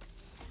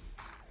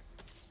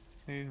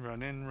 He's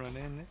running,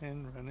 running,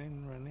 and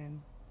running,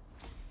 running.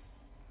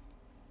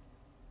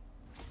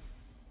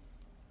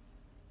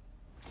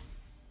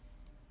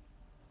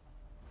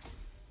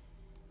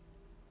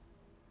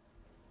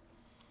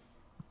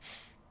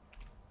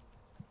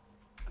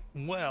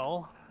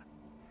 Well,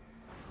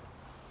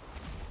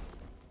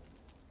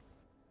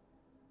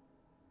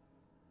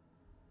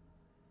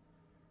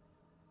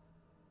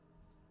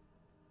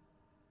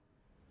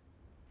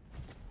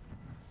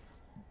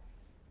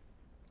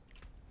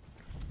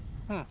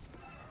 that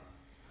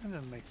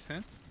doesn't make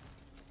sense.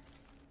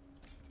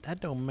 That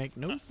don't make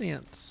no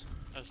sense.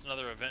 There's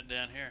another event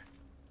down here.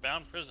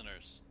 Bound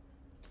prisoners.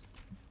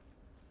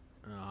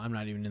 Oh, I'm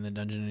not even in the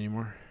dungeon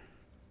anymore.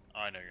 Oh,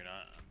 I know you're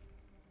not.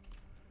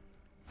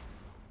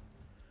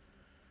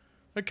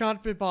 I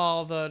can't be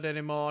bothered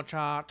anymore,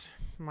 chat.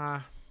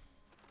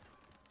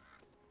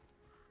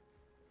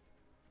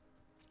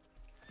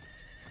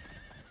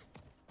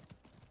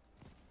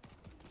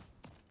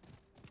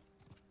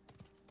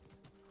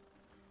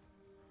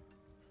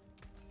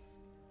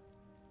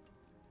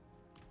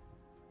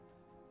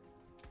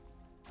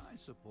 I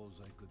suppose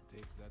I could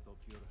take that off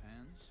your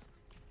hands.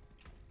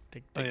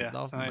 Take Oh, it yeah,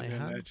 off I my did that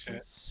hands.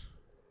 shit.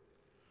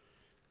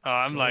 Oh,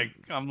 I'm Go like,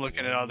 I'm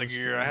looking at all the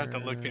gear. I have to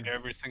look at Blister.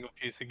 every single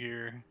piece of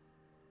gear.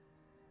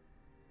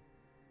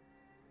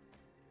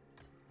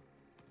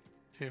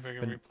 See if I can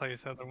But-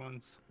 replace other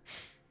ones.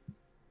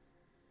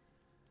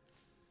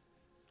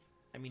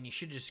 I mean, you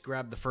should just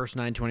grab the first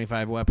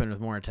 925 weapon with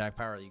more attack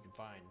power that you can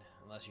find,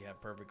 unless you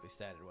have perfectly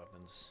statted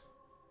weapons.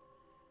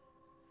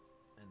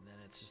 And then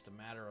it's just a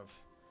matter of,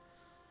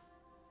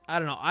 I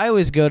don't know. I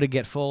always go to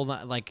get full,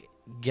 like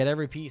get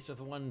every piece with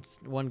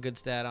one good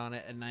stat on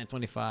it at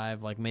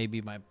 925, like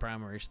maybe my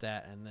primary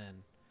stat, and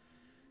then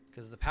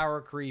because the power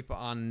creep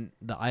on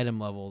the item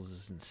levels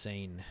is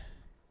insane.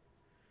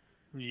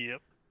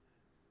 Yep.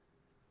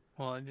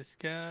 Well, I just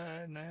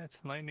got that's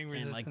lightning And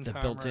resistant like the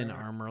built-in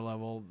armor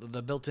level,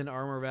 the built-in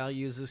armor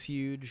values is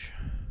huge.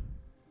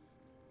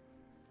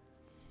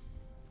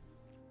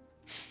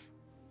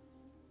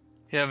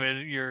 Yeah, but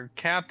you're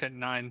capped at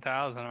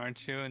 9,000,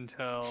 aren't you?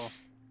 Until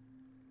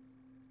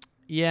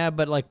Yeah,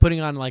 but like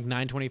putting on like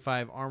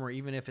 925 armor,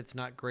 even if it's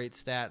not great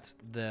stats,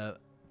 the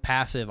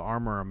passive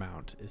armor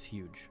amount is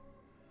huge.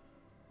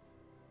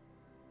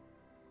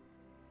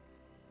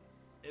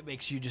 It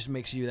makes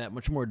you that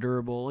much more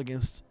durable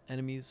against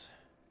enemies.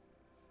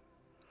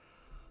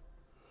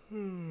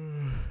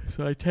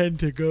 So I tend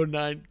to go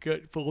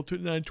full to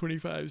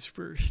 925s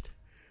first.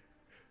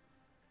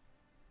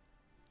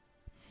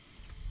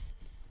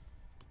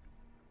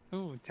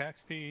 ooh, attack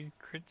speed,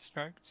 crit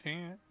strike,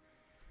 chance,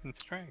 and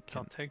strength.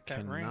 I'll take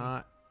that ring.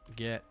 Cannot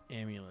get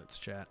amulets,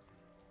 chat.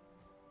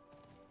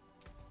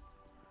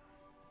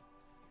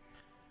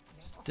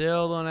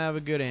 Still don't have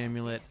a good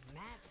amulet.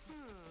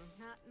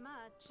 Not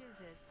much, is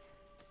it?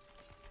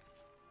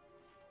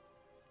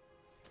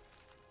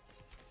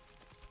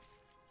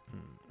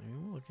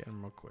 We'll look at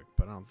them real quick,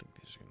 but I don't think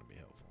these are going to be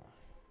helpful.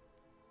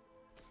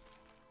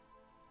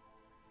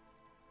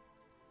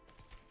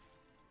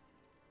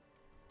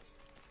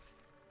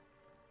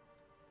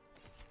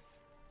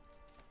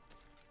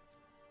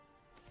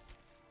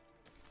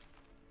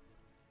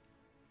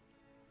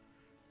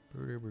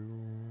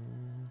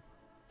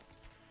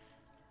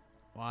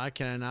 Why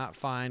can I not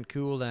find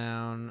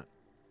cooldown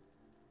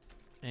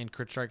and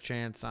crit strike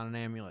chance on an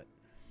amulet?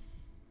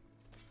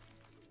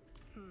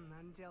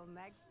 Until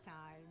next time.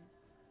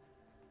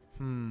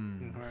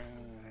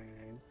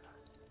 Right.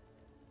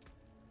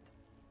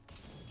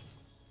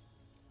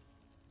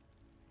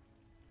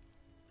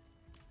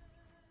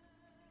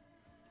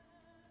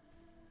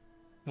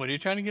 What are you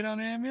trying to get on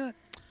an amulet?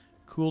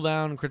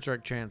 Cooldown and crit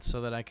strike chance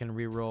so that I can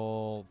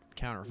reroll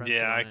counter offensive.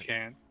 Yeah, I on it.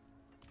 can't.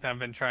 I've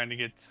been trying to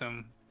get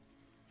some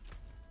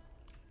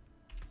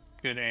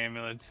good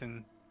amulets,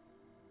 and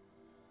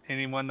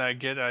anyone that I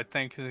get I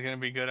think is going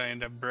to be good, I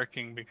end up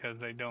bricking because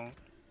they don't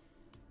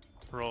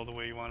roll the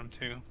way you want them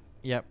to.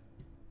 Yep.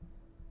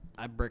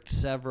 I bricked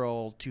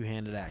several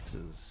two-handed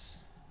axes.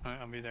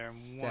 Alright, I'll be there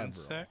in one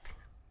Several. sec.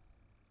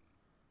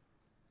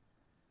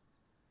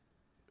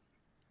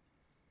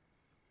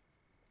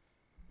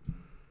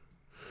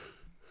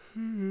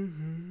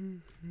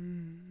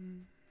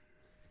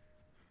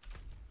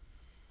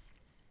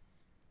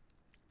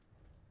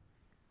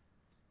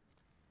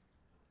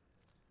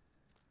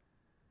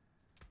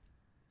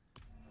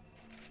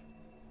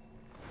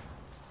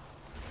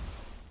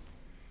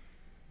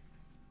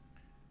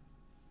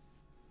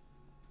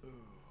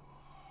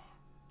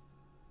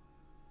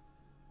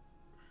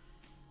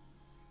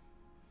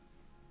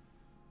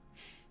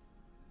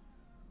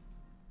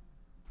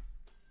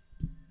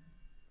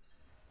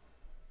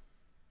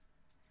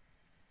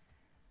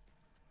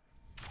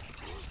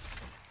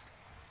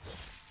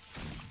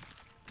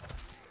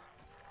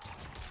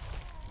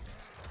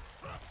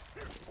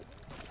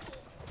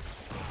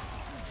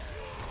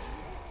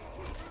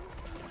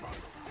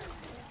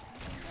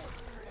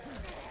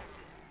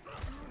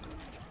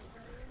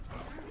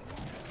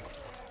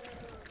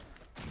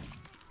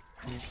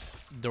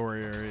 door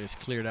area is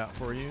cleared out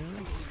for you.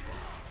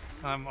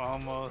 I'm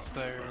almost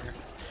there.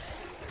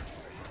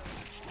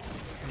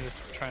 I'm just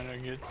trying to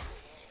get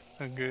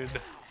a good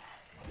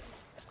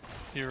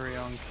Fury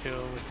on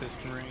kill with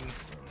this ring.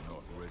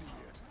 Not ready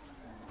yet.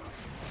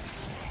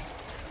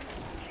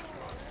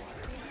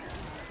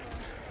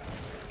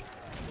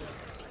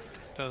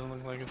 Doesn't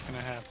look like it's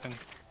gonna happen.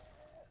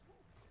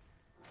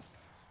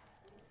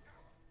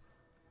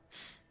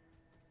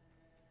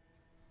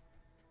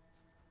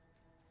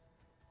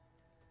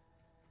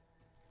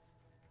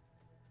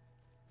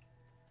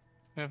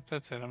 Yep,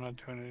 that's it. I'm not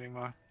doing it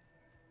anymore.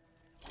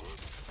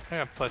 I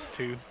got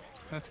 +2.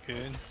 That's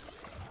good.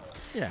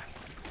 Yeah.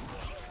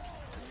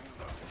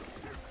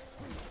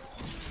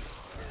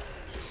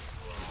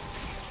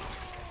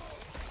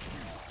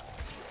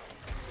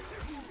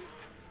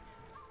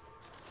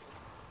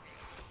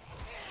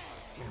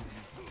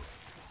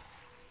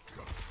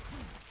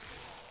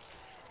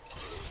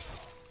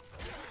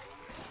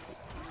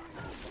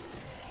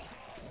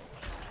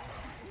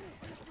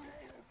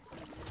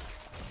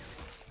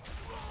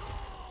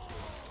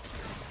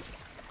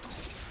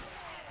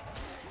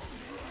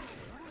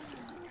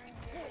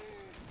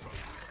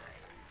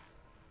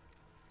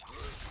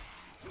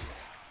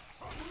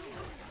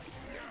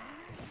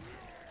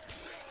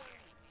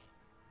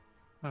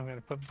 I'm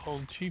gonna put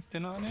Bold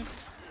Chieftain on it.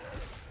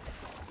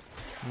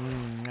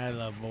 I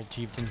love Bold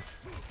Chieftain.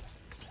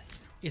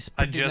 It's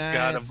I pretty just nice.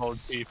 got a Bold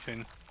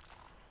Chieftain.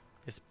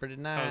 It's pretty I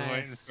nice. was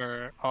waiting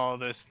for all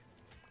this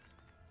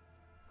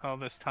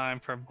time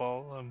for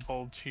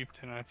Bold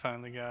Chieftain. I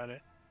finally got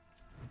it.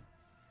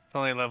 It's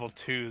only level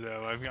 2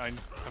 though. I've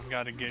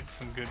got to get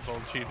some good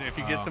Bold Chieftain. If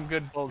you get some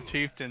good Bold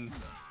Chieftain,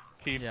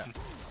 keep. Yeah.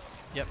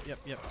 Yep.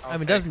 I'll I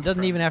mean, take doesn't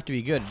them. even have to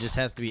be good. It just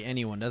has to be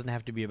anyone. Doesn't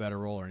have to be about a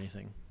roll or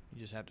anything. You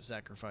just have to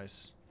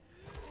sacrifice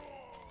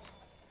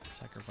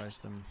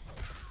them.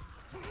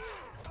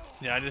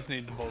 Yeah, I just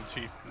need the Bold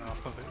Chieftain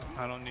off of it.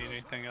 I don't need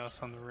anything else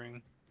on the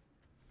ring.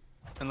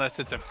 Unless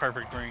it's a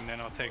perfect ring,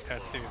 then I'll take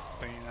that too.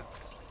 But you know.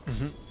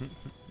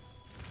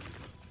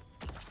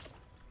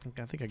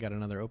 I think I got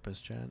another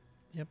Opus, chat.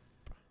 Yep.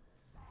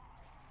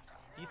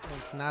 This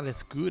one's not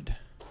as good.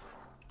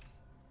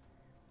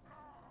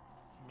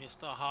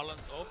 Mr.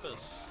 Harlan's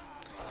Opus.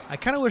 I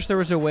kind of wish there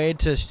was a way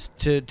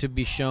to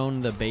be shown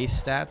the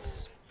base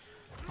stats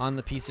on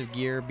the piece of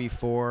gear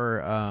before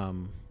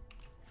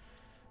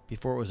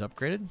it was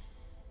upgraded.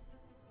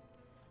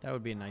 That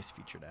would be a nice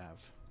feature to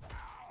have.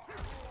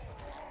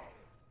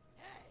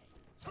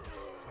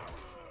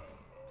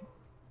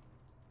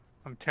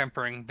 I'm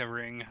tempering the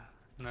ring,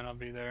 and then I'll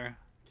be there.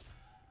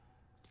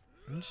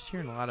 I'm just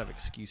hearing a lot of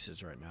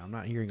excuses right now. I'm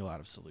not hearing a lot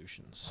of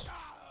solutions.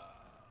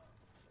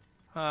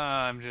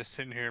 I'm just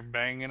sitting here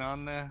banging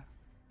on the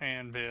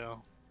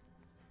anvil.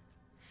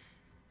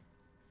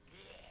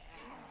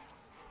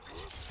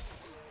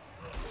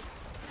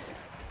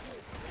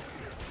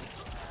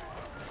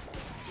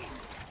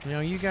 You know,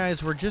 you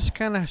guys were just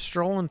kind of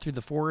strolling through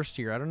the forest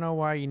here. I don't know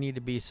why you need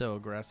to be so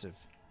aggressive.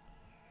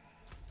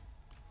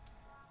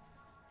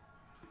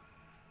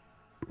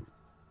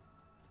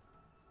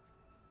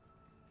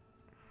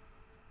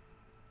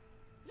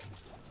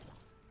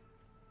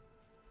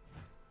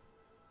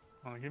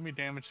 Oh, give me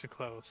damage to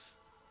close.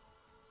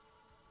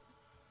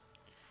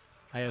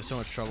 I have so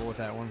much trouble with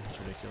that one. It's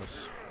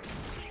ridiculous.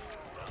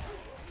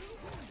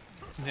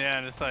 Yeah,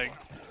 and it's like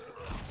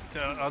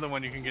the other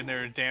one you can get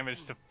there is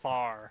damage to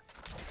far.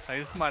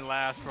 Like, this is my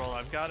last roll.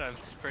 I've got a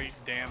straight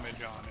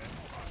damage on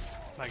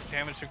it. Like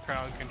damage to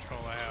crowd control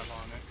I have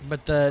on it.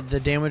 But the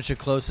damage to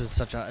close is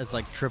it's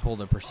like triple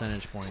the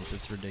percentage points.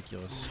 It's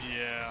ridiculous.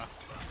 Yeah.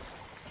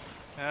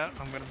 Yeah,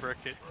 I'm gonna brick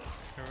it.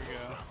 Here we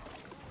go.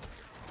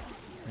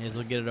 May as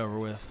well get it over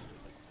with.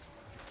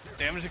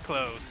 Damage to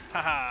close.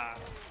 Haha.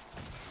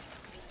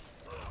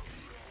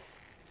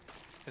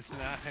 It's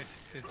not.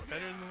 It's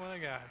better than what I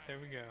got. There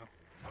we go.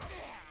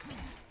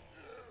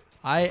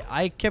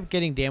 I kept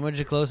getting damage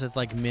to close. It's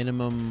like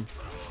minimum.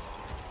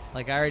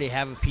 Like I already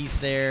have a piece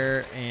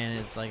there, and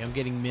it's like I'm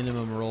getting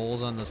minimum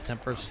rolls on those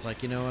tempers. It's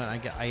like, you know what?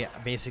 I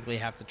basically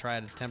have to try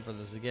to temper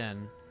this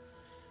again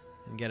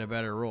and get a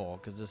better roll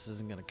because this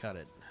isn't gonna cut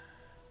it.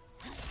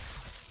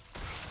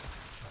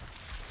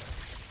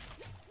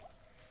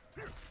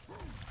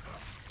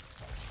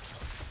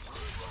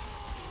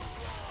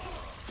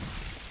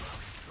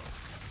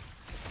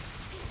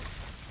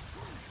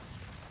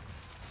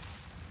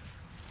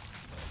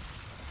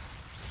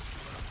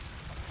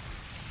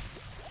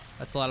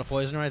 That's a lot of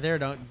poison right there.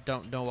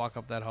 Don't walk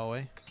up that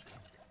hallway.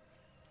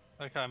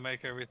 Like I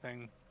make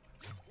everything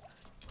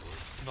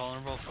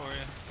vulnerable for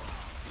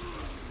you.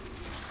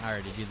 I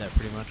already did that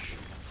pretty much.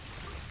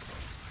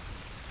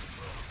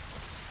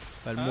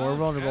 But more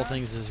vulnerable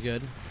things is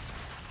good.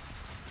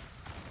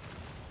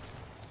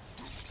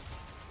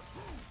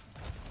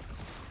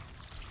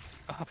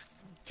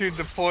 Dude,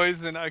 the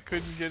poison, I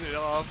couldn't get it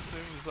off.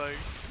 It was like,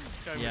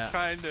 I was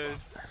trying to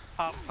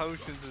pop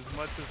potions as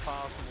much as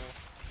possible.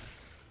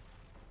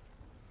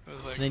 It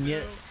was like,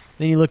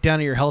 Then you look down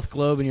at your health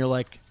globe and you're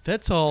like,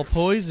 that's all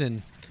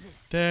poison.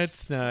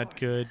 That's not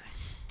good.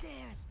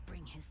 Dares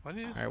bring his What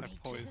is Alright. my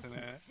poison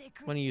at?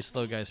 One of you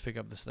slow guys pick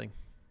up this thing.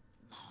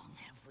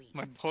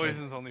 My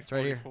poison's only It's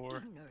right here.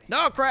 44.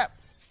 No, crap!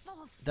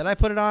 Did I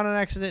put it on an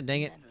accident?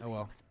 Dang it. Oh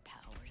well.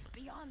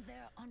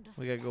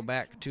 We gotta go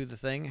back to the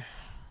thing.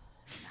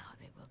 Now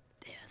they will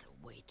bear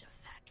the weight of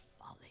that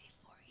folly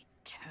for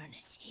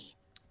eternity.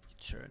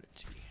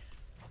 Eternity.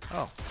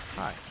 Oh,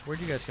 hi. Where'd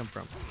you guys come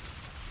from?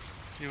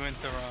 You went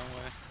the wrong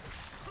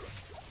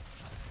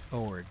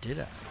way. Or did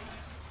I?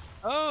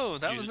 Oh,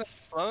 that You was did- a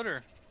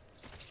floater.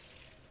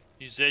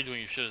 You zagged when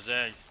you should have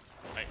zagged.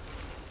 Right.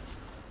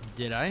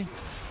 Did I?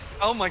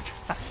 Oh my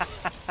god.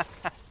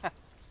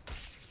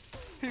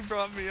 He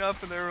brought me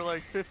up and there were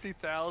like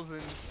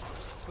 50,000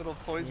 little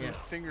poison Yeah.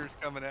 fingers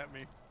coming at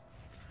me.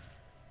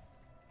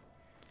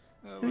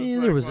 That I mean,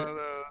 like there was one of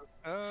those.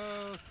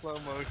 Oh, slow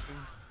motion.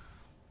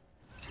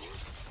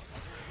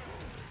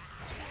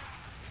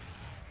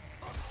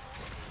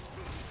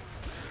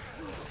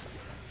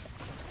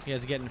 You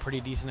guys getting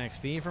pretty decent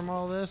XP from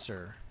all this,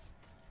 or?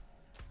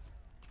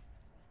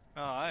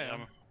 Oh, I Yeah,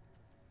 am.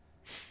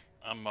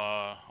 I'm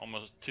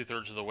almost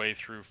 2/3 of the way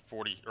through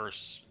 40 or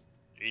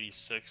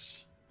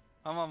 86.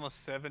 I'm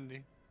almost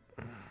 70.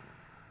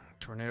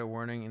 Tornado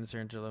warning,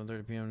 insert until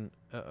 11:30 p.m.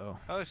 Uh-oh.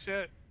 Oh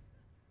shit.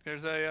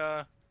 There's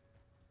a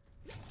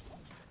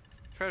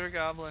treasure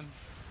goblin.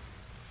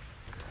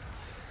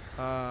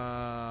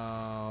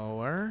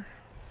 Where?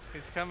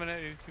 He's coming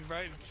at you. He's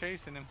right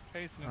chasing him.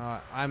 Chasing him.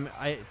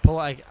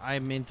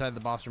 I'm inside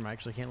the boss room. I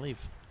actually can't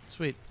leave.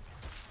 Sweet.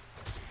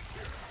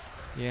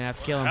 You're gonna have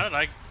to kill How him. did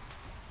I?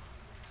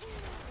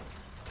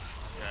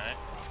 Okay.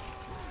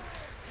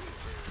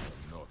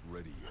 Not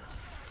ready yet.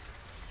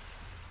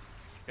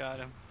 Got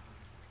him.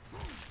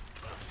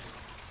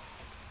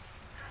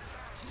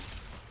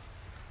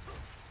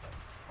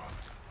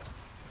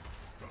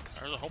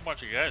 There's a whole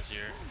bunch of guys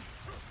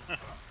here.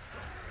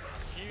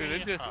 Dude,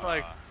 it just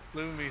like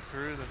flew me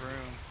through the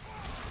room.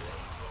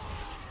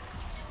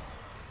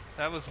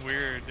 That was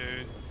weird,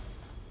 dude.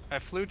 I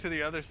flew to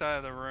the other side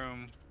of the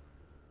room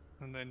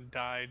and then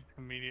died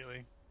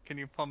immediately. Can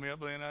you pull me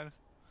up, Leonidas?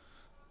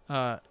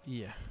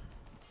 Yeah.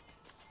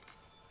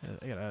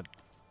 I gotta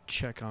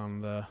check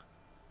on the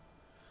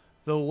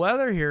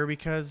weather here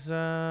because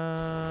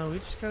we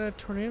just got a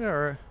tornado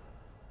or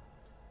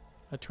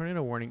a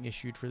tornado warning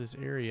issued for this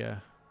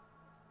area.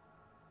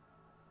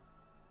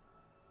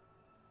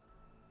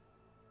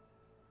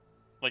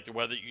 Like the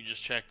weather you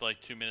just checked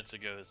like 2 minutes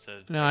ago that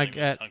said No, I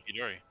everything was got- hunky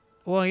dory.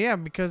 Well, yeah,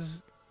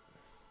 because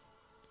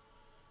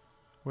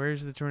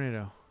where's the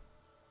tornado?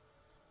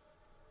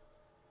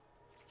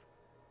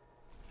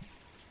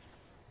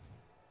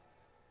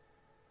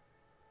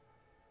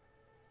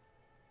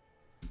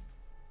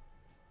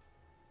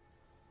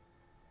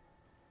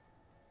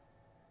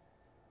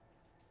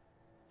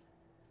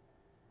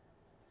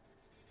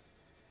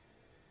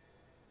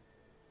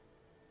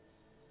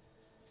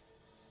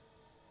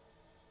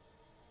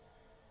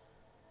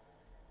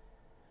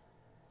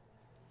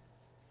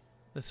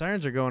 The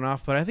sirens are going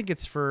off, but I think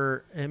it's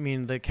for, I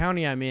mean, the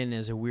county I'm in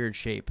is a weird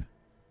shape.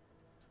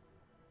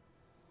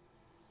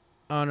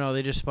 Oh no,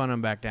 they just spun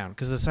them back down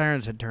because the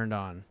sirens had turned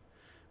on.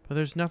 But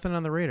there's nothing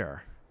on the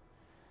radar.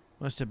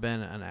 Must have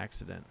been an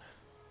accident.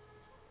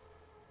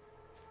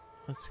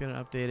 Let's get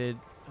an updated.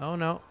 Oh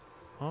no.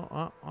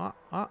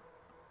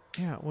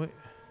 Yeah, wait.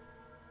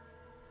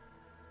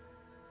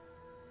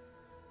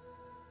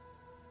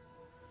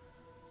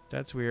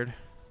 That's weird.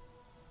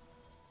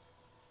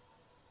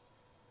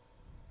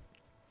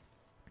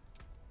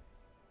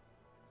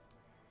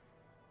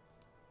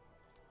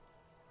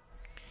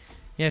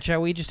 Yeah,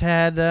 chat, we just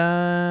had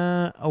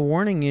a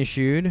warning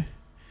issued.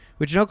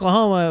 Which in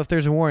Oklahoma, if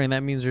there's a warning,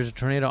 that means there's a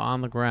tornado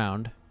on the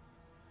ground.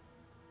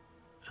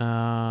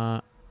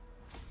 And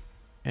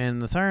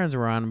the sirens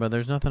were on, but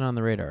there's nothing on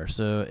the radar.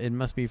 So it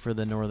must be for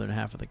the northern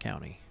half of the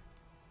county.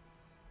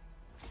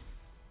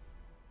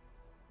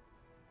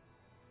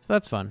 So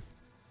that's fun.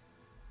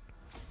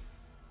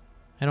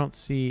 I don't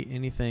see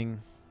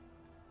anything.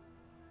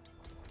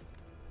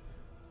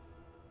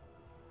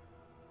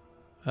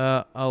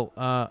 Hold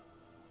on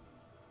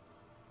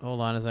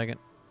a second.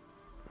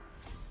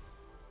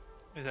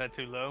 Is that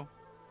too low?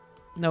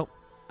 Nope.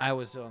 I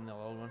was still on the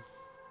old one.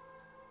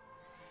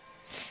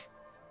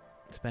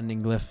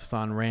 Spending glyphs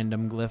on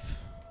random glyph.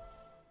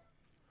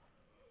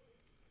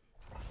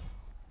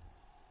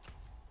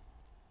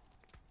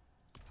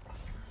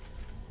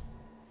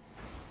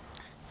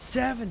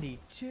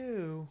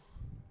 $72.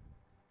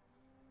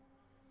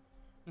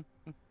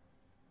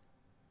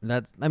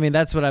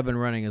 That's what I've been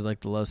running is like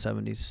the low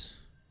 70s.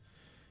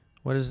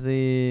 What is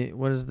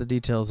the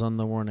details on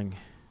the warning?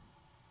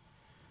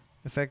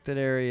 Affected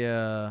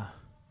area.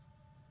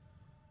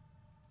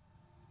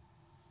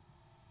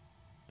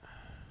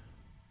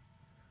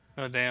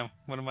 Oh damn!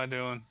 What am I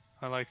doing?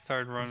 I like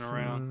started running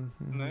around.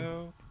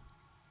 No.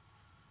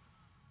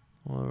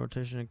 Well,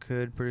 rotation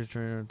could produce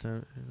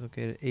tornado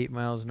located 8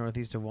 miles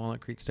northeast of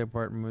Walnut Creek State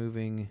Park,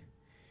 moving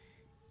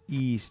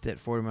east at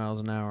 40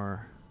 miles an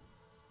hour.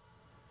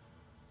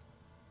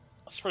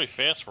 That's pretty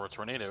fast for a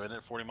tornado, isn't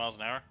it? 40 miles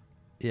an hour.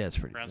 Yeah, it's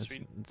pretty. Ground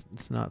speed?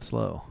 It's not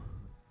slow.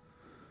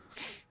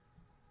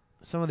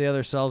 Some of the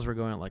other cells were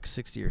going at like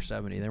 60 or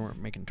 70. They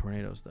weren't making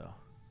tornadoes though.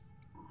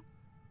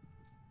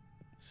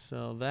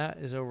 So that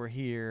is over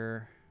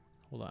here.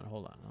 Hold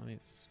on. Let me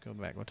just go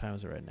back. What time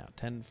is it right now?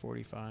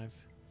 10:45.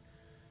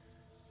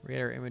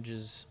 Radar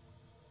images.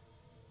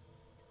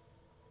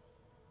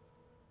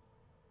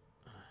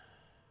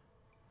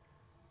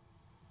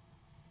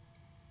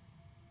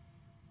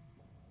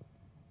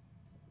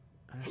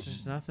 There's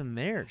just nothing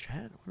there,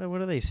 Chad.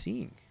 What are they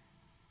seeing?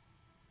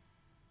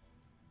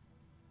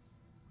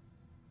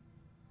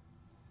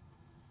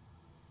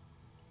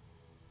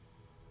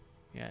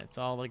 Yeah, it's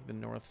all like the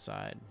north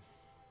side.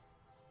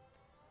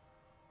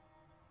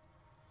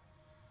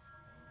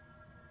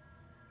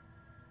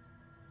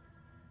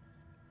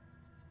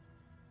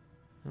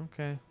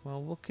 Okay,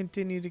 well, we'll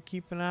continue to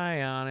keep an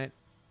eye on it.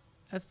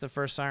 That's the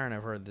first siren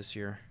I've heard this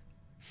year.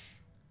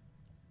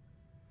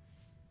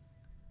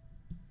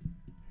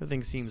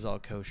 Everything seems all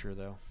kosher,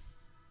 though.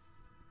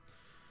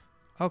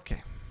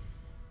 Okay.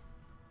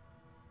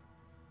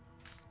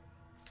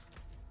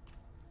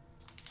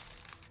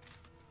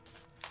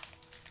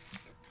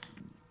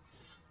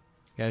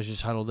 You guys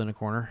just huddled in a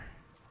corner?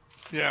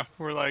 Yeah,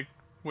 we're like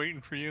waiting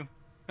for you.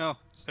 Oh,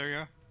 there you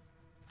are.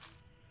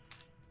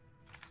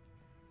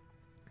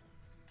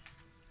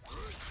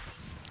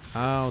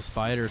 Oh,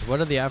 spiders. What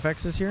are the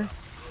affixes here?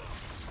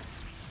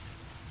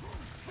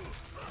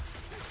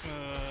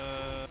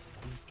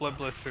 Blood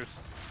blisters.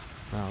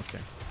 Oh, okay.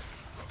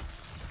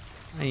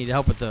 I need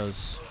help with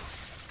those.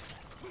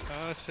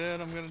 Oh shit,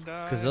 I'm gonna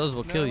die. Because those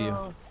will kill you.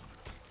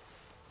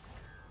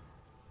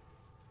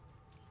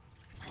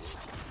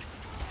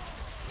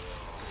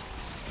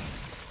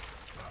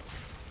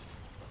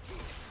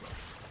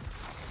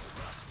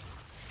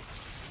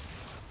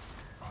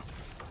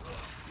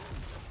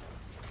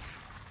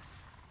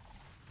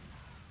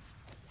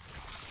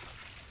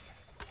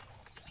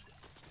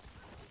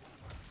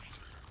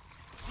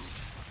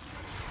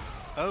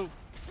 Oh.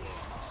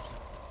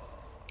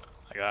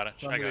 I got it.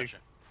 I got you.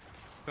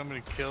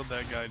 Somebody killed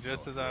that guy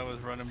just as I was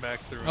running back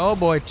through. Oh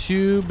boy,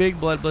 2 big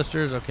blood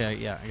blisters. Okay,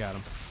 yeah, I got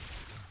him.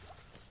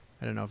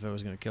 I didn't know if it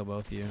was going to kill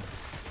both of you.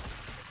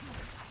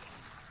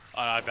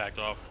 I backed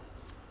off.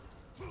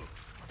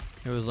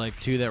 It was like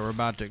 2 that were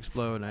about to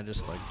explode, and I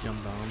just like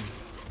jumped on them.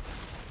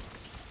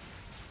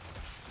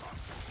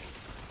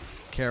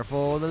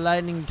 Careful, the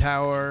lightning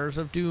towers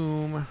of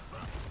doom.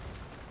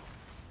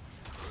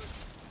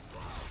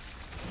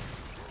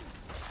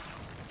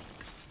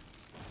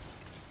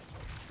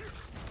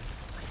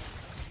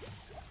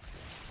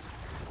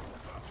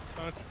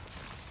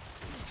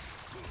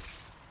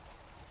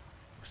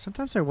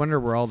 Sometimes I wonder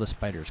where all the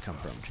spiders come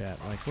from, chat.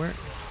 Like, where?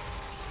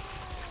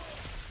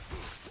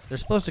 They're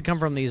supposed to come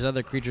from these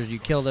other creatures. You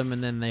kill them,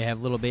 and then they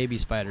have little baby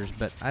spiders.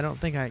 But I don't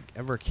think I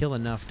ever kill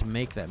enough to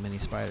make that many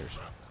spiders.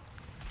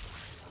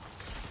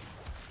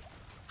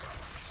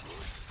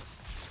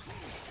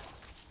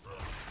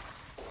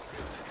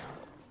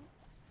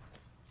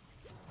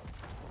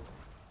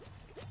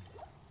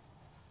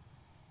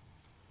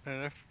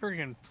 And that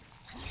freaking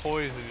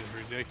poison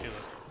is ridiculous.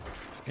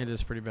 It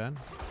is pretty bad.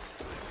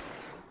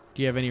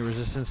 Do you have any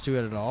resistance to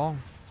it at all?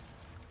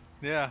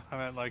 Yeah, I'm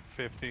at like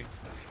 50.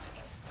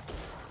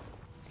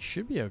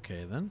 Should be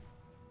okay then.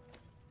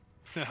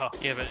 No.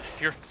 Yeah, but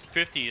your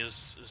 50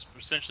 is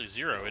essentially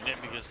 0, isn't it?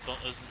 Because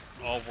isn't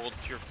all World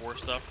Tier 4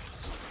 stuff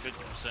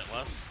 50%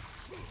 less?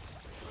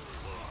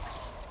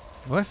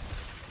 What?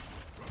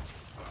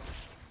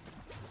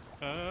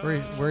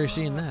 Where are you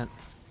seeing that?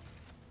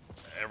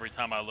 Every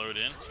time I load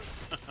in.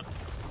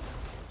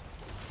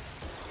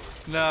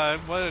 No,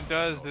 what it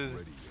does is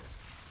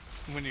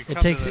when you come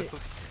It takes to it. the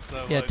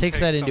Yeah, like, it takes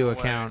that into some away.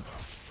 account.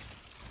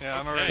 Yeah,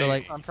 I'm Okay. already. So,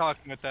 like- I'm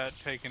talking with that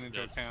taken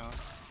into account.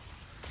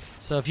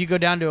 So if you go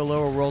down to a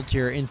lower world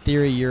tier, in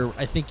theory,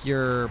 I think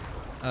your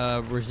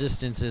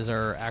resistances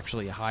are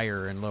actually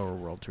higher in lower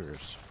world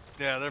tiers.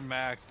 Yeah, they're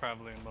max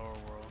probably in lower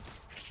world.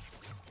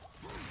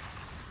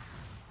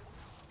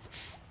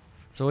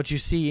 So what you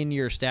see in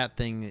your stat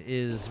thing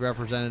is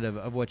representative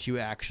of what you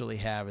actually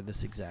have at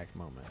this exact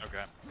moment.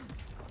 Okay.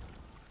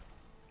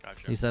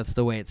 Gotcha. At least that's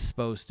the way it's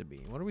supposed to be.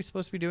 What are we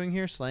supposed to be doing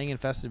here? Slaying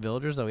infested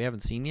villagers that we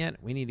haven't seen yet?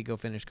 We need to go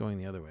finish going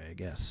the other way, I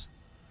guess.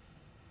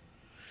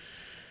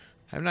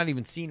 I've not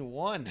even seen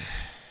one.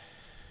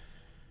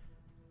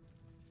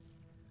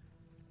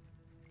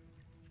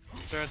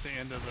 They're at the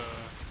end of the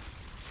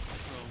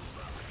little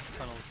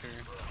tunnels here.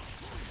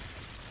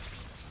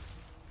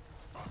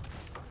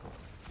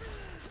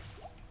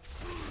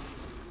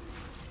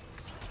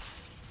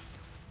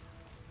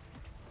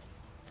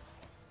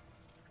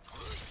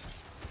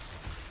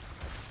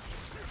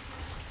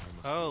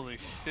 Holy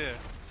shit.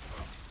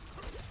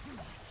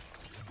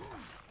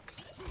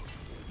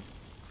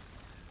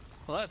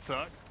 Well, that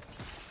sucked.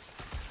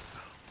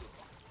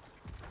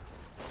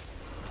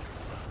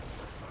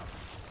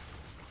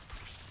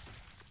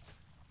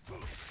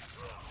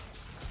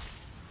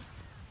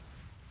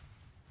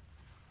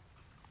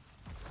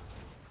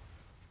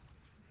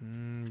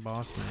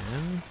 Boss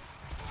man.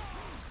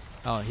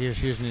 Oh,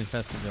 here's an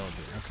infested villager.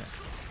 Okay.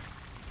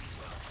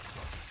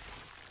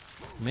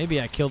 Maybe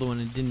I killed one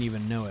and didn't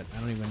even know it. I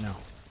don't even know.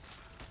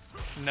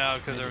 No,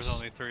 because there was just-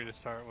 only 3 to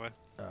start with.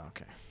 Oh,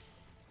 okay.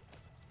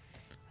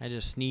 I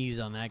just sneezed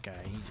on that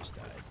guy. He just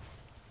died.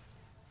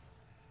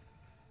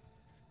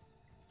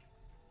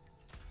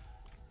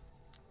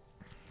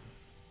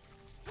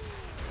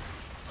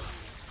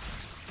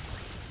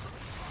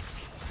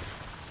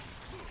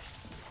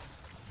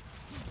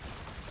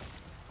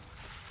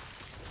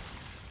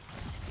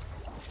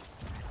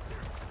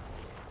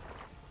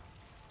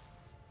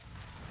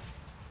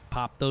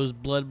 Pop those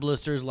blood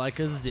blisters like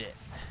a zit.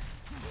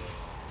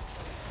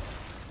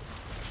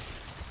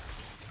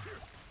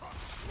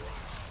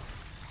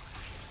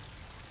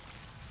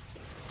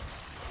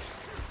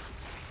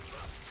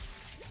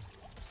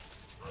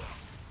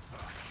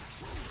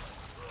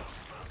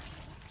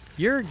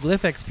 Your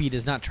glyph XP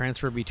does not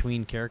transfer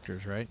between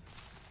characters, right?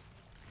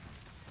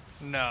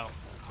 No.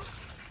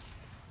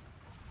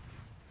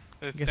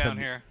 It's guess down that'd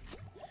be- here.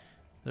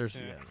 There's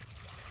Yeah.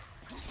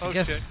 yeah, Oh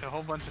guess- shit, a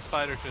whole bunch of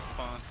spiders just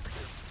spawned.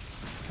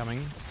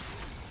 coming.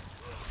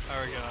 I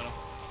already got them.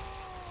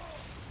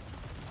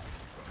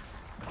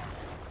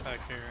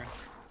 Back here.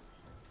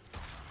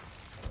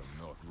 I'm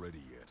not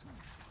ready yet.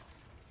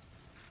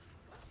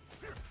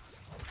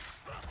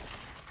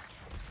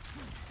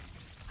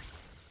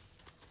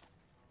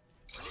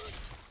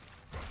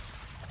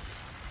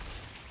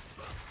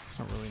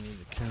 Don't really need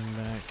to come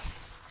back.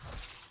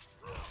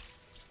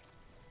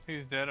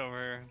 He's dead over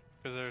here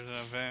because there's an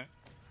event.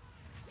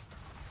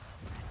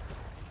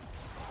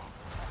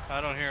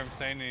 I don't hear him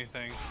saying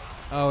anything.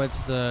 Oh,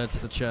 it's the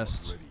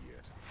chest. Ready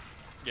yet.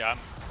 Yeah,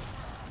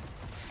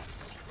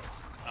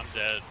 I'm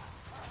dead.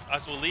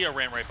 Well, Leah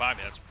ran right by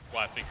me. That's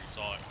why I figured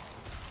you saw it.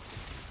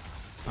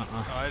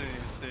 Oh, I didn't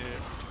even see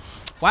it.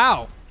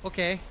 Wow.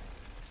 Okay.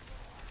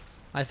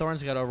 My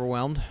thorns got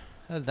overwhelmed.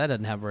 That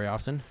doesn't happen very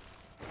often.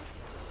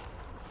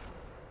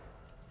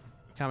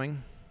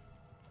 Coming.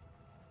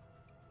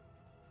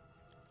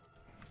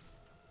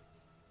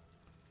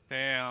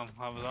 Damn,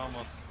 I was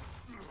almost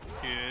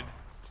good.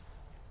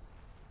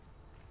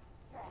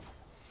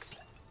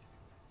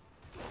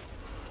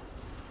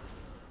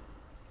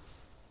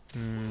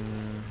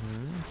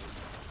 Mm-hmm.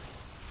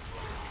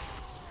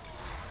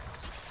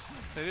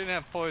 If they didn't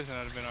have poison,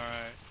 I'd have been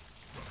alright.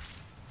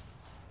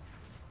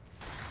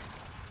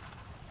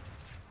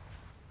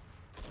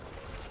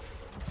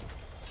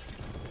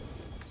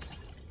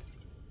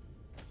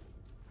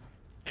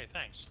 Hey,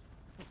 thanks.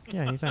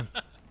 Yeah, anytime.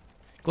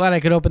 Glad I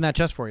could open that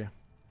chest for you.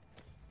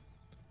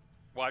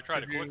 Well, I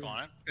tried to Did click you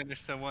on it. finish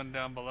the one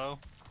down below?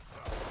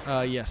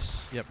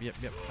 Yes. Yep.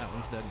 That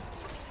one's dead.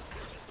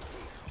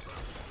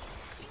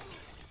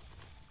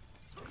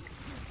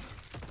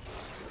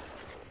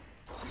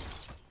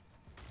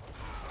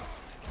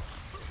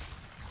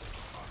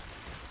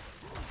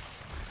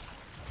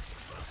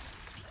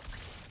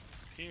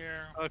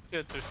 Here. Oh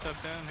shit, there's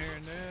stuff down here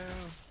now.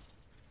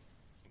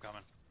 I'm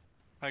coming.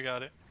 I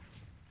got it.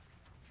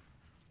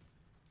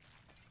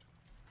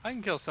 I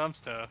can kill some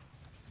stuff.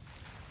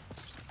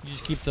 You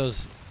just keep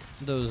those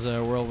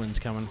whirlwinds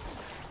coming.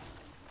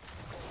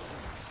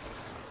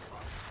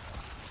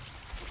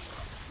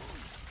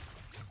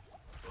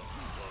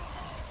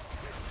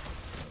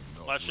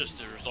 Well, that's just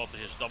the result of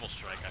his double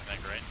strike, I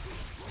think, right?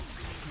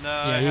 No,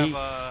 Yeah, I he-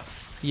 have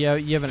Yeah,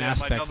 you have an yeah, my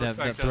aspect double that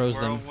strike does throws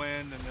them.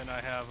 whirlwind, and then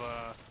I have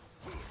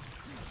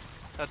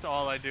that's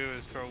all I do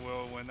is throw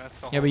whirlwind. That's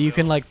the Yeah, whole but you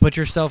can build. like put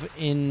yourself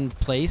in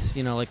place,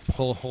 you know, like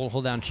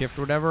hold down shift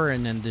or whatever,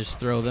 and then just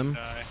throw them.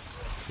 Die.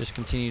 Just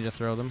continue to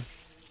throw them.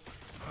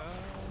 Uh,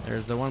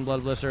 There's the one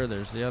blood blister.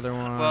 There's the other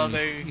one. well,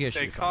 You guys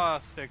should be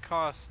fine. they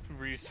cost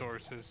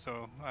resources,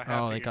 so I have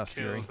Oh, to they get cost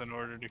fury. kills in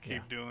order to keep Yeah.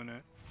 doing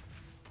it.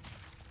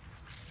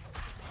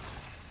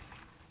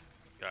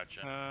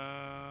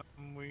 Gotcha.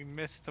 We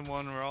missed the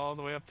one. We're all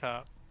the way up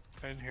top,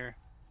 right here.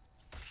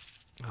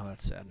 Oh,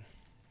 that's sad.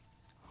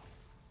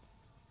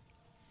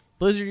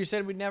 Blizzard, you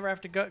said we'd never have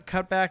to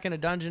cut back in a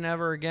dungeon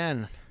ever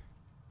again.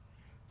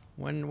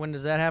 When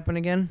does that happen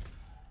again?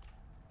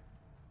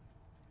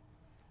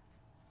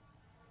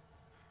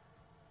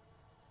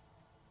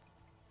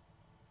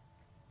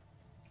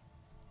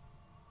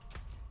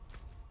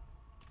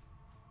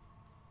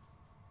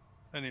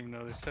 I didn't even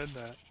know they said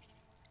that.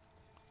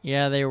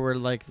 Yeah, they were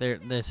like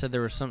they said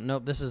there was some.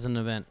 Nope, this is an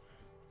event.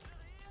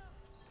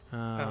 The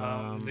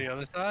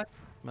other side?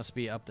 Must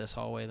be up this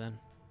hallway then.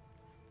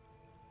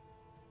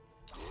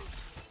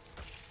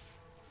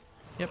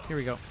 Yep, here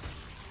we go.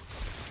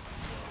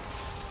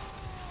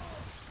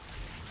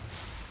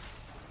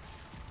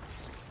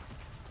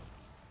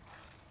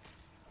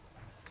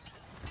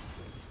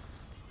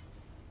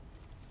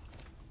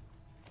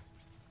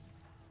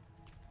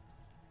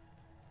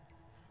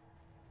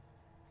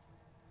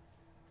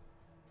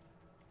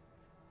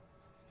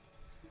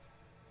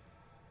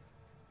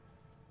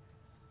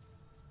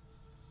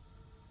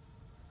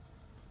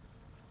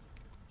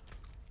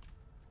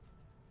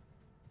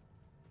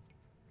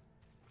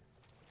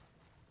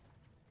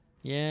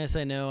 Yes,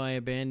 I know I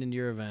abandoned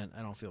your event.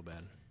 I don't feel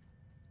bad.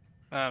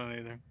 I don't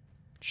either.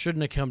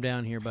 Shouldn't have come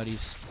down here,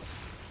 buddies.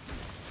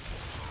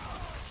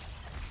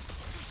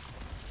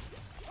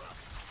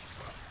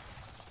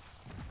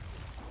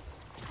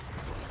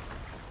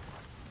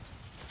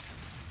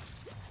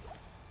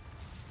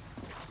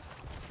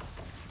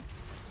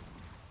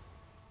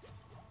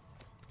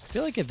 I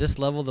feel like at this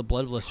level, the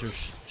blood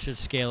blisters should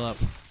scale up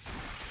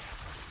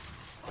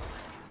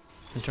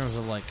in terms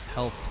of like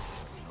health.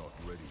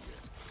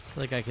 I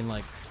feel like I can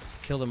like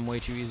kill them way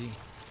too easy.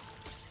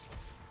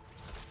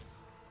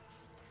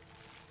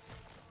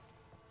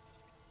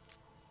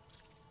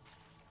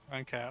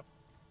 Uncap.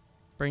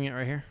 Bring it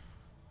right here.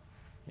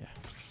 Yeah.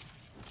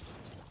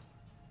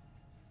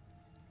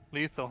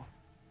 Lethal.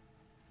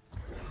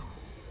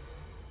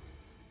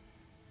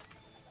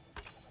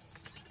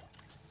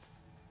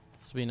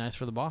 This will be nice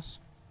for the boss.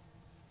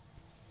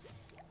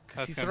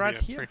 That's He's gonna right be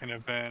a here. freaking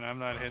event. I'm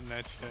not hitting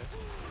that shit.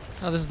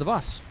 Oh, this is the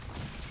boss.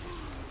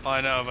 Oh,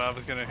 I know, but I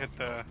was gonna hit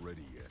the.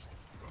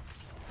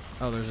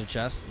 Oh, there's a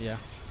chest. Yeah.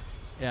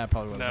 Yeah, I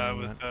probably would No, have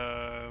it done was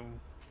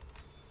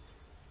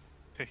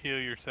that. to heal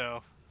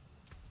yourself.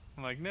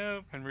 I'm like,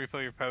 nope, and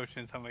refill your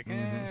potions. I'm like,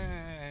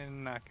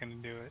 I'm not gonna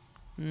do it.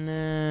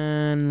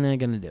 Nah, not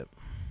gonna do it.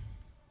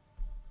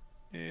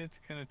 It's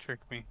gonna trick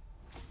me.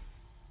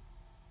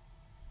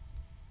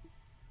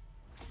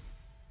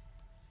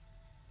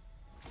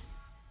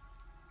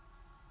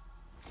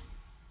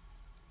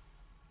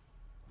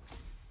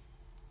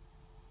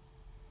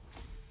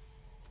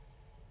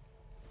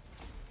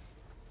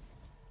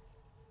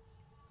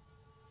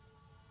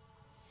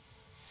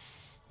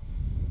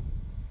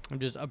 I'm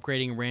just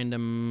upgrading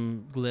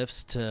random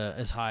glyphs to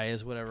as high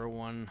as whatever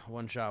one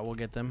shot will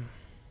get them.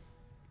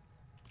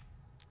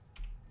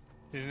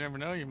 You never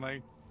know, you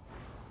might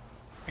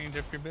change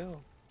up your build.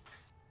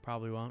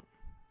 Probably won't.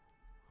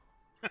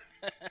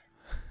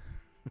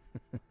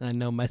 I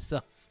know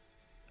myself.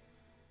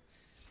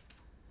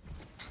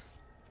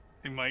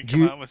 You might Do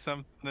come you- out with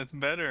something that's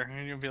better,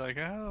 and you'll be like,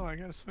 oh, I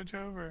gotta switch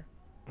over.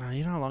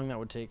 You know how long that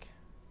would take?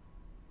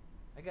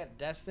 I got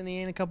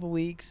Destiny in a couple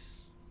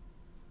weeks.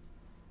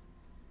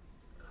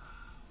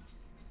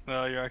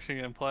 Well, you're actually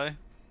gonna play?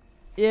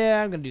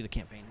 Yeah, I'm gonna do the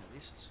campaign at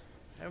least.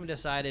 I haven't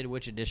decided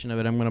which edition of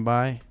it I'm gonna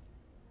buy.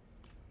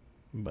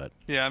 But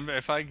Yeah,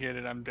 if I get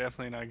it, I'm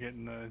definitely not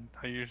getting the.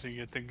 I usually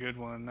get the good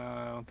one. No,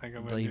 I don't think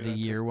I'm gonna do the that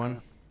year this one.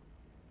 time.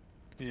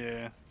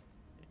 Yeah.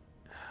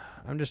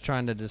 I'm just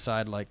trying to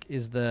decide, like,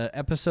 is the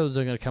episodes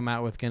they're gonna come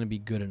out with gonna be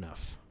good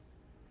enough?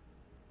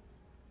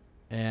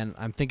 And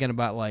I'm thinking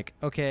about, like,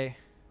 okay,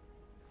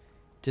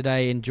 did I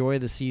enjoy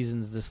the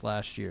seasons this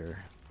last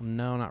year?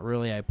 No, not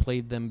really. I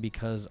played them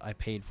because I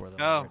paid for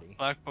them Oh, already.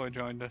 Black Boy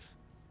joined us.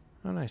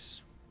 Oh,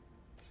 nice.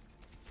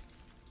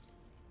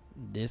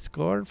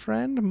 Discord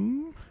friend?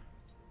 Hmm?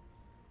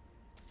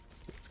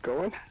 It's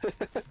going.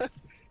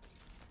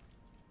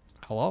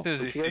 Hello? Says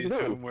he What you guys sees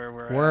doing? from where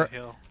we're We're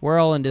at. we're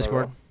all in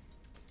Discord.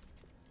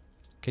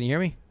 Can you hear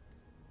me?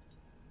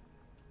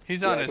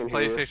 He's Yeah, on I his can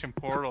hear you. PlayStation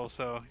portal,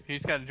 so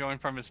he's got to join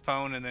from his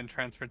phone and then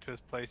transfer to his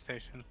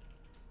PlayStation.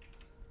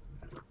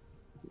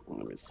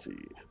 Let me see.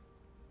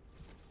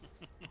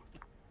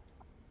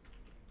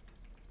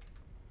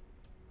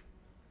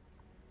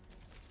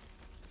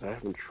 I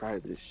haven't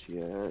tried this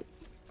yet,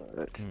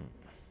 but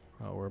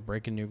Oh, we're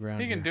breaking new ground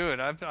He can here. do it.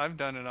 I've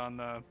done it on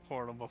the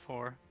portal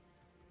before.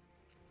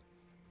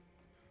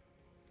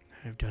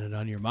 I've done it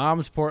on your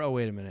mom's port. Oh,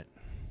 wait a minute.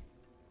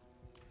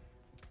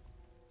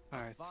 All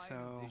right,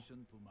 so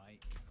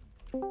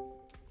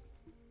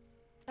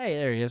Hey,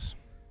 there he is.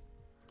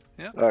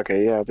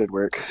 okay, yeah, it did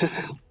work. I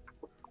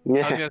was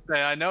yeah, gonna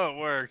say I know it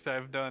works.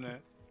 I've done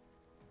it.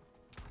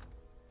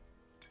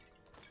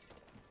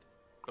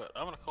 But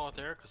I'm gonna call it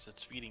there because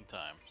it's feeding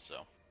time.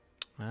 So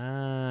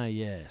Ah,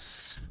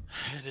 yes.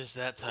 it is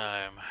that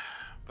time.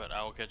 But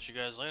I will catch you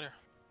guys later.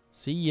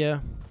 See ya.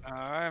 All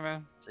right,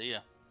 man. See ya.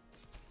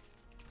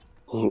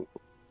 so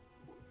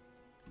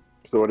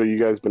what have you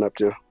guys been up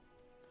to?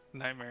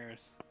 Nightmares.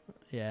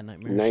 Yeah,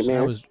 nightmares. I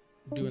Nightmares? was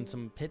doing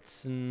some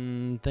pits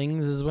and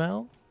things as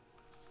well.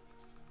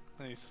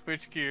 And he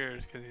switched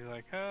gears because he's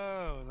like,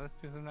 oh, let's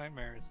do some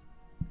nightmares.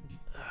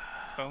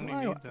 Phony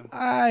I, needs them.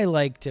 I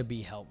like to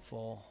be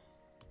helpful.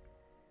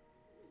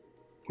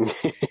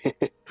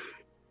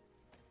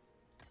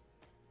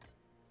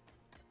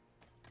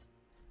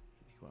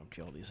 Go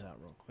empty all these out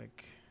real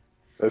quick.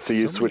 So you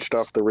Somebody- switched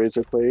off the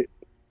razor plate?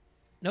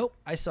 Nope,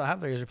 I still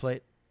have the razor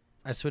plate.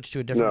 I switched to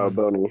a different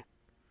No, one. Boney.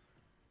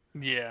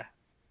 Yeah.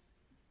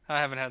 I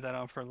haven't had that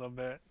on for a little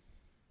bit.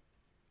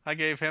 I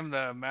gave him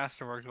the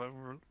Masterwork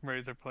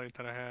razor plate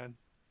that I had.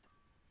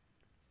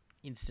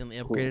 Instantly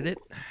upgraded it.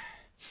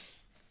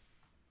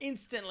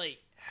 Instantly.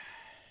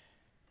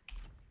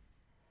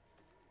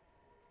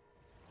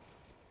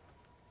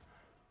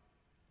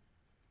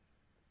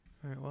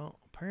 All right, well,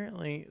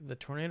 apparently the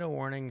tornado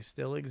warning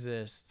still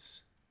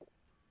exists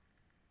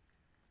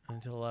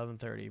until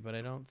 11:30, but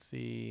I don't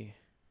see.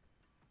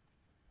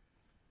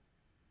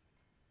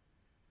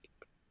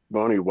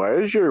 Boney, why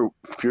is your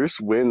fierce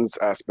winds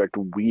aspect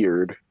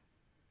weird?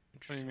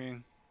 What do you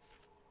mean?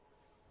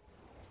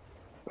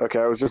 Okay,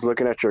 I was just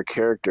looking at your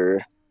character,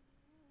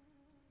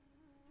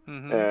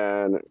 Mm-hmm.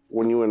 and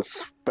when you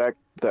inspect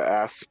the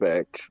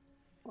aspect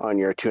on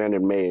your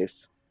two-handed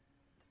mace,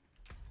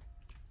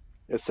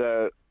 it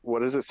says, what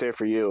does it say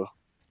for you?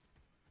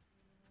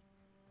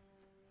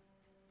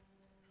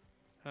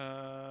 You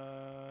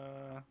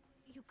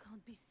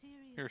can't be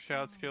serious. Your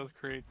shout skills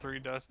create 3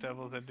 dust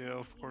devils that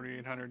deal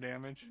 4,800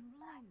 damage.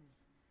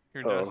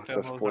 Your Oh, dust it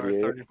says devils are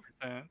 48.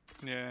 30%.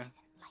 Yeah.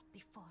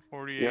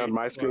 48. Yeah, on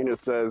my screen it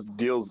says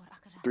deals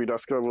 3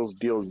 dust devils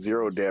deal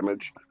 0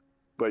 damage,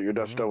 but your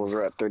dust devils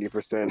are at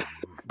 30%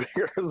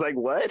 bigger. I was like,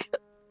 what?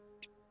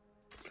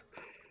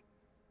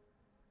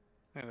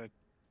 I'm gonna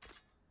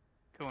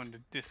go into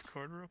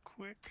Discord real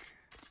quick.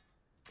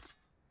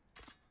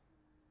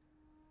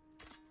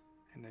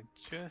 And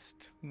adjust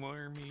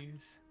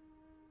Wormy's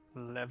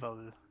level.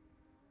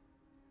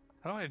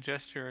 How do I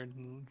adjust your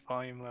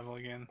volume level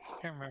again?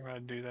 I can't remember how to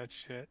do that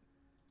shit.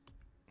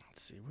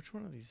 Let's see, which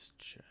one of these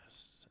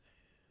chests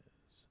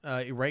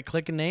is... you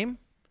right-click a name,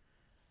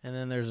 and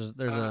then there's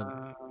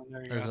a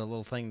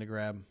little thing to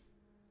grab.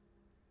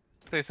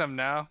 Say something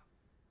now.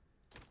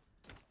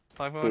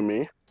 Live Who, one?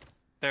 me?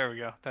 There we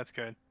go. That's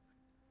good.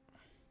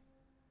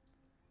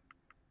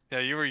 Yeah,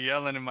 you were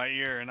yelling in my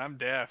ear, and I'm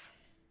deaf.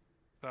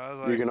 So I was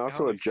like, You can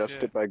also holy adjust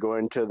shit. it by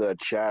going to the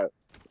chat.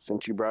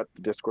 Since you brought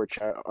the Discord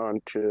chat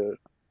onto...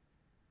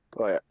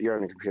 Oh, yeah, you're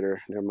on the computer.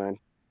 Never mind.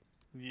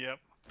 Yep.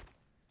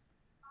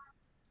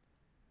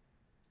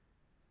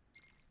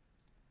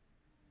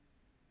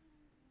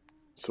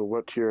 So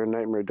what tier of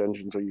Nightmare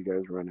Dungeons are you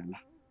guys running?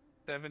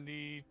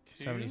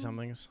 72?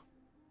 70-somethings.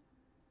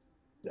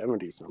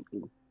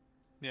 70-something.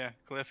 Yeah,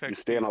 Glyph You XP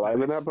staying is alive in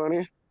nice. that,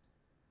 Bunny?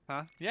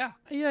 Huh? Yeah.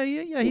 Yeah,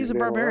 You he's a staying alive?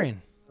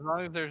 barbarian. As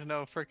long as there's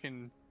no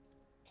freaking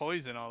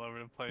poison all over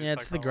the place. Yeah,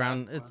 it's like the our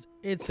ground. last one.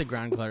 It's the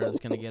ground clutter that's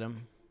gonna get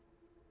him.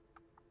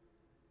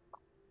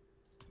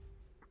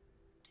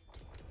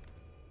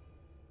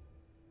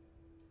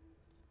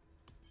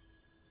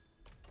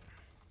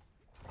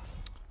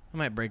 I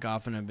might break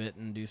off in a bit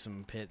and do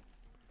some pit.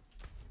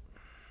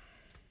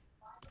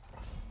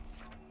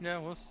 Yeah,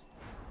 we'll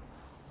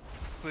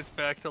switch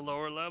back to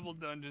lower level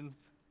dungeons.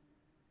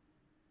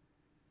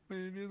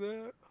 Maybe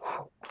that.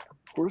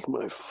 Where's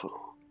my phone?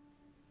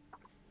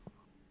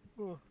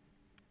 Oh.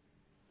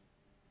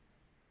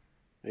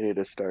 I need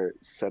to start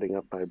setting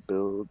up my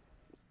build.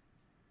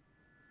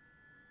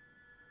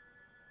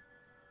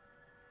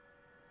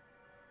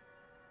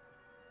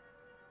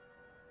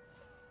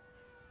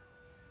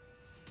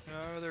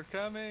 Oh, they're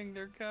coming!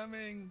 They're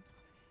coming!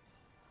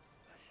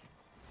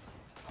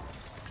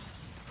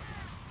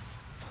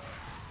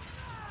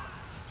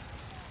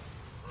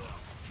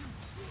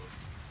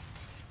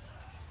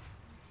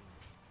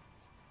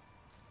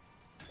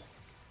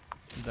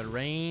 The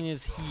rain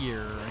is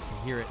here. I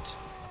can hear it.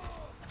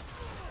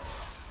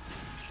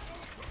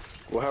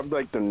 We'll have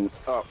like the...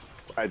 Oh,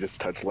 I just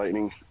touched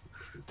lightning.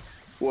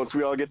 Once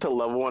we all get to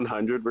level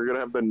 100, we're gonna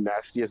have the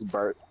nastiest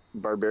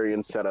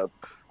barbarian setup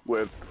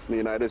with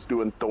Leonidas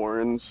doing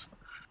Thorns.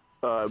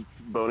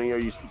 Boney, are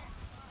you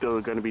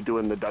still gonna be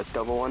doing the Dust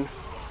Devil one?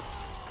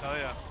 Oh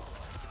yeah.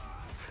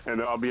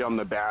 And I'll be on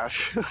the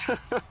Bash.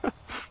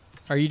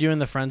 Are you doing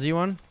the frenzy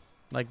one,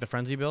 like the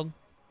frenzy build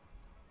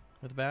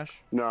with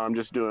bash? No, I'm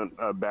just doing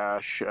a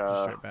Bash,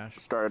 Just straight bash.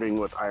 starting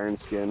with Iron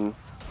Skin.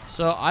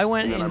 So I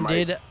went And then and I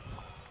might- did.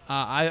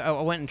 I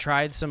went and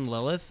tried some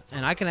Lilith,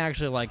 and I can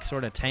actually like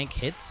sort of tank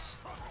hits.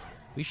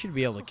 We should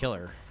be able to kill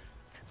her.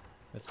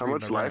 with How 3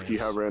 much life do you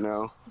have right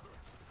now?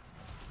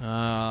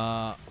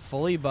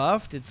 Fully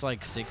buffed, it's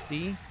like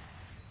 60.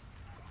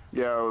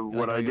 Yeah, when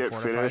like I get get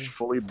fortified? finished,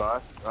 fully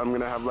buffed, I'm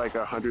gonna have like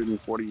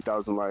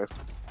 140,000 life.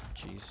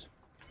 Jeez.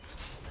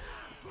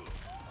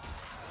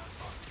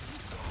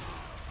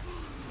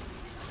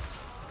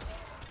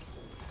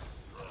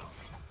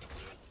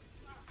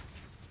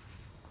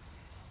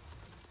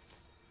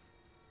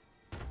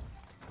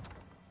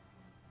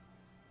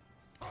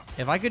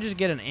 If I could just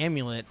get an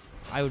amulet,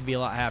 I would be a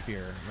lot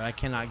happier, but I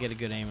cannot get a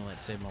good amulet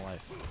to save my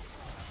life.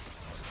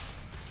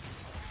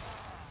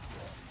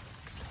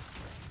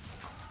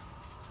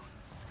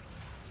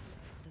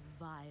 The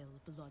vile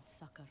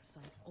bloodsuckers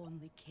are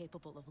only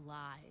capable of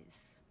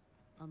lies,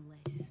 unless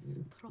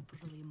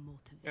properly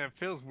motivated. Yeah, it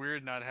feels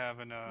weird not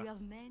having We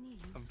have many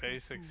a useful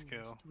basic tools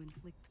skill. to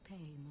inflict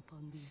pain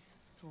upon these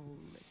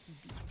soulless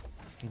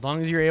beasts. As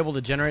long as you're able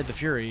to generate the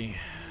fury,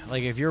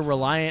 like if you're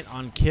reliant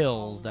on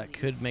kills, that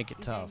could make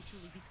it tough.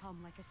 Eventually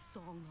become like a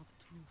song of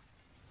truth.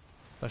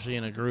 Especially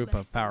in a group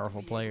of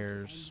powerful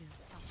players.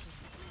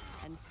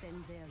 And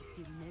send their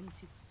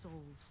demented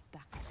souls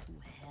back to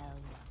hell.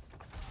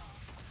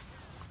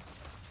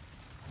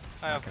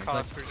 I have Okay,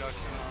 cost click.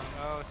 reduction on.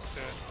 Oh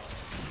shit.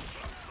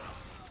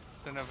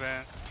 It's an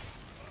event.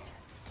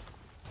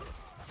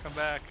 Come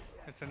back.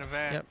 It's an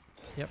event.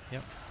 Yep.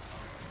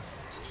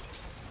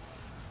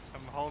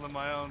 I'm holding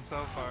my own so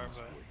far,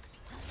 but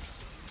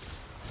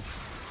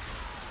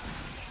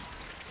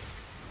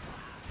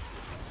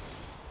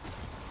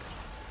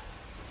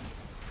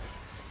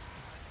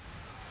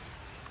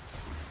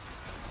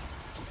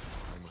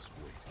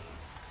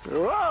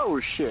Oh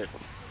shit!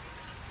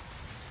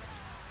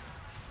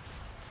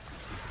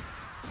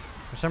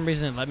 For some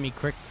reason, it let me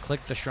click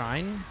the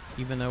shrine,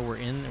 even though we're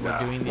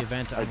doing the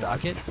event to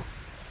unlock it.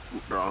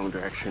 Wrong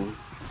direction.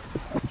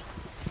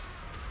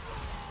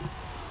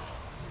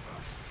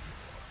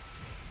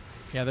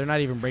 Yeah, they're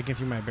not even breaking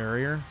through my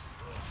barrier.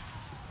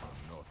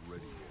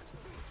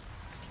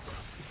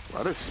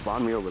 Why did it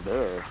spawn me over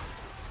there?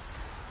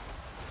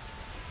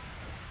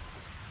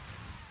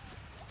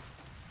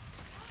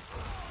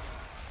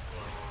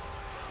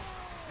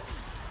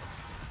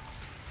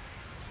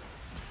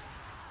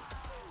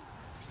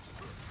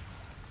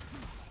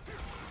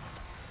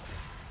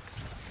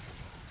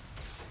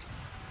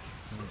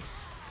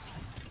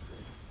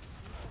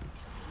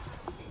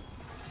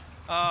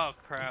 Oh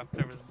crap,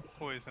 there was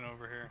poison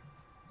over here.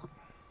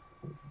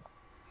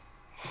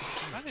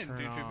 I didn't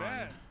do too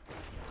bad.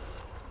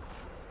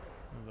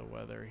 The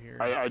weather here.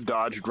 I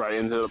dodged right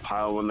into the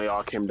pile when they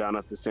all came down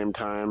at the same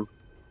time.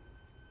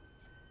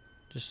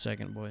 Just a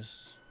second,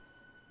 boys.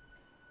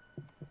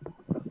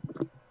 I'm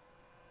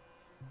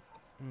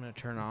gonna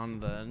turn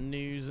on the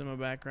news in my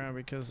background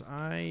because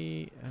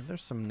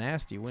there's some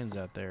nasty winds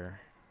out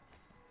there.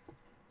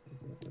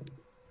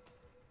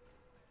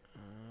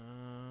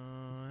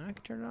 I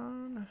can turn it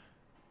on.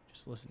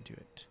 Just listen to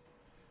it.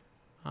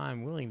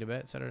 I'm willing to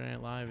bet Saturday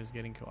Night Live is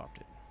getting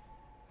co-opted.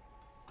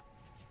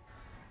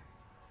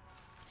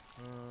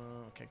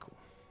 Okay, cool.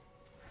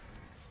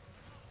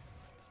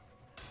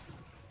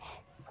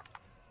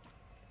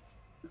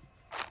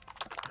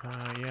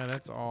 Yeah,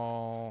 that's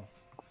all.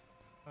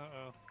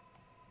 Uh-oh.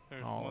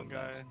 There's All one of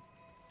guy. that.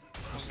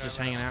 Just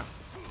hanging out.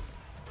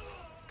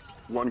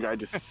 One guy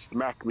just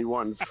smacked me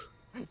once.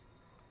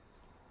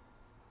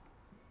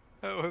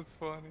 That was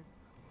funny.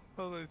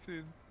 All I see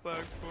is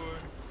black boy.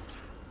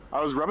 I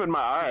was rubbing my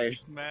eye.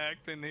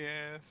 Smacked in the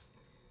ass.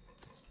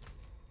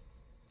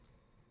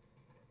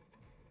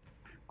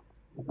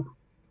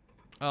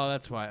 Oh,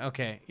 that's why.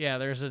 Okay. Yeah,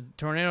 there's a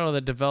tornado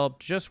that developed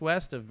just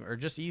west of, or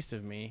just east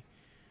of me,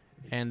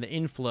 and the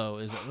inflow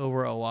is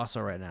over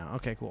Owasso right now.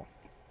 Okay, cool.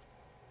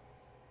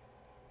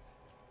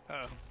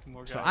 Oh,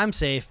 more guys. So I'm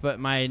safe, but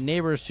my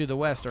neighbors to the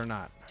west are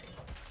not.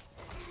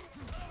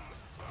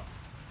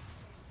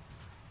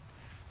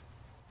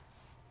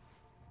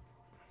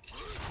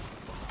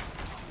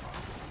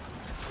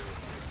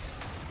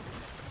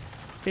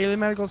 Haley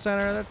Medical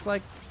Center, that's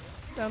like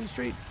down the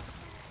street.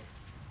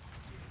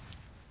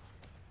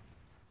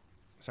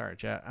 Sorry,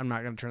 chat. I'm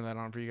not going to turn that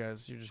on for you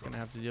guys. You're just going to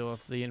have to deal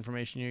with the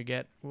information you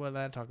get. What did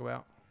I talk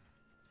about?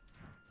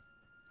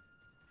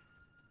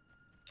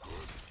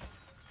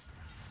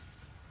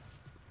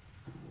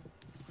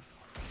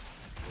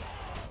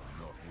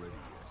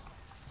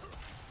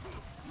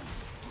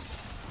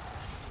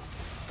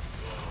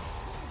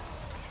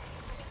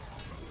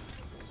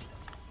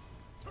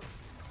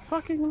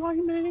 Fucking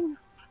lightning.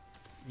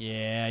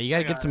 Yeah, you got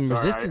to get some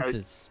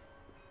resistances.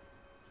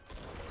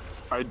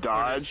 I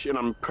dodge and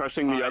I'm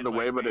pressing the other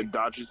way, but it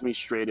dodges me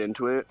straight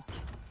into it.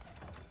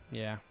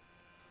 Yeah.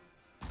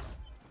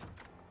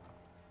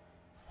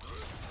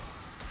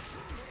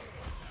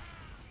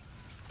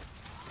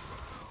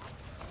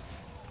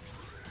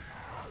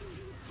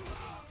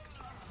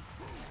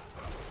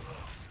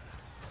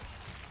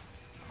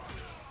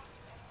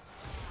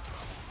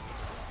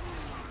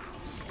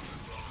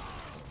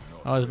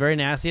 Oh, it's very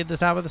nasty at the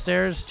top of the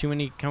stairs. Too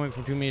many coming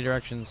from too many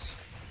directions.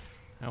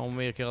 I want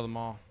me to kill them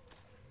all.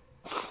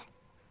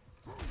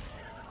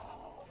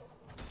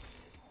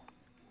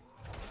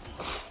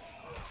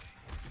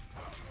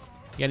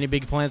 You got any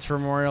big plans for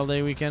Memorial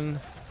Day weekend?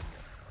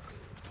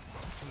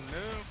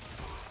 Nope.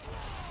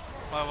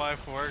 My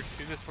wife works.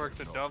 She just worked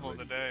a double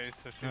today,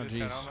 so she just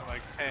got home at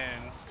like 10.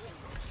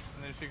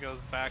 And then she goes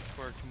back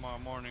to work tomorrow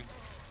morning.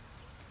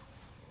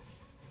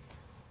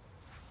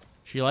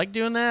 She like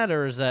doing that,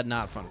 or is that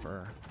not fun for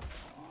her?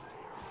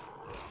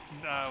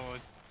 I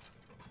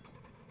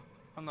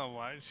don't know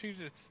why. She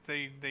just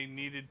they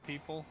needed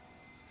people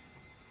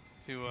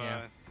to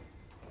or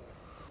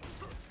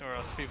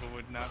else people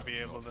would not be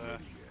able to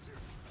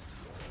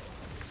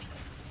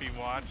be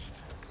watched,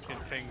 get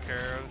taken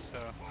care of, so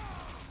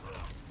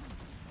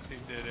she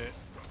did it.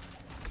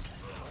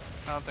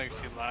 I don't think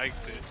she likes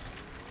it.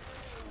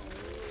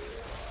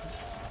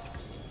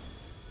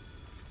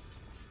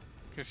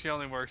 Because she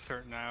only works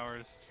certain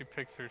hours. She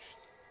picks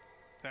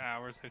the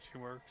hours that she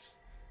works.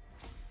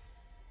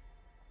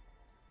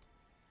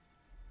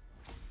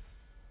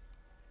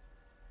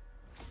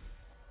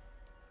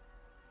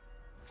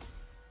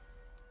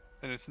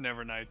 And it's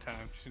never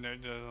nighttime. She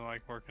doesn't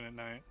like working at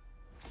night.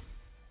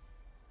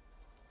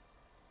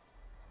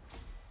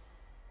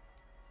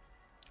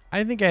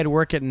 I think I'd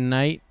work at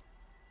night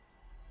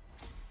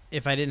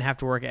if I didn't have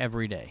to work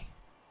every day.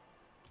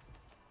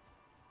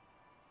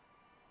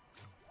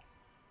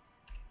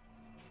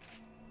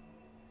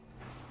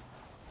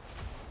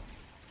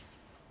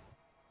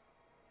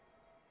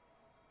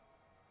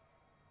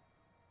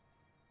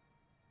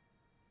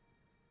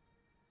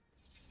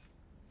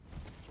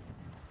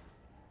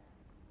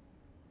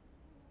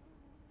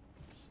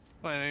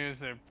 Well, I think is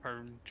their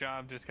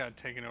job just got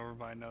taken over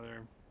by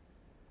another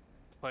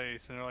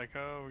place, and they're like,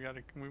 oh, they're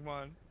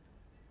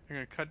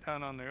gonna cut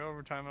down on their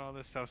overtime and all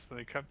this stuff, so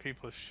they cut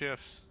people's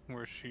shifts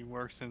where she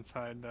works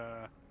inside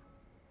the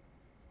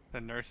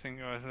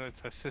nursing, or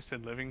it's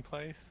assisted living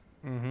place,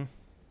 Mm-hmm.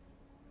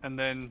 and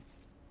then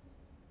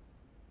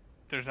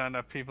there's not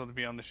enough people to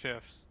be on the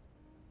shifts.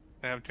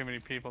 They have too many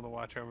people to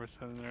watch over, so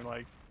then they're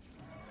like,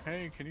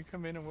 hey, can you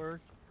come in and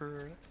work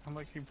for? I'm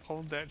like, you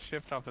pulled that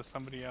shift off of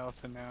somebody else,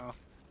 and now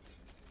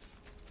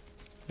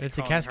It's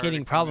a calling her to cascading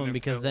come in problem and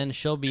because fill then it.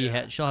 she'll be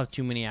Yeah. she'll have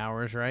too many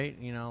hours, right?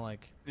 You know,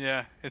 like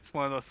Yeah, it's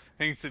one of those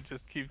things that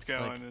just keeps It's like-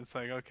 going. It's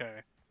like,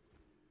 okay.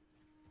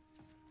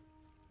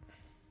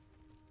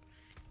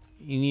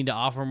 you need to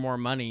offer more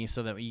money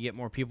so that you get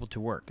more people to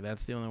work.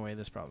 That's the only way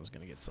this problem is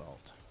going to get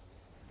solved.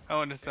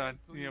 Oh, and it's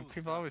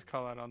people always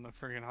call out on the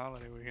friggin'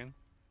 holiday weekend.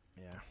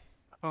 Yeah.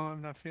 Oh,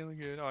 I'm not feeling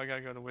good. Oh, I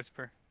gotta go to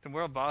Whisper. The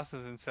world boss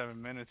is in 7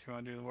 minutes. You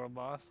wanna do the world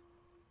boss?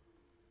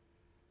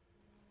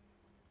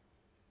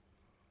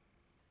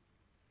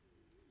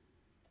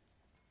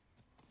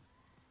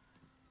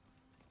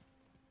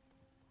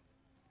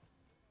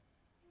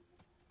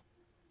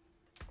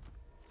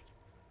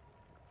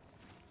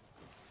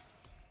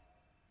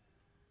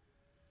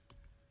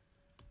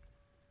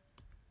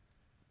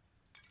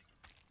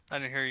 I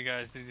didn't hear you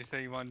guys. Did you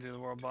say you want to do the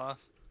world boss?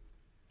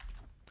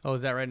 Oh,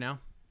 is that right now?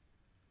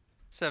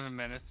 7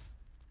 minutes.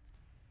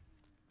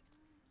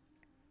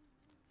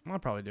 I'll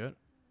probably do it.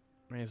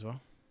 May as well.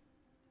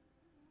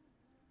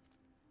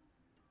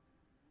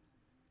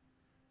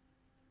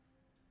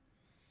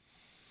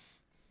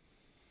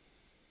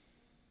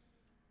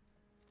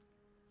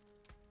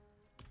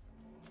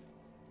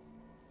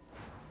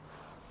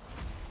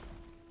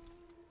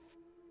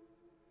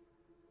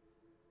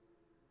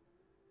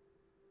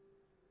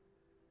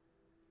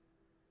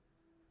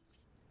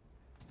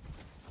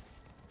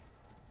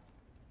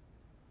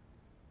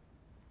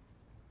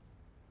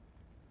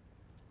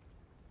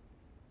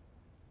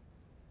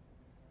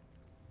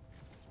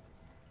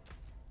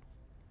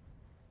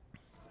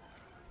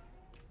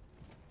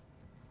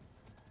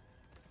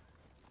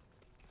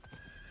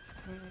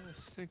 Uh,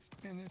 6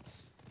 minutes.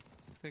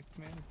 6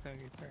 minutes. I'll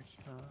get fresh.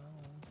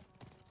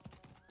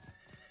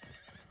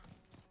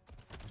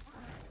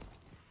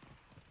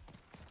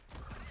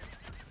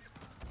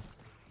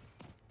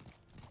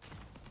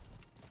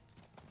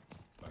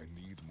 I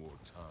need more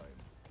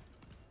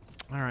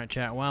time. All right,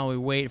 chat. While we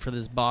wait for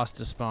this boss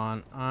to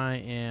spawn, I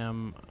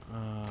am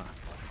I'm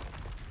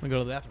gonna go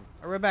to the bathroom.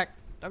 I'll be right back.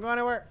 Don't go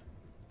anywhere.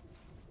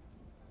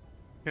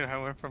 Yeah,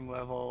 I went from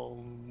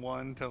level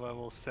 1 to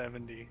level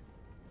 70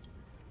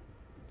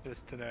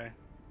 just today.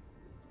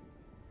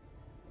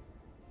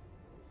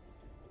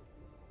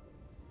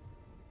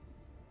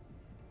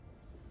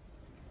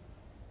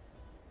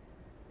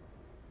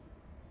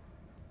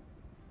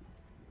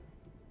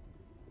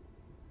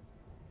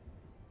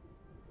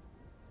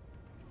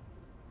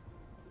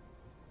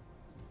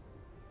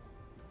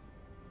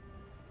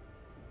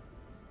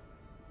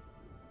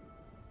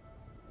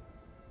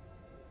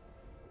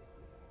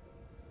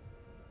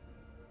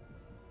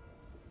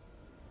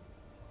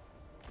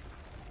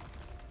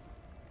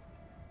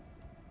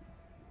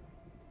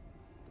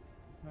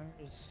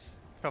 There's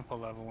a couple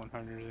level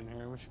 100s in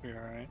here. We should be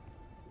alright.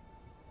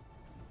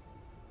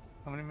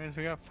 How many minutes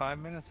we got? 5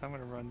 minutes? I'm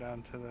gonna run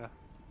down to the...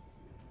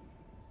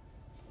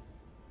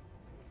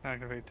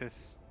 activate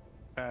this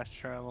fast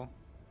travel.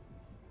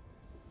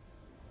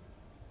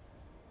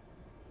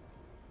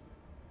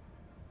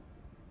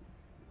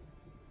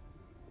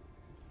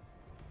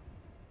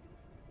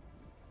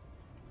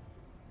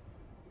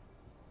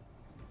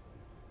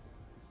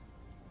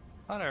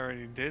 Thought I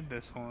already did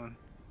this one.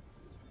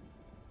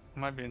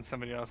 Might be in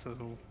somebody else's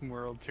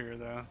world tier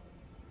though.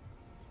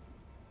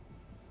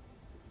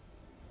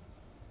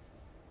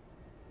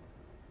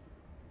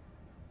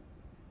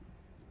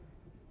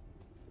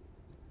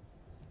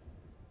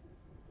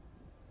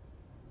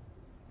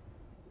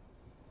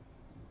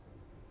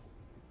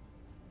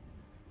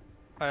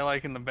 I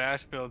liking the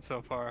bash build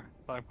so far,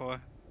 Black Boy.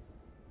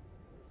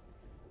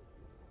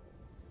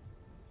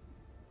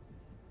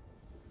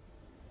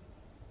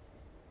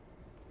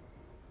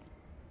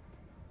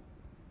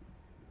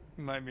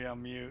 You might be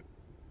on mute.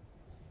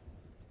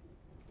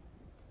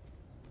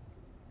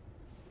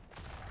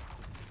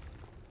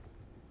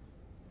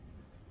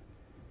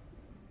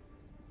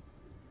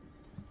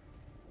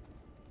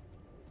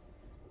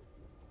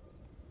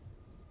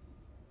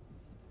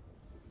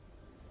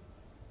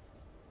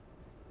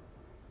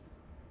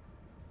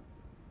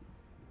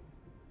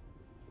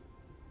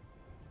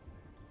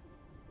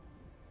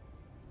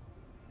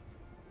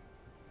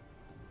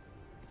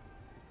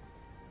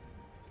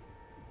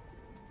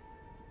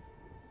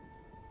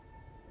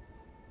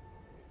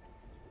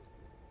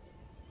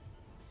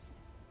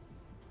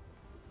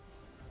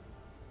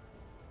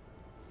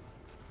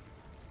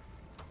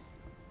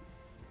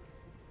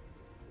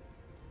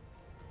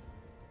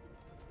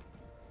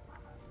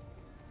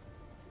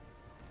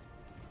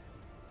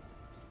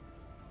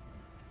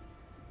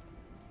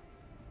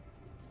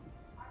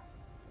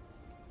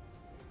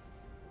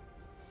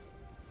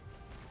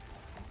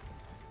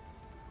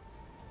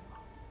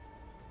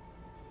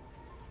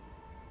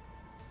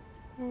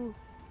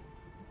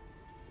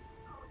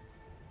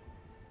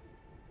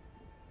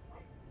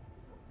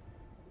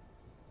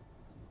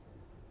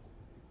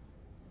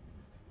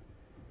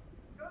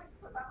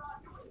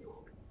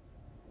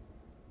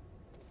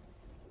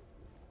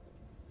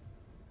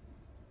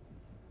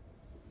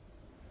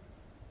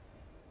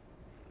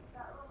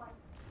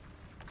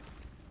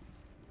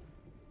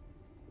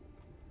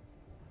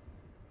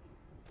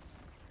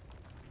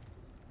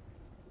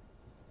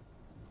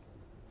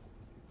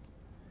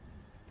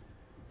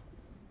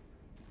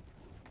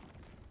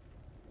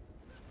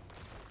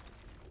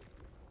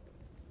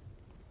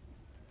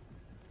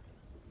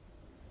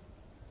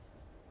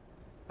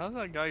 How's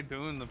that guy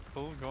doing the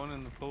pool, going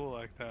in the pool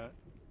like that?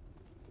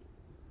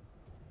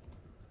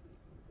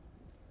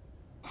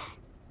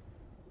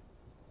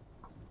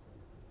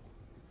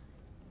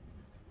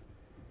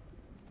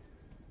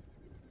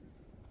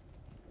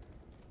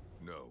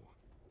 No. All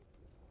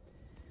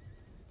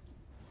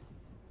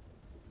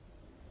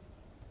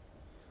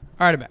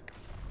right, I'm back.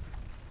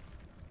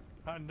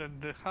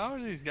 How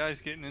are these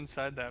guys getting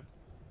inside that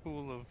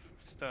pool of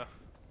stuff?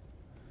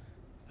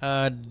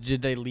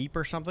 Did they leap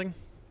or something?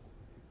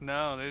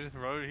 No, they just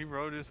rode. He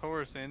rode his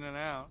horse in and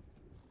out.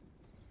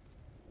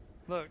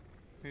 Look,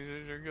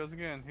 there he goes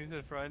again. He's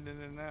just riding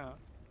in and out.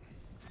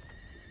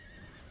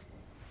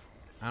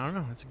 I don't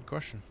know. That's a good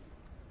question.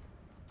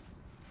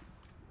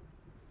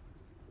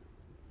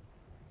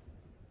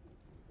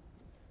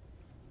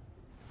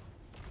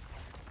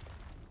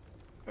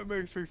 That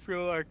makes me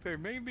feel like they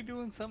may be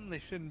doing something they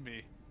shouldn't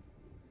be.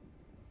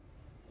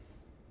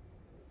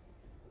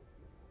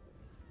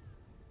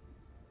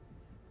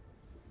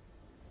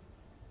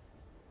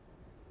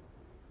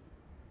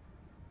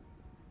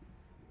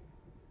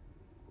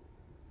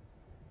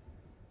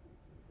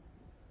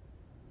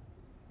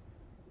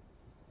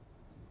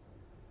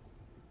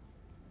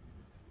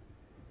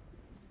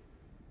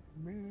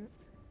 Man.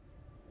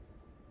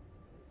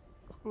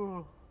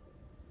 Oh.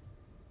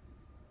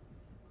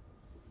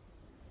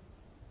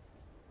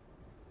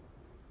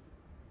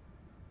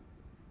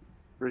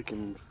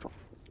 Freaking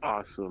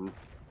awesome.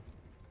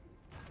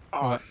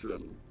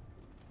 Awesome.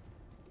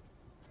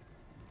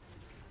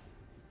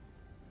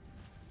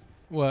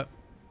 What?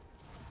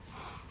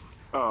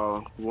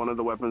 Oh, one of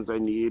the weapons I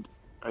needed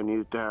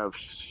to have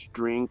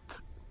strength,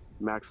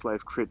 max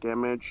life crit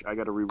damage. I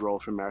got to reroll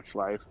for max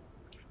life,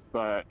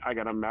 but I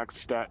got a max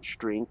stat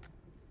strength,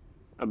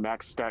 a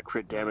max stat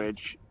crit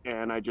damage,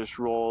 and I just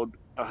rolled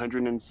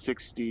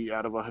 160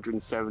 out of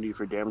 170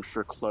 for damage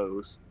for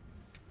close,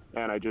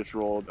 and I just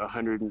rolled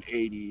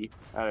 180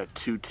 out of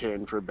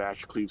 210 for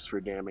bash cleaves for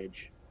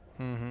damage.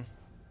 Mm-hmm.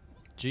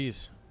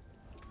 Jeez.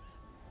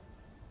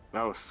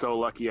 I was so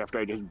lucky after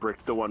I just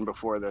bricked the one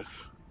before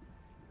this.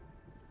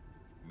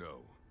 No.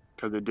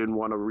 Because it didn't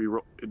want to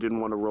reroll. It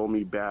didn't want to roll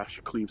me bash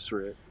cleaves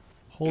for it.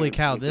 Holy And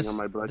cow! anything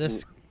on my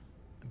This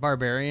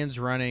barbarian's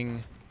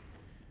running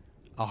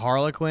a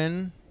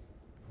Harlequin,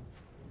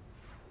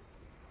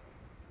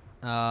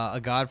 a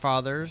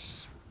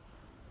Godfather's,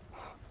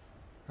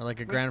 or like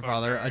a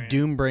grandfather, a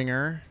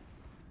Doombringer,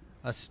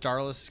 a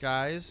Starless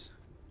Skies.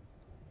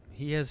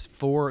 He has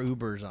 4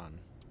 Ubers on.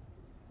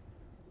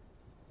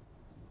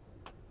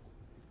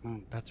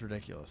 That's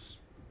ridiculous.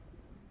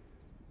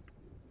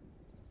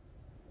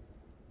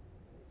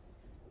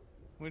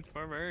 Which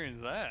barbarian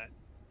is that?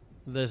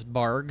 This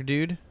Barg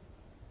dude,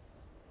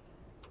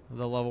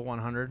 the level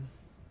 100.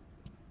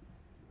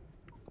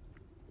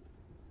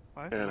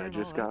 And I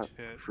just got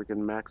freaking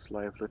max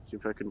life. Let's see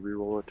if I can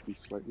reroll it to be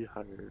slightly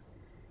higher.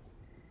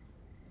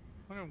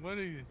 What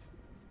is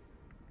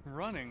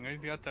running? He's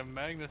got the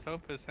Magnus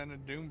Opus and a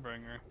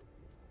Doombringer.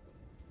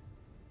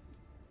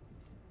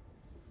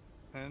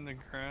 And the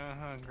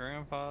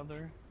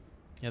grandfather.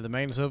 Yeah, the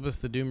Magnus Opus,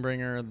 the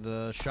Doombringer,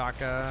 the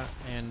Shaka,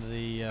 and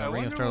the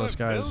Ring of Starless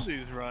Skies.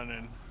 He's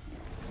running.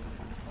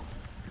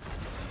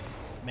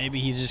 Maybe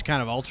he's just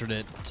kind of altered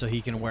it so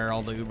he can wear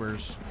all the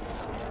Ubers.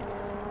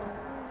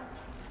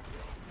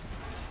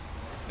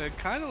 It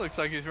kind of looks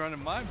like he's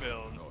running my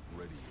build. Not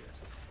ready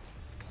yet.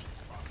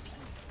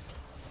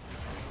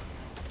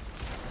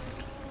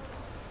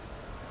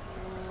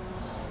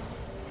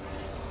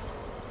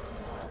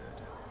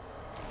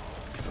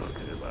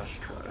 Okay,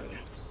 last try.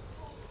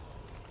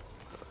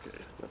 Okay,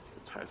 that's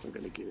as high as I'm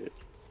gonna get it.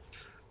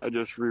 I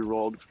just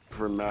re-rolled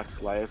for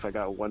max life. I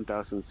got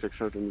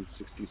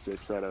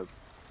 1,666 out of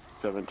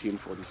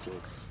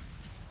 1,746.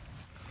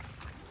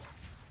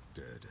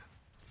 Dead.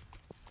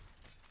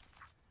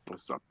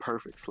 That's a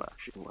perfect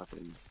slashing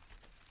weapon.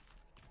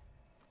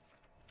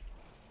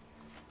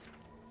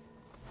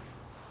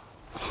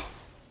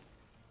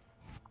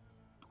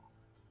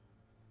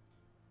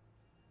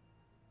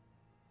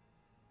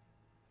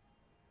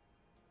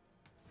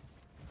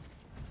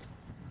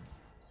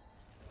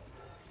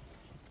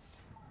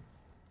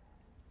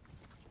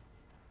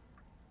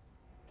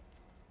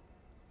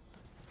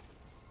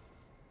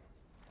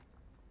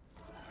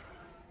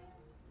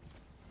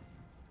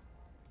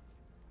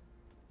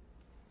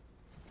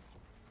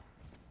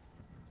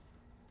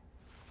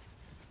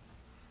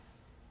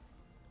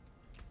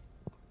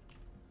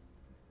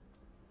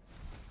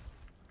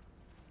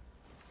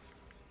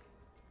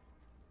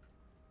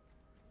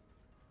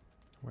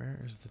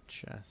 Where's the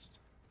chest?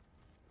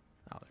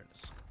 Oh, there it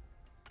is.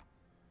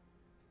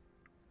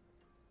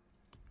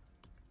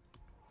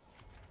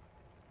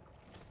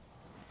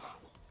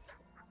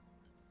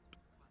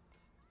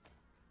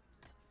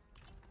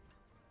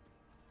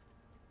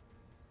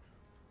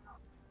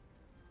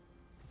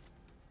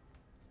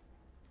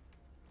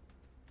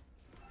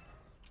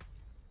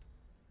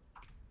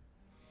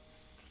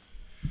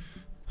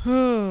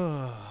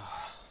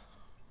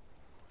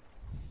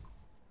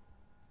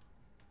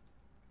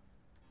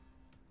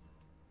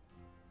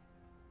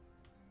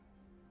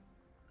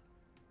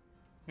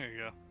 There you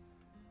go.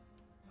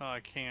 Oh, I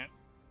can't.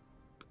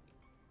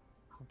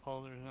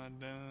 Composer's not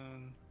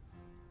done.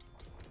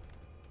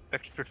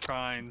 Extra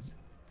shrines.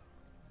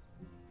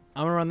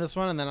 I'm gonna run this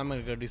one and then I'm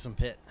gonna go do some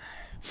pit.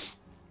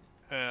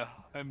 Yeah,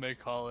 I may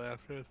call it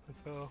after this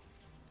myself.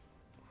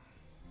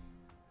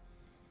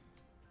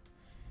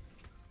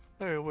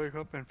 I wake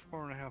up in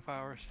 4.5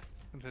 hours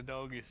with the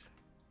doggies.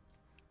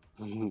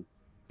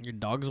 Your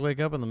dogs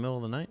wake up in the middle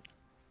of the night?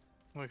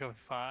 Wake up at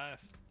 5.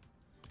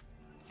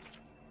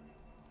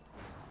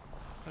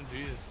 Oh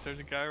Jesus, there's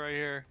a guy right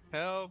here.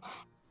 Help!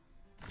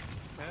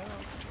 Help!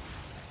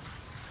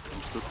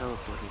 I'm still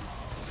teleporting.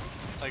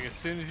 Like as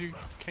soon as you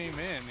came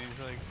in,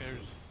 he's like,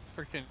 there's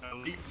freaking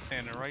elite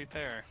standing right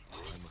there.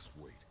 I must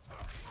wait.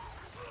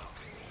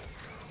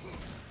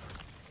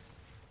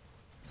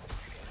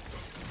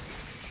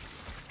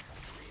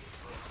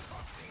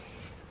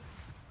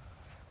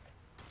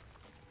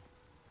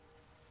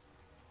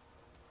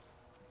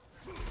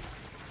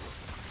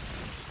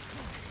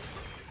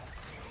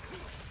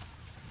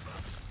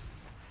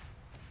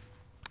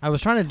 I was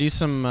trying to do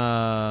some.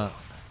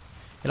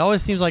 It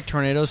always seems like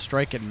tornadoes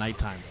strike at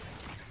nighttime.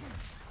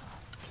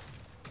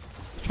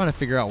 Trying to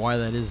figure out why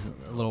that is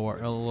a little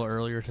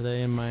earlier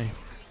today in my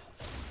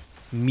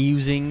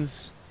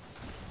musings.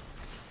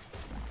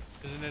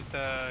 Isn't it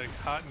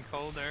hot and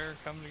cold air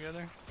coming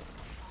together?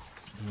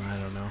 I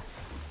don't know.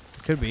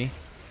 Could be.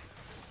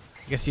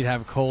 I guess you'd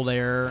have cold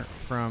air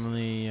from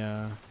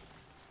the.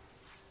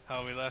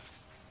 Oh, we left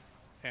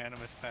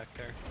Animus back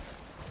there.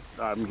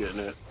 I'm getting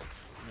it.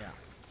 Yeah.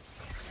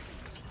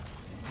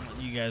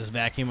 You guys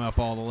vacuum up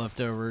all the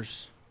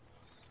leftovers.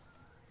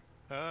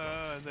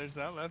 There's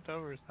not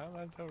leftovers, not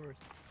leftovers.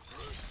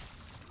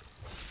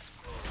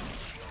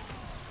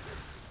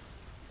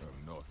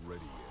 I'm not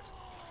ready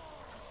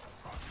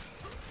yet.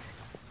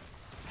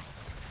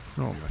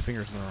 Oh, my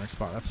finger's in the right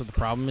spot. That's what the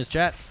problem is,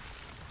 chat.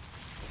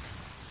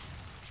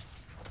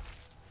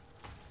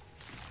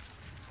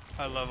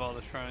 I love all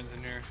the shrines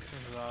in here.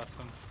 This is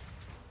awesome.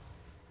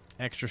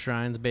 Extra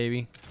shrines,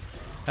 baby.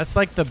 That's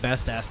like the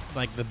best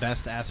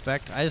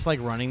aspect. I just like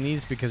running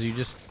these because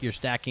you're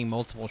stacking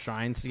multiple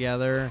shrines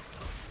together.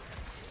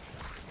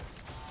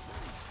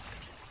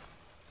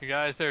 You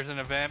guys, there's an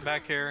event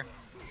back here.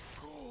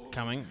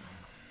 Coming.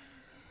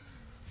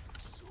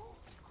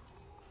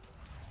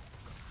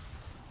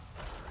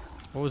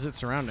 What was it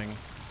surrounding?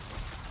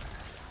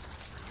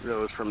 That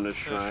was from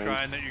this The shrine.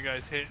 shrine that you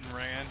guys hit and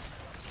ran.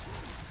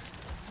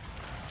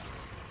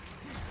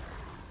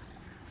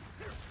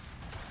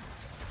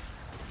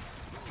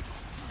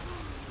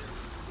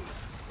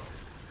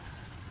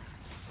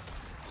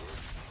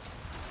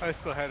 I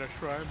still had a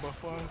shrine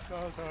before, so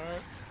it's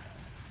alright.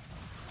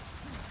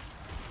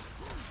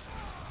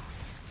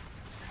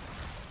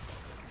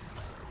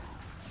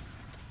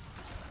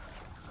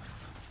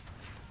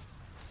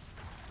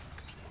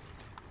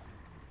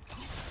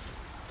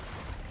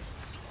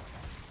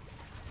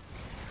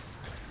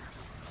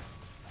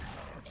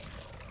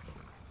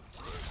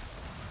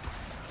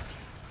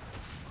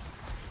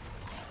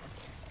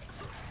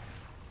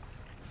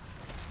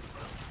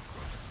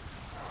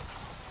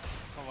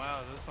 Oh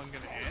wow, is this one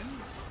gonna end?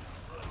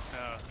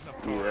 Of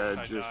course,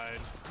 Yeah, I just- died.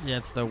 Yeah,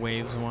 it's the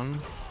waves one.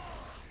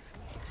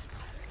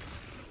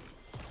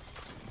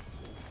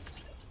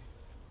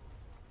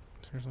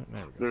 Seriously?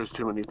 There we go. There's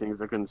too many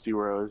things I couldn't see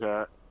where I was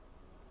at.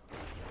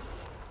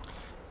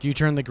 Do you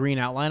turn the green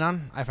outline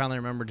on? I finally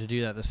remembered to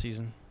do that this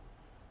season.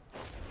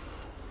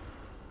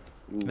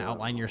 You can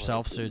outline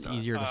yourself so it's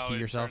easier to I see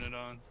always yourself. Turn it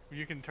on.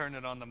 You can turn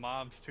it on the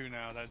mobs too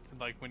now. That's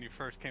like when you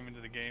first came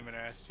into the game, it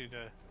asked you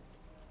to,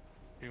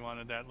 if you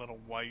wanted that little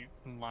white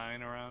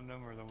line around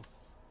them, or the.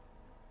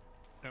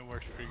 That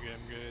works pretty damn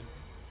good.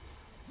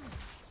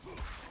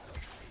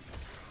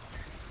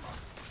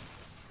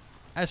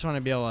 I just want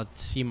to be able to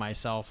see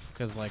myself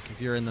because, like,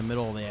 if you're in the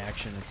middle of the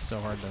action, it's so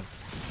hard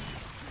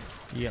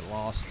to. You get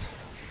lost.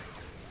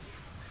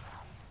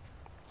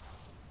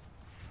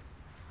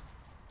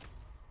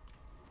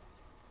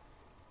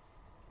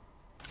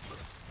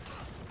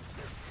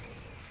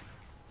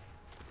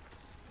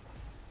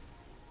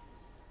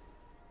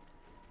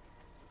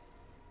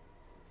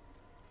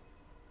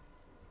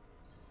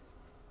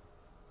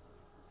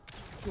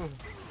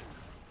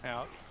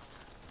 Out.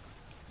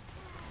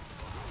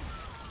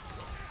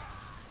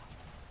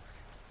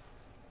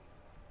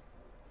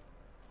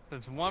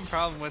 There's one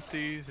problem with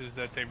these is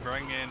that they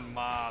bring in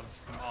mobs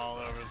from all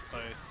over the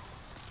place.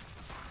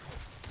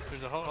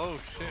 There's a whole, oh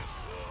shit.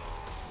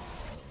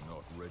 I'm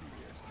not ready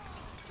yet.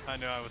 I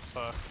knew I was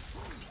fucked.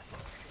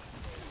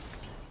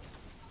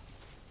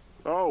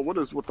 Oh, what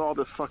is with all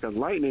this fucking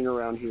lightning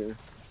around here?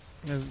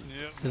 Yep,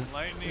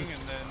 lightning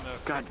and then the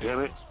God damn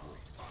it.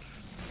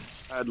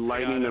 I had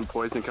lightning and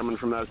poison coming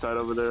from that side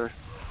over there.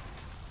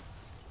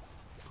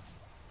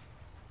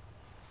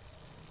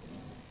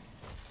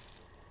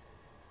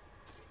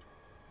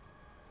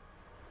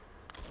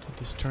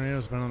 This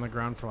tornado's been on the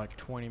ground for like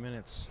 20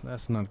 minutes.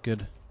 That's not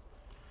good.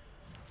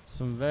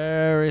 Some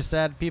very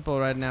sad people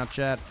right now,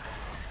 chat.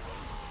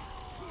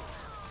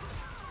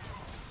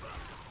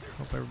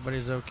 Hope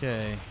everybody's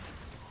okay.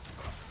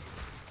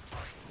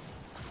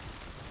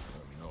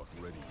 I'm not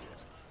ready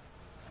yet.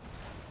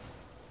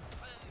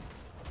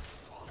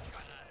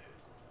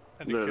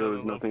 Had to There kill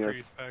was the nothing little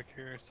priest back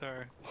here,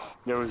 sorry.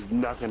 There was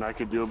nothing I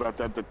could do about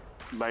that. The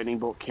lightning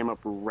bolt came up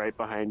right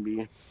behind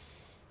me.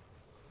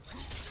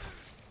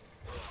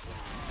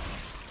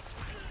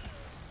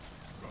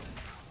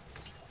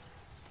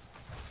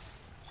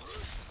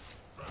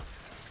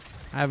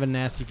 I have a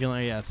nasty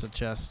feeling. Yeah, it's a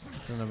chest.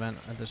 It's an event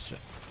at this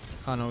chest.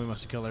 Oh no, we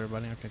must have killed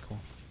everybody. Okay, cool.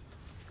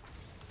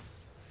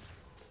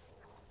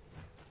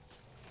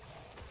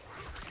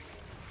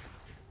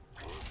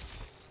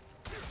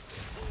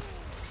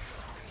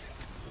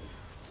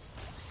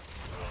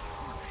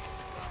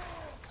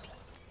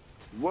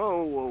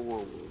 Whoa, whoa,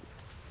 whoa,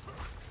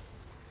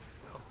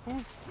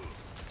 whoa.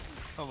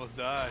 Almost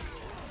died.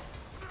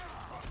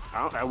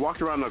 I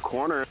walked around the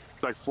corner,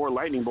 like 4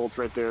 lightning bolts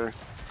right there.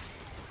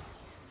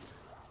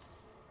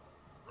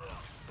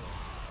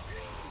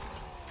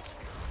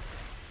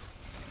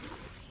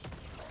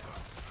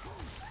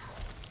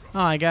 Oh,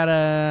 I got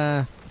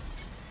a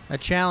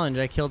challenge.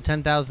 I killed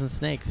 10,000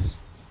 snakes.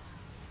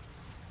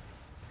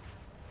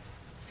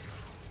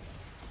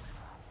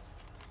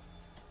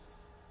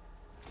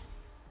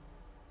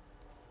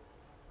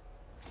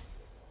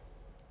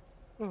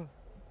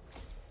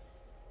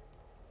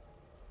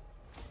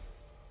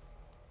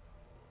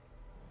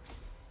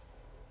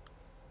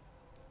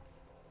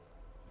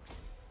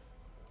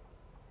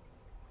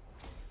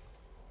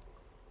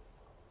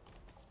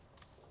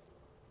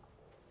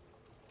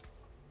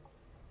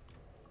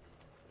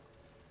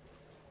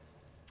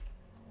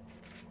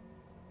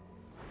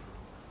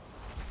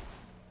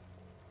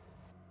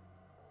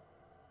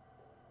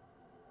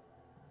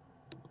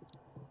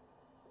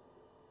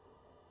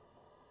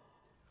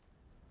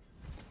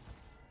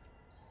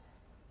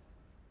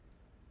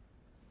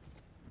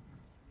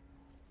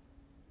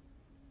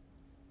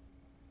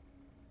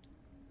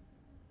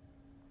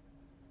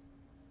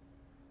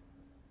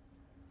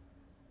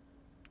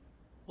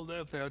 We'll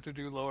definitely have to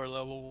do lower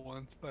level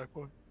ones back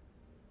boy.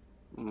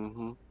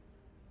 Mm-hmm.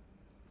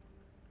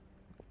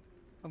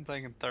 I'm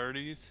thinking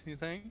 30s, you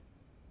think?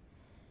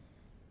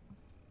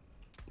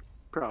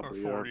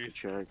 Probably, Or I'll have 40s. to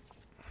check.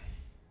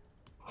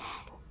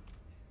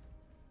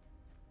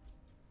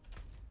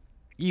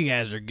 You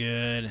guys are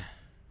good.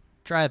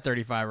 Try a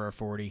 35 or a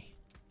 40.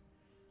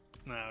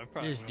 No,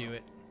 probably Just do won't.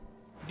 it.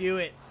 Do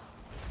it.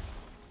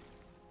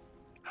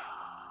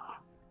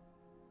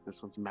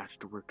 This one's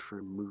masterworked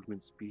for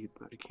movement speed,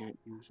 but I can't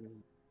use it.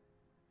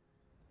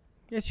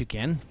 Yes, you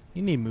can.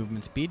 You need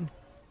movement speed.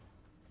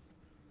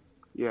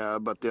 Yeah,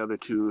 but the other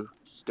 2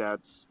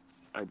 stats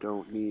I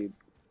don't need.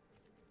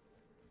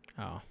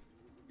 Oh,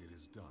 It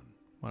is done.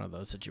 one of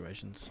those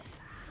situations.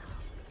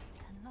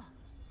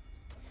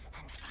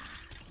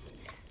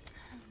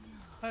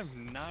 I've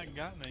not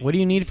gotten a What do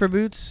you need for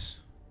boots?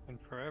 in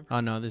forever. Oh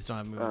no, these don't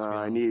have movement speed.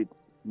 I need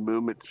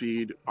movement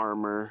speed,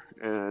 armor,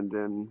 and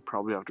then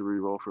probably have to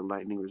reroll for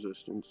lightning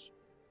resistance.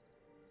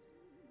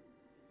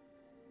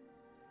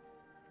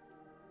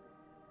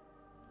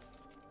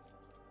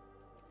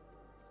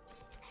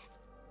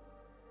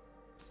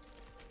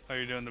 Are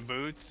you doing the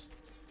boots?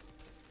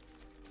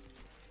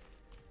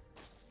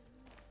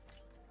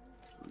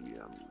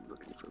 Yeah, I'm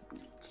looking for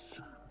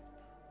boots.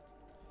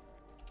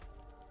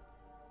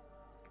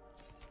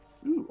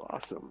 Ooh,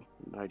 awesome.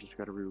 And I just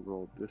gotta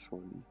reroll this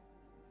one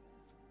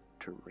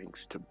to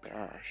ranks to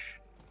bash.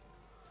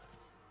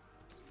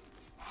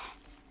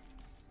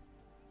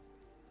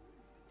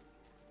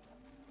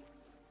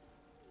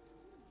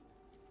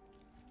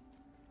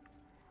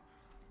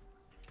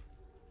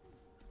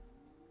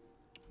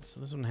 So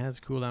this one has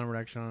cooldown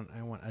reduction on it.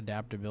 I want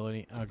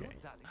adaptability. Okay,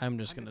 I'm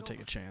just gonna take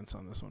a chance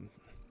on this one.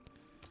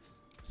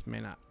 This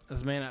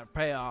may not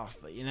pay off,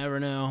 but you never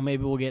know.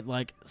 Maybe we'll get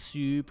like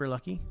super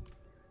lucky.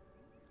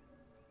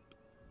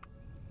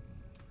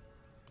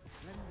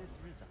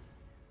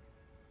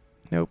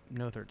 Nope,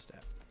 no third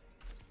stat.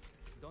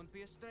 Don't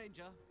be a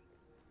stranger.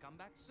 Come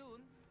back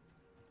soon.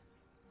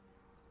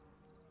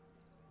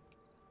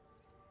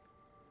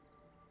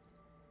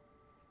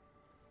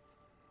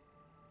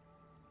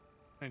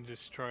 And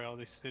destroy all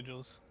these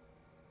sigils.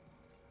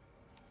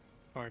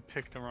 Or I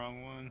picked the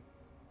wrong one.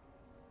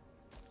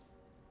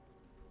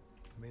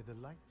 May the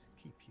light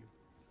keep you.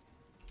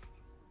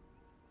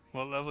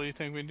 What level you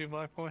think we do,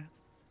 Black Boy?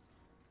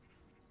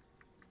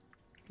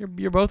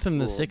 You're both in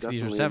the Cool, 60s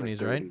or definitely in 70s,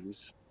 the right?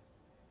 30s.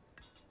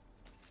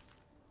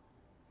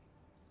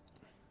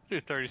 Do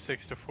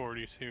 36 to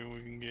 40, see what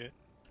we can get.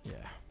 Yeah.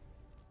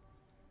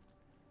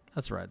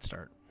 That's where I'd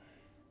start.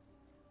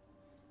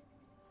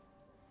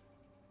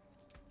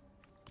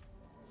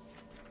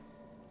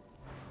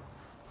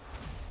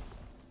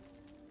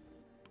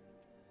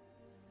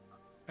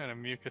 And a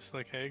mucus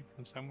like egg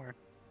from somewhere.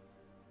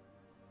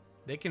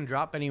 They can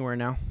drop anywhere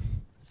now.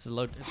 It's a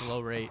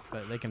low rate,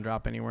 but they can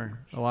drop anywhere.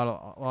 A lot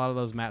of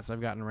those mats I've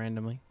gotten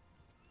randomly.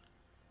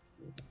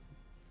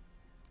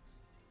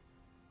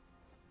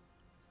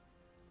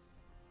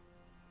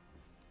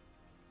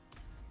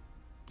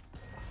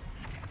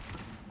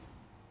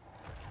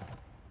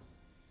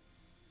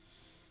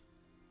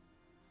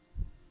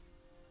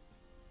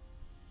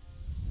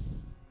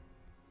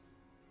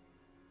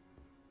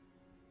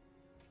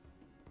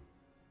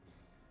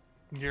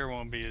 Gear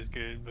won't be as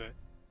good, but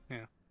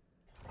yeah.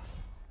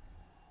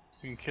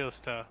 You can kill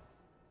stuff.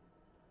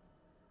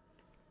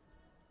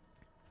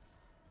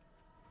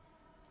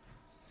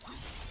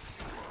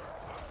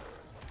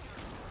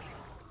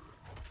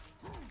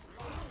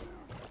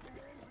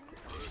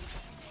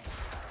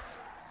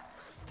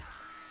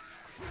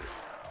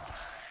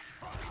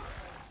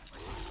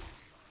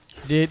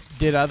 Did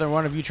either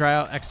one of you try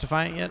out X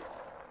Defiant yet?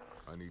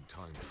 I need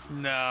time.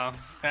 No,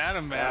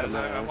 Adam has.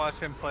 I watched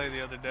him play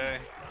the other day.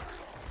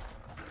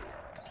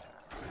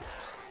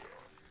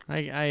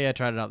 I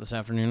tried it out this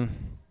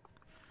afternoon.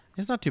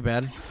 It's not too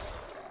bad.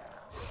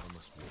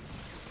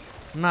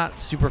 I'm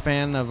not super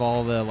fan of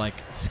all the like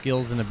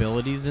skills and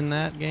abilities in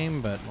that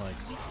game, but like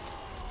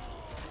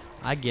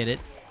I get it.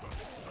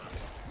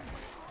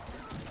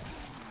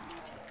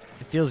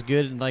 It feels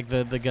good. Like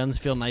the guns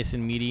feel nice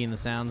and meaty, and the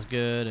sound's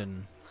good,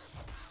 and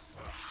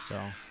so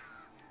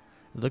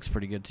it looks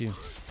pretty good too.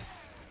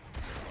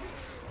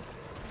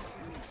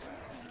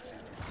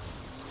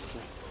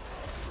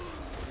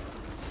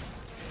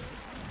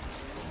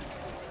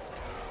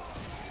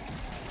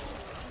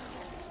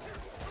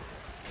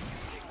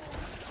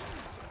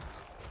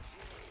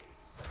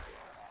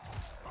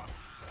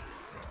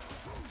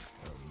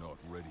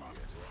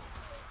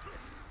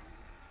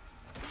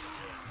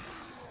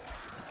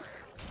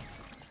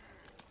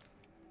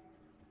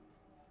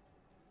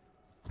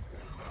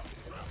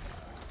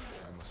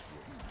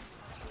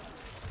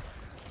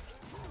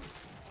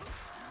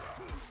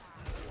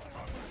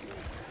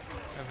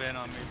 Event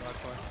on me,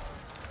 Black Boy.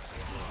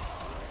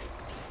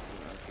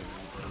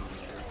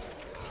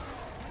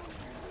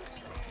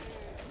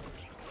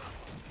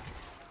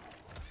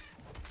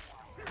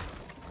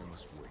 I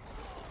must wait.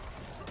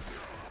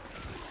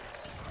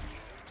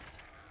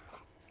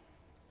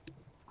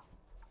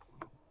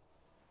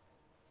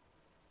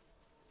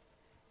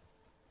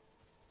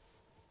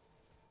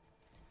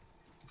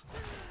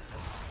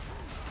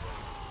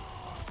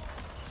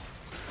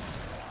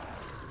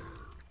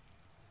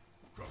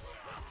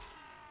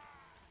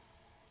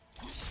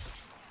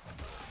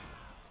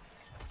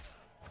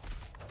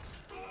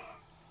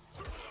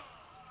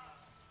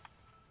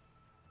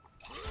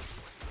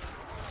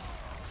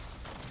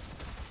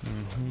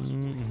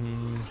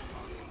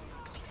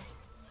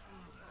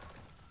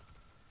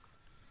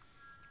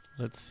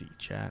 Let's see,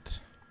 chat.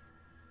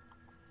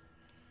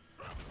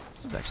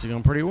 This is actually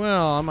going pretty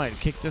well. I might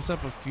kick this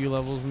up a few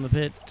levels in the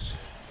pit.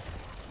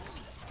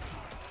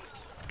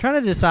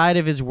 Trying to decide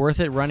if it's worth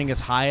it running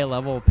as high a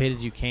level of pit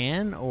as you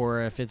can,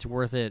 or if it's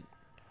worth it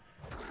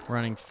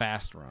running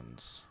fast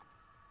runs.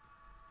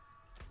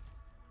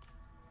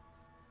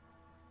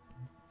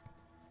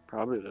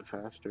 Probably the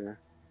faster.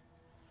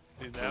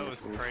 Dude, that was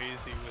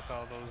crazy with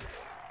all those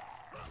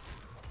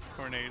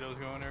tornadoes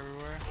going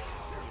everywhere.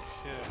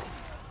 Holy shit.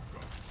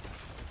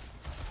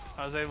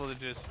 I was able to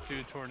just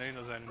do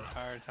tornadoes that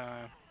entire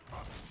time.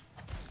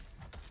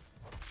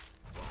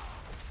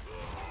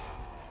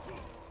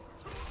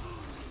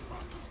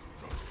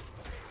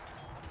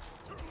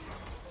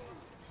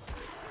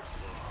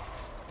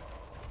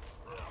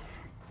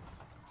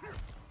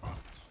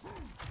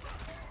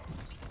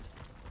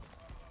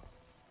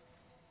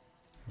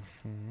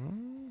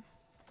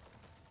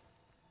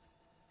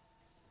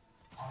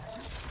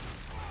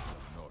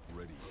 Not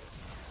ready yet.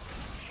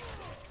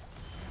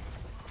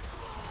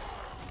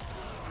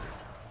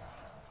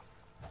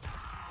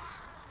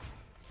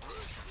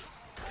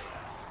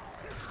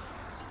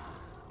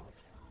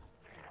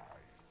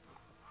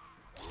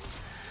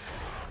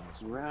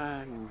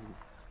 Run.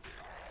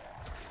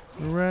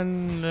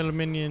 Run, little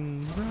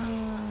minion,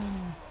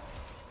 run.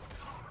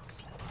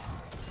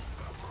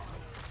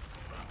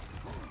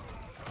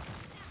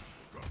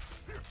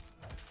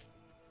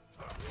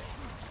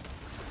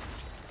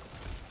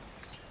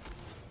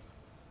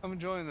 I'm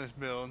enjoying this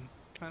build.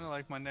 Kind of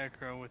like my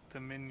Necro with the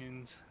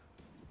minions.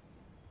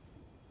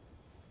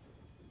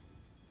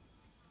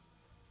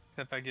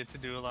 Except I get to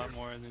do a lot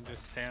more than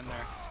just stand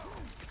there.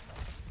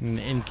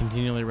 And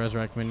continually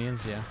resurrect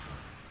minions, yeah.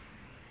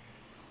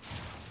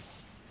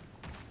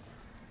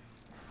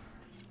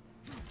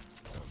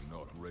 I'm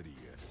not ready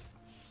yet.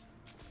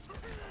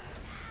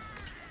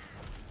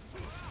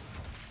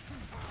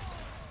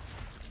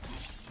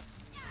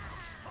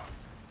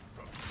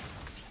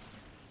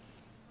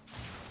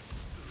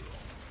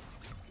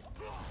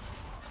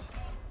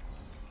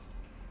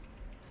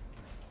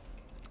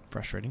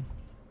 frustrating.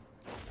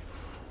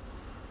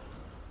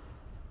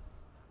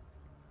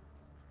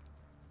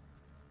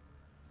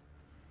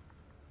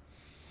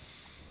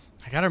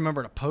 I gotta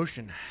remember to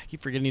potion. I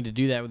keep forgetting to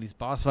do that with these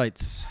boss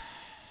fights.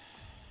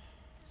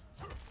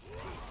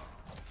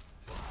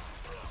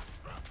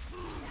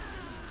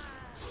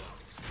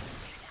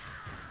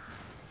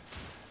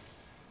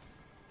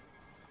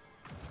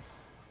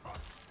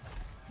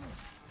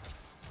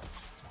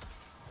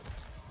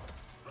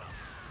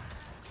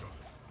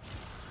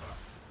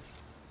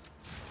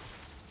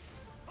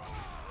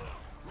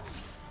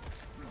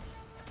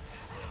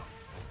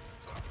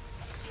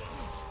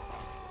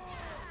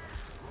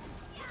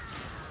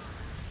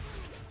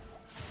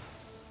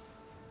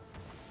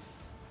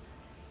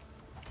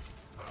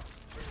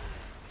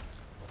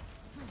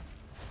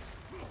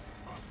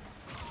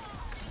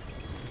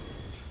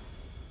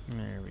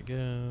 There we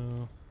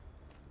go.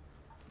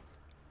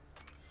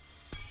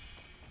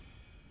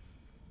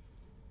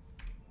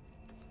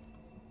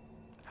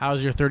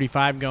 How's your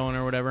 35 going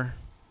or whatever?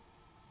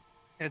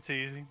 It's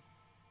easy.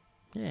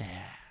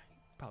 Yeah.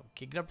 Probably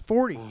kick it up to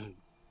 40.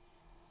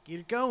 Get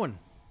it going.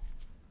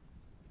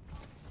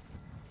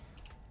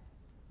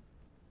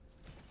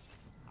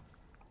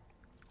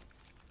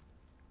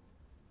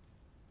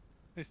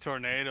 These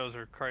tornadoes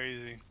are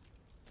crazy.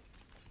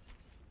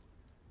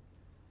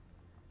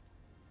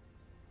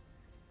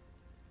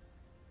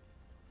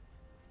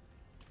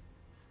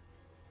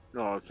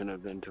 Oh, it's an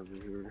event over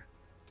here.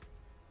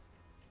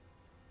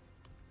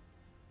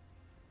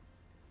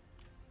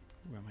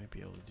 Ooh, I might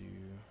be able to do.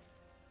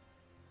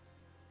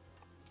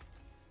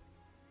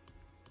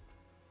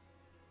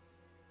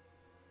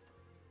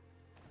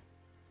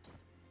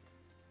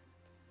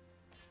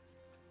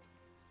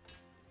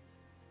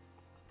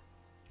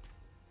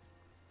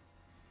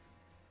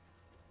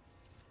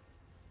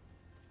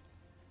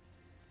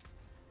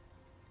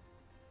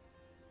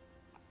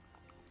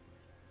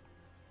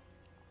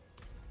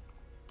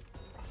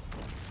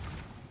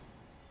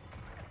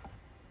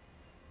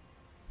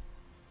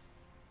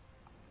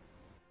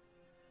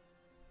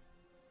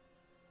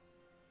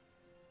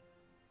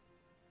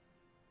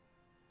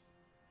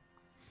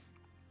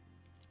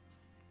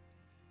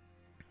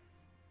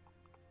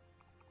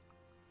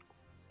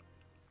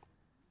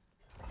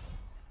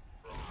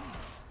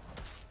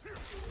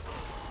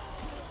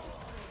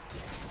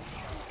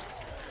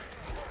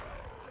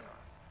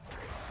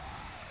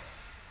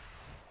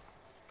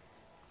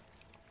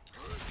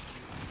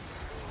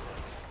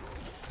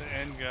 The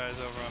end guy's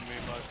over on me,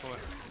 by the way.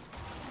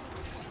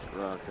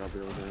 Rock, I'll be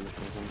over there in a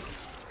second.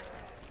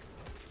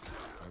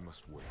 I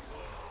must wait.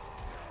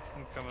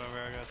 I'm coming over.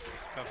 I got the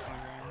cups on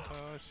the ground.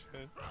 Oh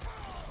shit.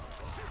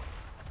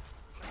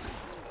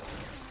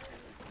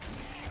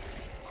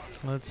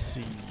 Let's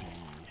see.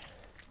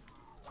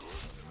 I'm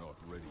not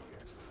ready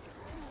yet.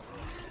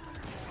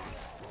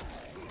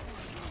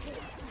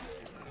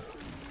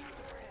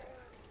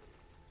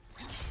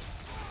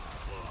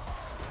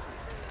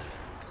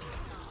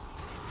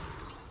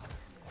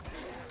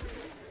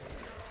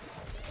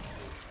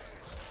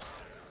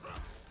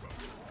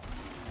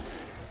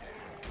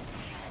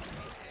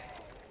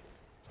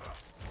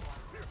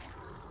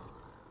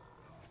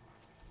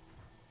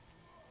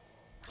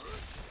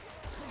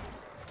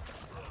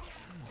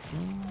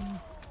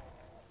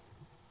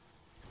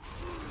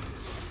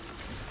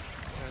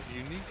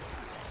 Unique?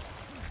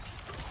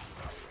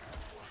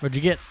 What'd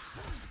you get?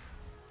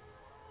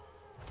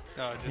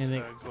 Oh, just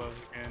Anything? gloves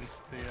again.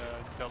 The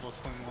double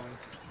swing one.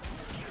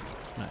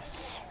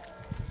 Nice.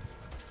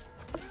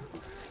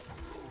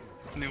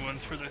 New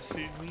ones for this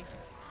season.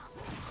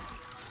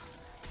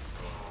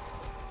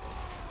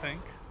 I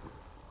think.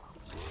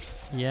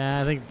 Yeah,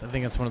 I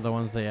think that's one of the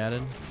ones they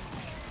added.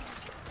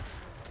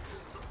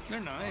 They're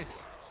nice.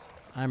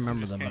 I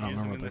remember Just them, but I can't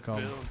don't use remember what them they're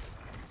in called. this build.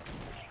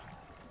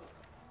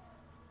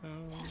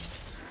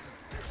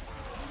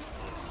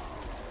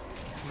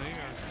 They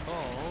are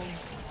called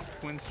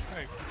Wind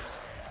Strike.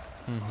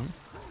 Mm-hmm.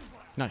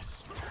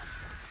 Nice.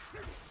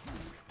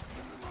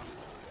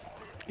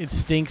 It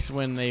stinks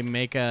when they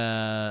make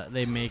a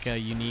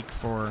unique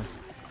for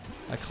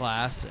a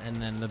class, and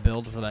then the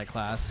build for that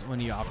class, when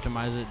you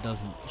optimize it,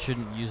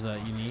 shouldn't use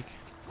that unique.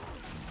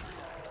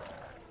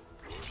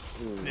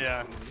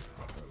 Yeah.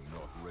 I'm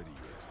not ready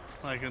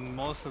yet. Like in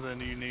most of the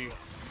uniques,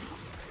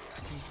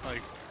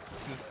 like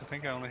I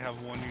think I only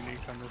have one unique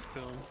on this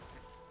build.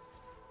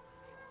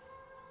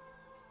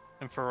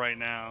 And for right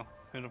now,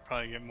 it'll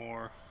probably get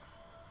more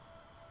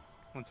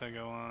once I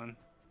go on.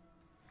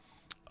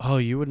 Oh,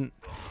 you wouldn't.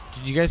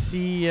 Did you guys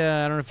see?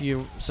 I don't know if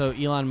you. So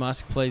Elon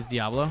Musk plays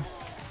Diablo.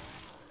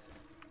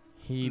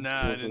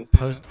 Nah, I didn't see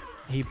that.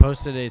 He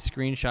posted a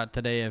screenshot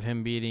today of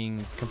him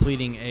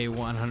completing a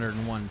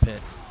 101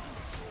 pit.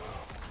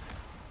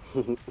 I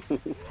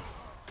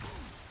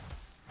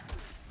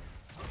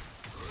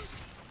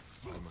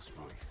must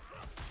wait.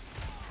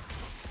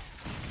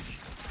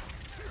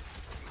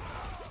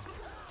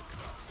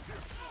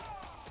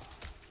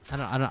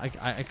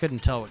 I couldn't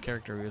tell what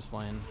character he was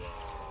playing.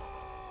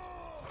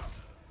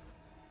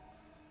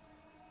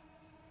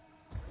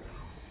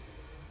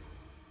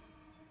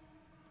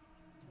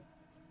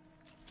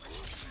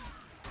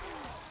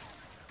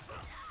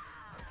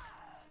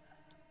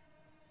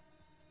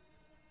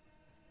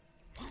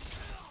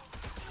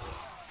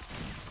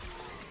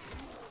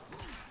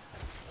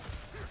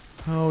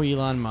 Oh,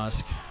 Elon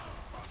Musk.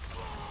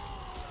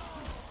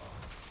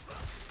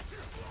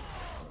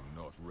 I'm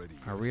not ready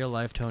A yet. real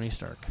life Tony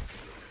Stark.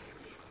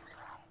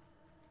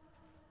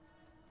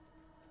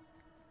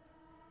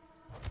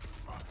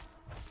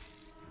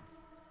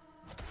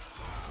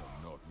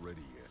 I'm not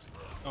ready yet.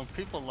 Oh,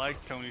 people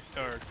like Tony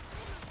Stark.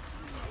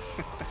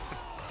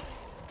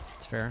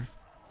 It's fair.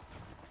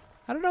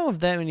 I don't know if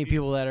that many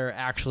people that are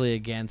actually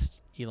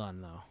against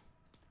Elon, though.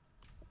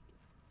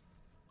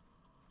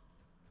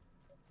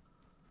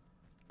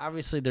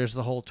 Obviously, there's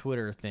the whole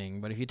Twitter thing,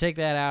 but if you take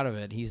that out of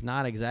it, he's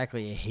not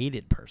exactly a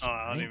hated person. Oh,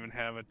 I don't right? even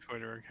have a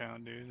Twitter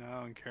account, dude.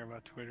 I don't care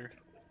about Twitter.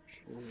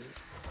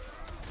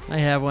 I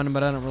have one,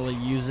 but I don't really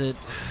use it.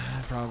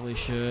 I probably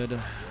should.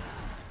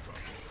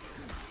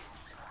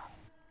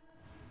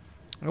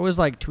 I always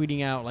like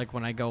tweeting out like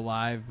when I go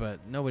live,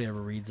 but nobody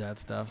ever reads that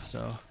stuff,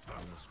 so. I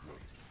must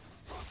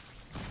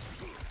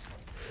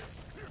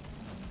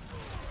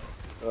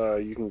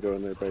wait. You can go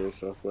in there by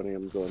yourself, buddy.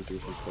 I'm going through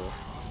some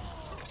stuff.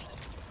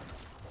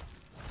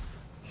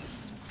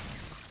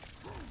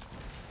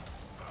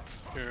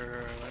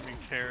 Sure, let me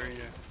carry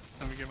you.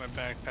 Let me get my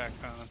backpack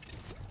on.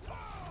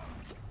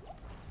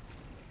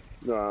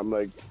 No, I'm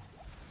like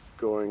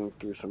going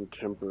through some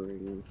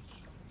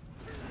temperings.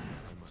 I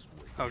must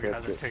wait. Oh god,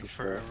 That's that it takes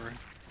for sure. forever.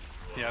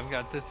 Yeah, I've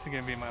got this is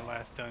gonna be my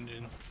last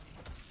dungeon.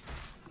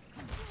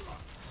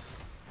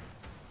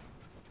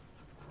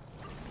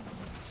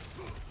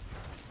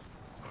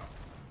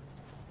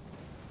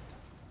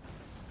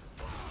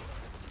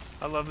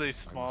 I love these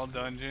small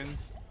dungeons.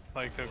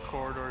 Like the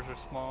corridors are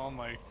small,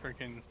 my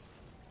freaking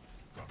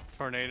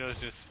tornadoes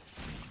just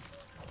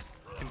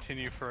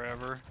continue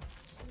forever.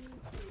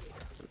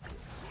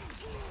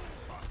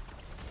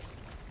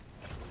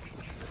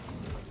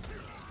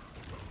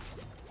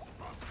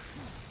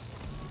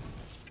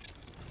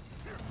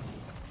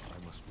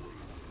 I must wait.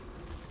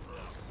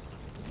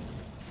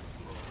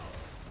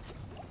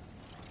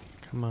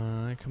 Come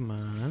on, come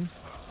on.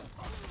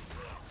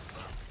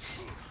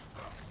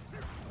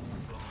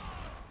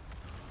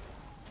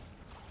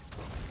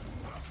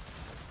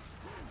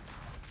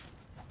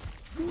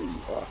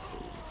 Awesome.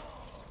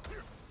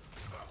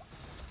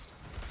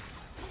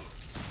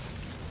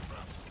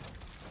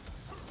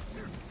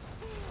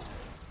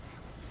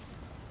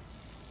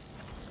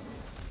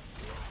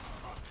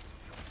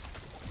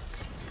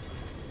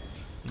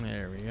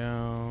 There we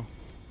go.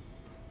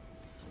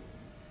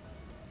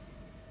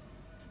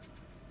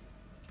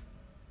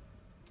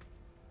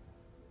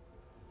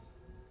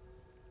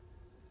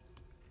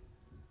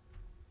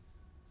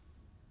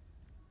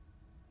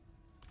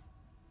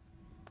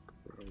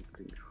 Ground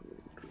control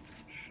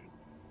direction.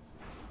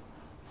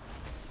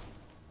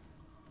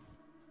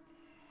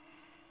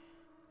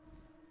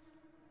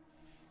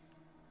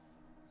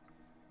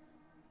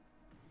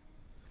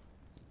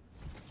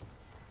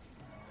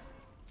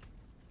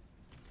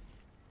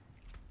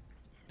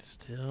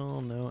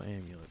 Still no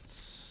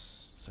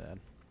amulets. Sad.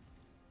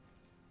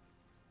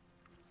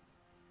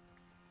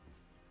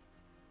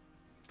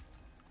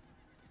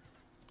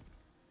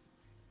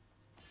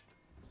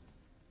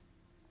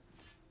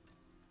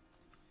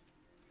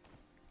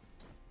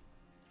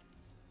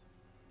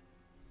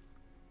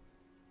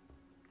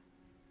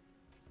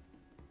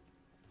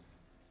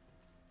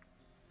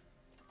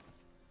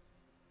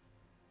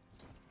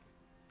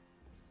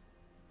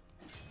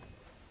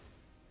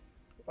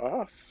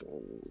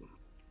 Awesome.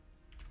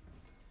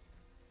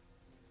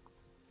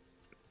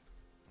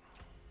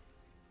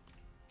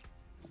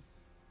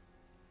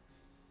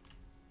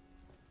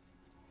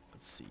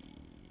 Let's see.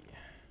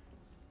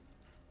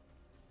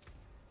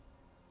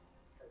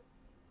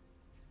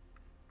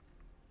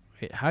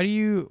 Wait, how do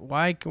you?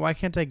 Why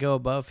can't I go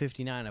above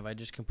 59 if I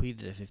just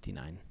completed a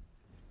 59?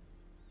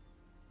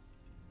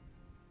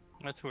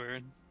 That's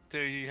weird. Do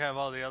you have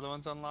all the other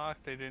ones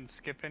unlocked? They didn't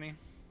skip any?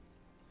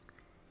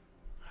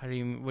 How do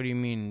you? What do you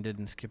mean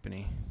didn't skip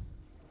any?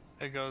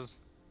 It goes,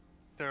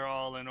 they're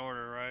all in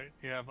order, right?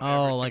 You have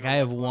Oh, every like single I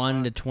have level 1 to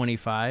unlocked?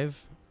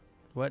 25.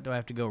 What do I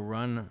have to go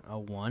run a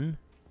 1?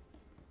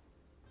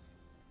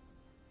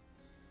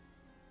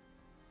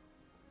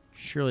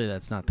 Surely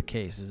that's not the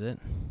case, is it?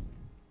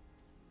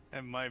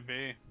 It might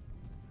be.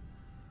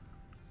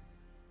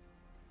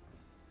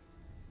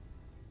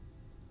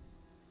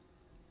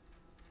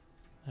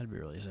 That'd be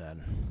really sad.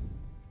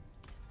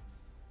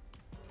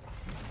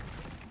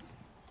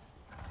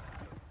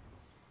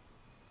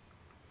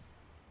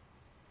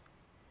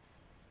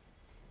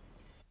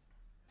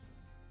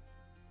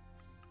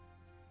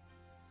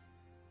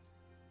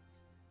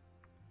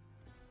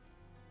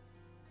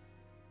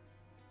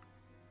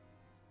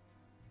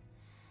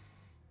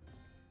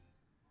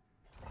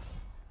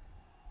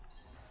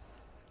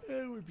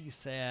 It would be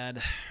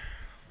sad.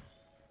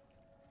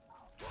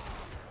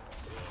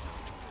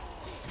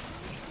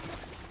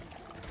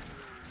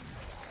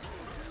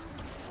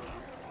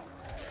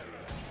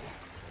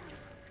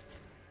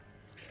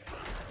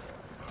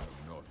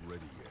 I'm not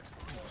ready yet.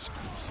 Let's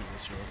cruise through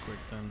this real quick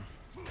then.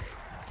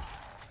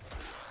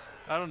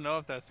 I don't know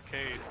if that's the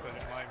case, but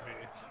it might be.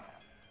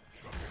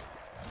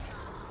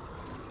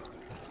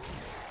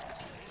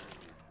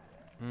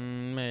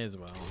 as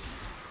well.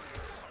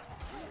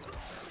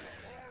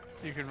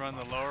 You can run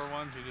the lower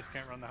ones, you just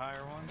can't run the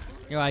higher ones?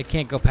 You know, I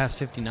can't go past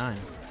 59.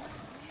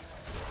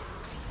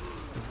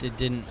 It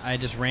didn't. I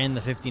just ran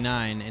the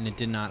 59, and it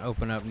did not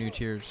open up new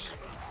tiers.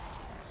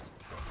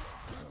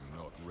 I'm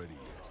not ready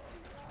yet.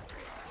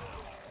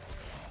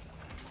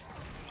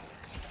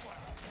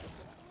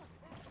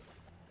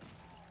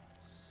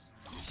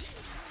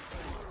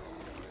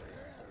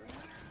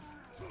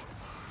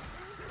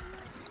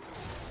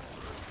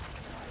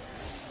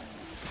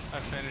 I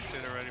finished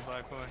it already,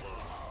 Black Boy.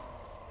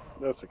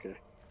 That's okay.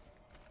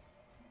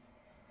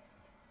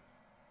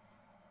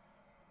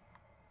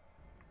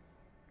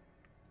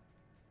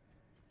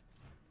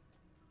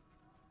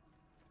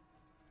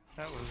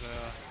 That was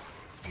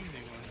easy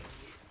one.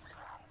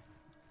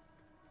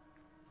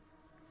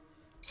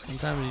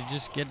 Sometimes you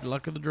just get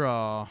luck of the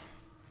draw.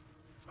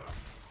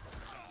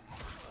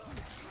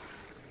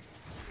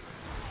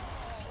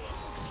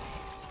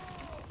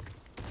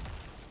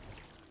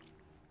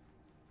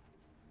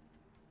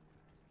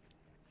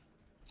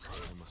 I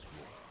must wait.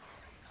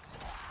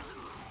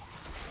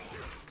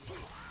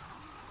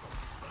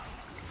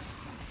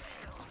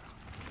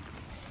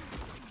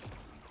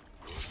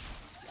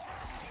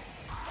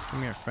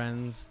 Come here,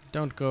 friends.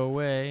 Don't go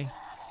away.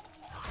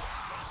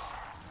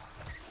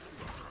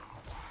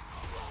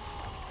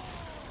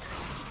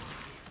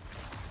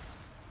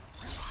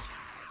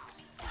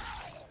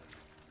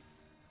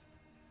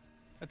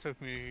 That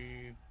took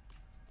me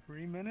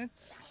 3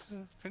 minutes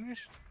to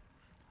finish.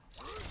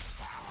 I'm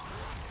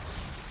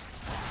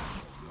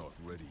not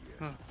ready yet.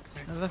 Huh,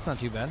 okay. Oh, that's not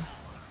too bad.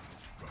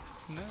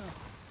 No.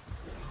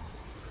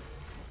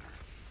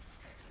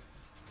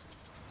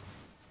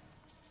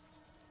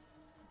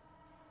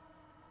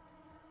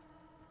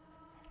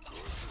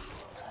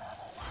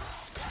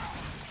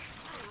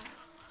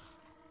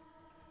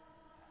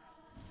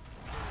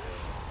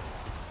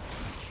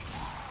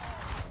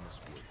 I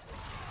must wait.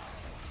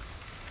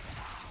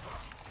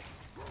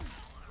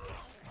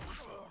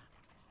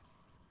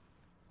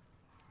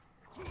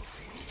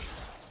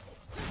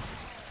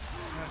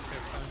 Okay,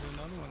 time to do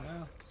another one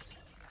now.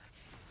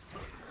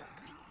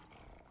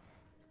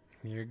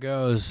 Here it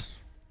goes.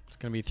 It's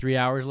gonna be 3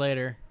 hours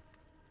later.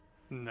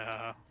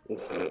 No.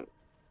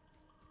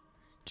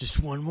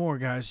 Just one more,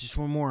 guys. Just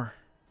one more.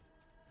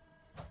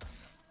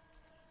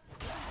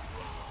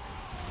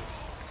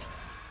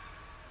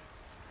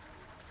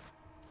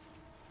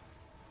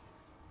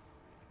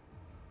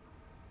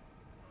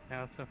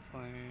 House of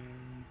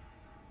Flame.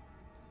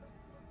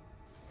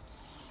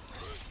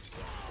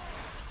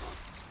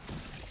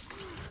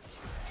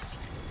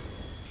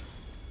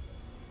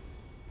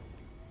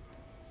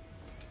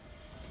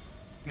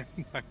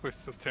 Like we're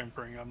still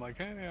tempering. I'm like,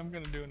 hey, I'm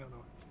gonna do another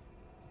one.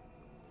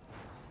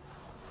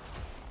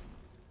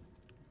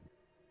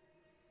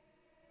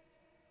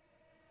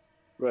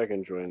 But I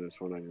can join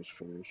this one I just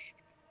finished.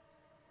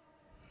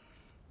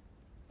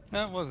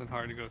 No, it wasn't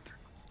hard to go through.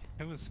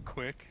 It was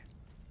quick.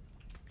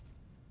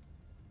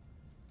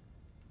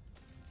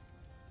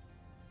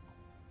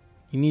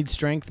 You need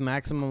strength,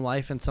 maximum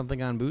life, and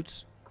something on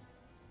boots.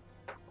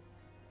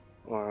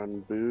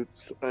 On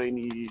boots, I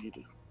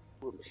need.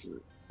 What is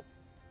it?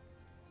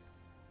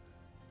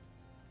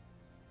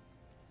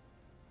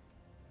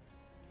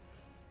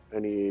 I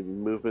need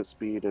movement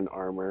speed and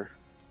armor.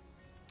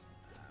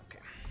 Okay.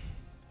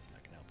 It's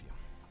not gonna help you.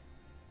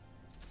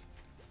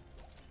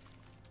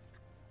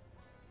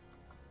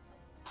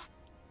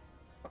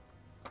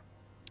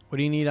 What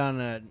do you need on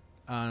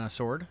a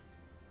sword?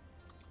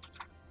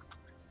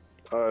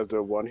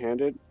 The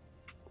one-handed.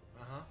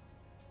 Uh-huh.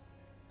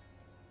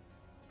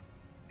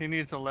 He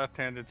needs a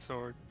left-handed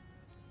sword.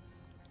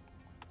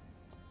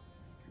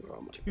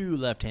 Oh my. 2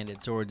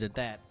 left-handed swords at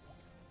that.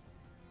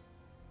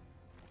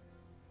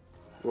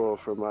 Well,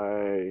 for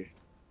my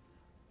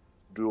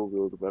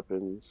dual-wield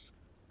weapons,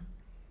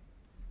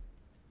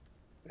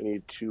 I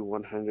need 2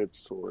 one-handed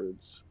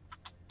swords,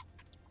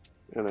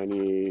 and I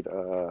need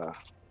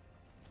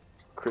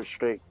crit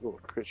strike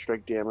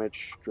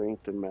damage,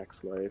 strength, and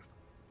max life.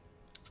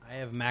 I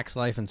have max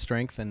life and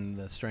strength, and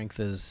the strength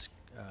is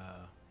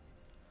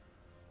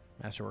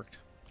masterworked.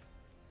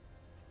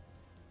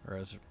 Or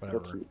as whatever.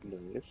 That's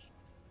nice.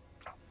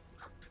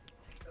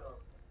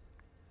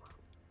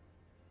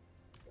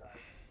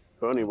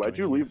 Tony, why'd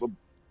you leave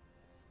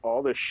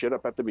all this shit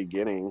up at the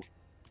beginning? What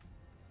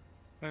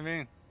do you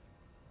mean?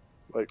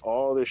 Like,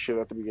 all this shit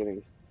at the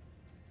beginning.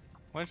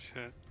 What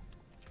shit?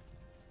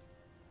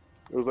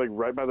 It was, like,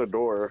 right by the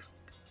door.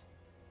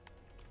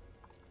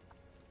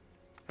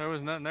 There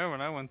was nothing there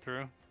when I went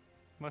through.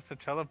 Must have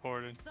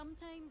teleported.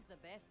 Sometimes the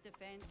best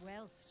defense,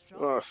 well,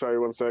 strong. Oh, sorry,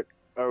 one sec.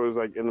 I was,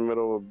 like, in the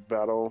middle of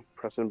battle,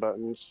 pressing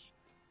buttons.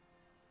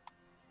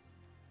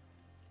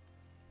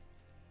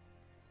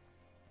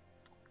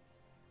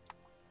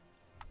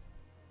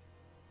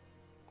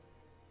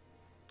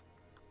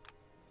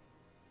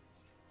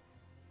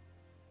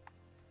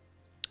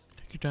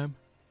 Take your time.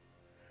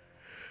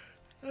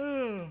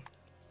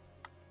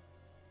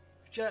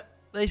 Chat.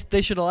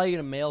 They should allow you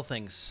to mail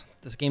things.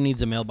 This game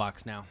needs a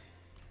mailbox now.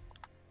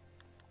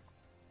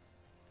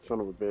 Son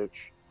of a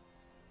bitch.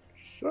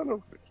 Son of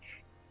a bitch.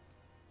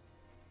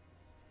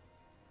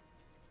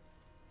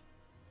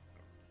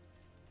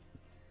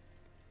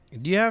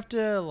 Do you have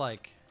to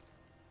like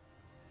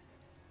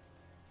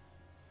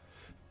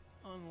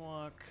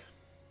unlock?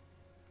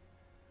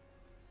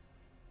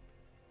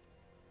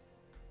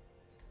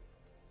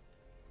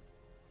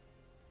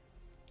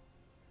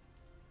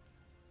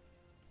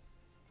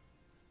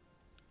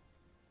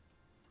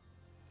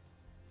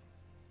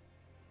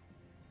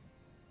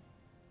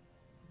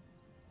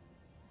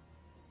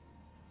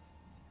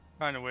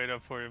 Trying to wait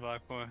up for you,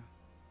 Black Boy.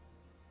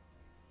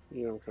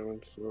 Yeah, I'm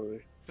coming slowly.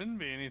 Shouldn't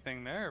be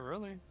anything there,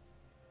 really.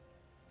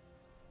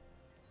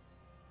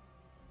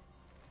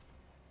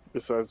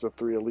 Besides the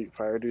 3 elite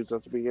fire dudes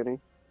at the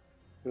beginning.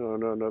 No,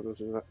 no, no,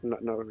 this is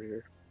not over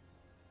here.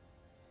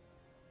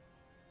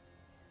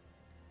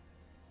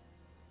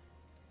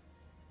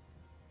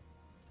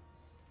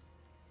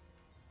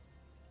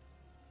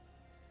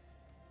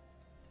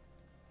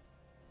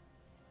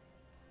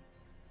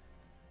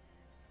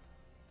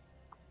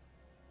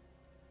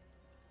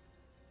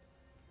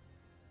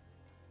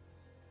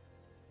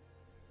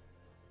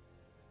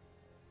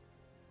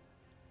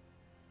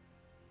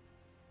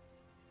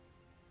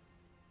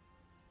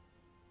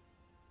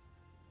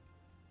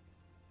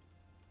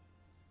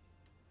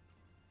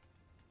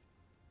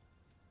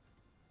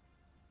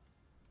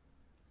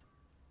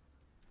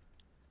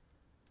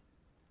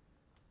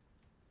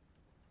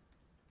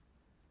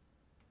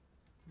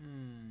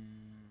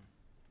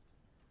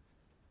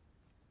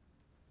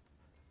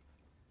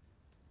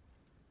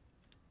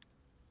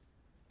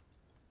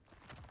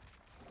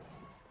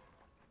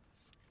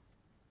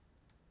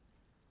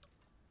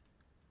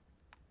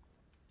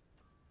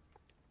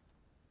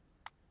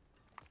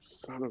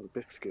 Son of a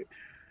biscuit.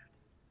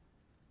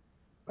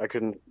 I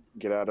couldn't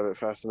get out of it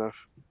fast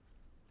enough.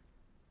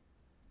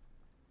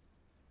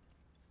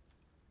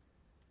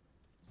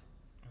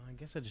 I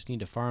guess I just need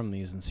to farm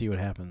these and see what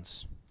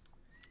happens.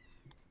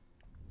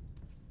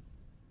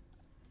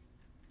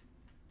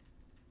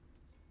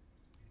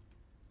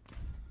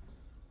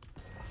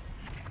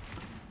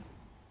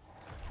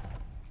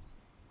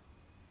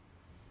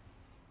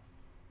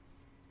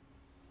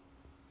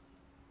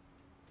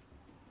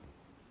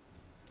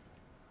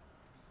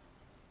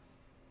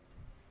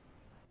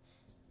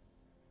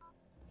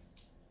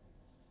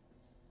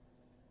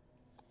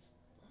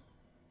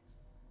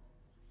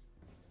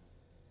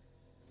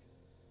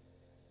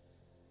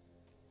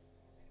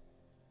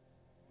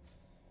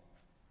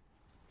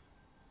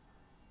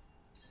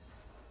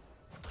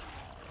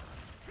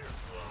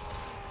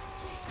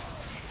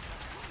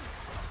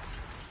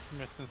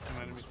 Missing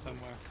some enemies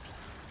somewhere.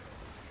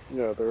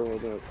 Yeah, they're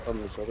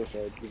on this other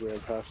side. You ran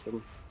past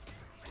them.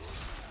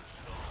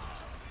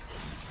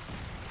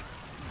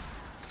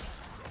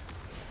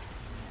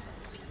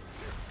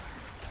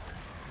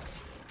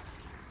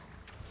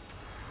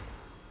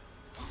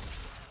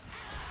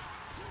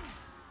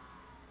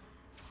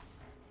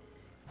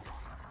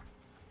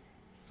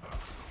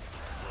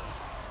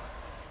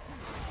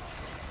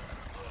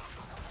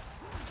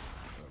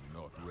 I'm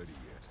not ready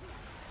yet.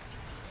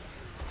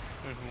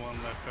 There's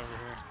one left over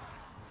here.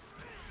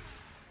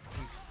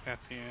 At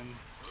the end.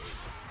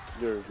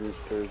 There's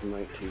 19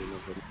 of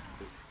them.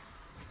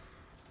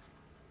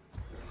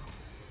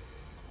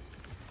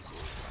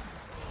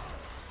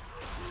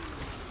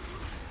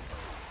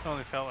 It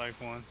only felt like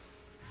one.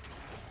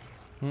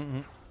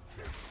 Mm-hmm.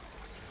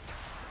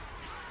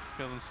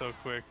 Killed him so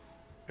quick.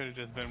 Could have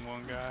just been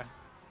one guy.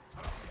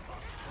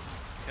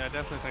 Yeah, I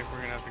definitely think we're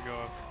gonna have to go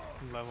up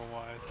level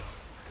wise.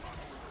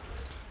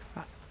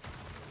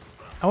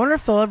 I wonder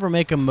if they'll ever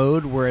make a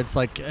mode where it's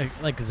like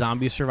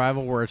zombie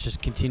survival, where it's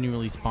just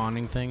continually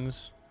spawning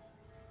things,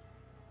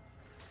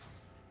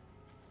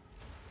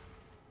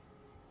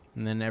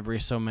 and then every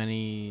so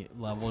many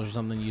levels or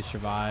something you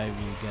survive,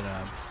 you get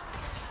a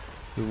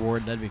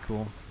reward. That'd be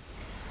cool.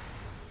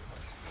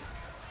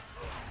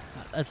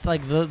 It's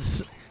like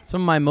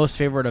some of my most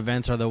favorite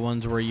events are the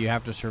ones where you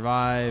have to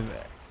survive,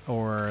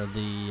 or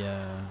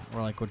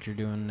or like what you're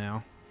doing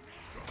now,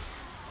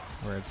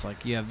 where it's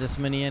like you have this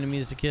many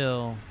enemies to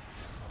kill.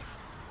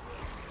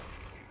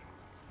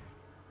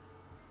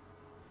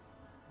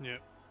 Yep,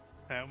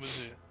 that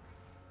was it.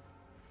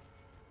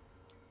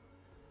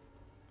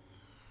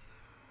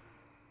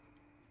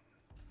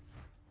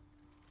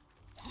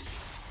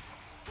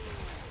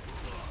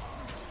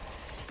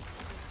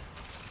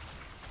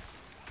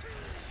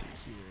 Let's see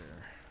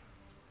here.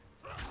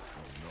 I'm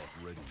not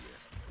ready yet.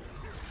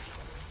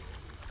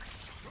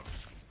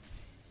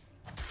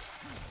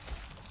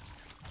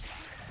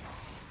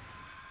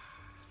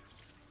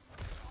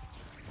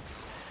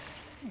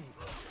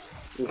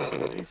 He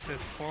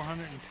says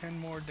 410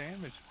 more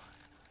damage.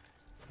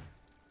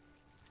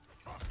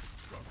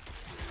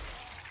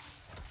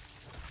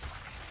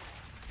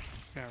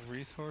 Got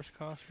resource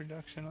cost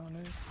reduction on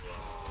it.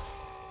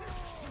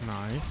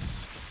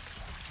 Nice.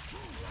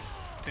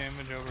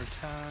 Damage over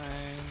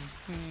time.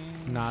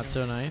 Not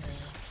so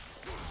nice.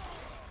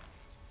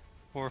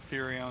 4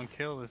 fury on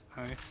kill is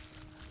nice.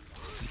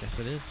 I guess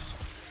it is.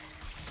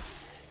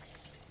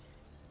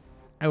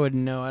 I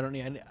wouldn't know. I don't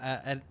need.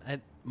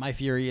 My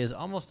fury is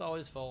almost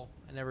always full.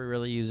 I never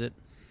really use it.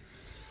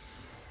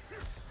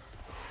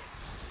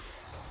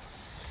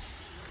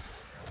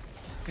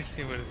 Let's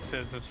see what it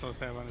says. I'm supposed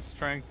to have on it.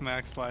 Strength,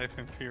 max life,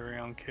 and fury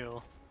on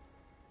kill.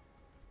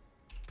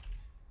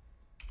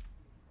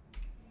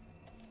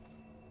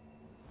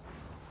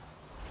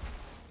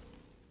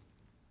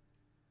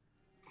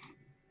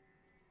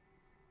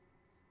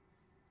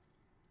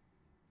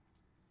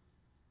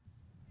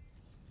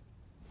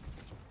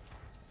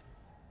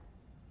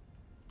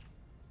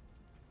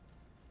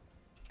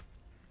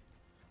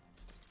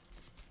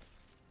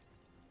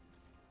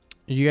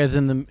 Are you guys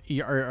in the?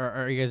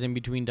 Are you guys in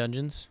between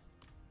dungeons?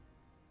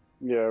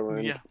 Yeah, we're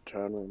in Yeah.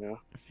 town right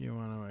now. If you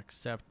want to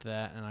accept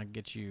that, and I'll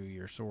get you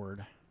your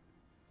sword.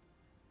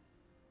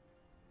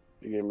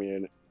 You gave me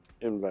an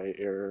invite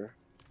error.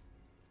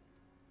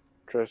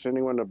 Try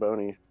sending one to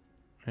Boney.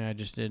 Yeah, I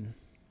just did.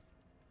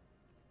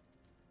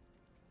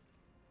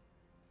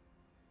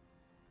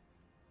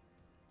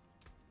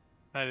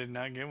 I did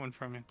not get one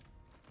from you.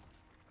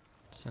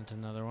 Sent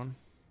another one.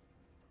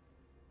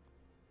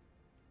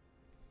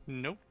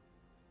 Nope.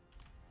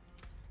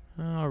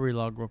 I'll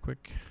relog real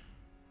quick.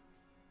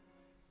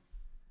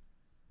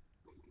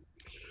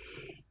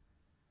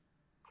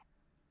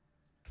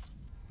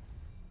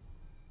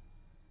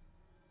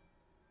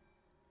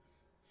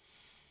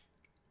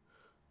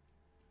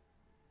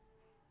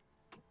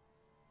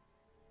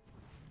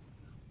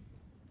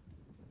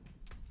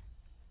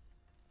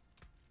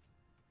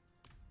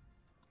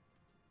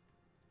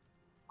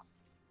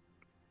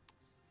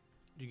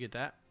 Did you get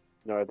that?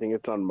 No, I think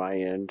it's on my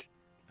end.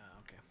 Oh,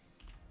 okay.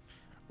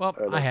 Well,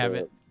 I'd I have to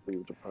it.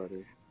 Leave the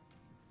party.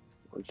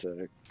 One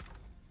sec.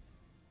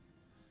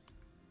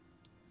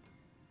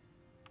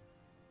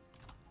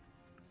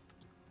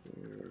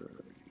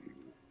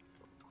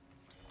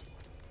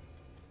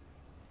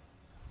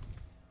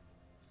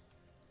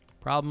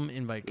 Problem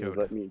invite code.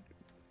 Let me.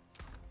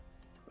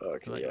 I'll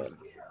Okay, let, yeah.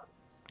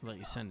 let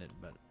you send it,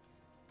 but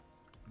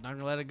not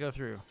gonna let it go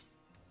through.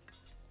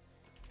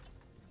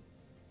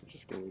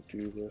 Just gonna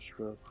do this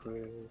real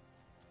quick.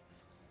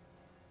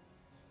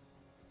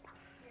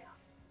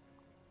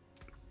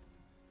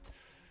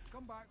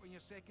 Come back when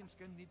your second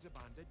skin needs a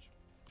bandage.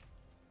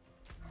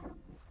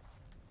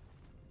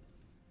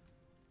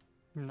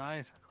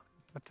 Nice.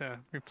 Got to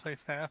replace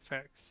the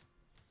FX.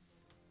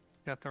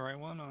 Got the right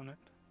one on it.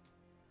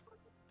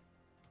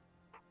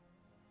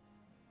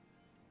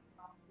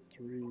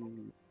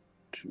 3,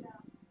 2,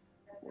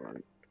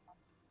 1.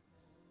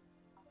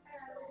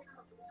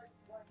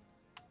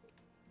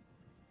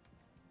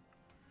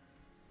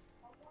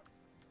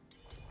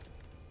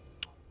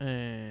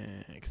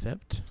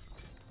 Accept.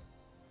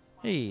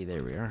 Hey,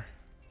 there we are.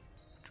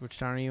 Which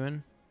town are you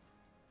in?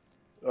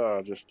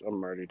 I'm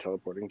already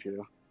teleporting to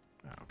you.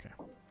 Oh, okay.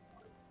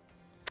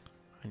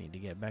 I need to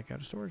get back out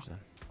of storage then.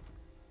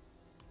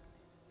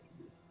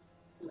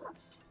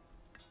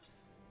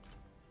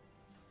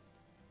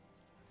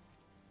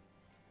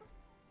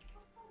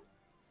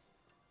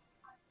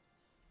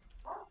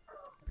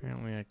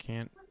 Apparently I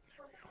can't.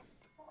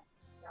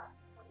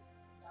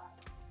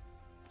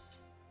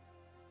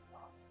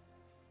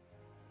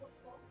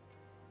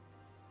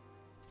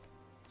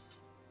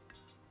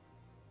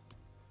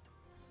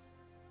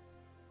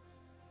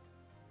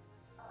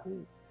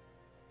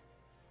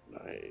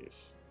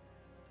 Nice.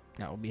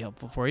 That will be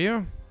helpful for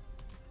you.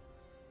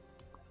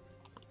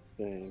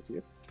 Thank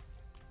you.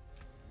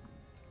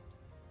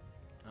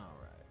 All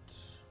right.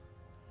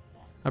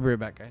 I'll be right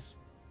back, guys.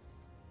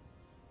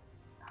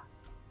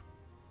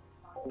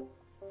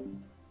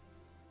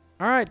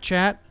 All right,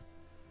 chat.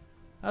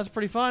 That was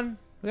pretty fun.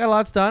 We got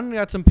lots done. We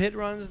got some pit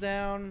runs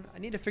down. I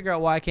need to figure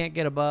out why I can't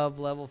get above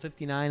level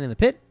 59 in the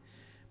pit,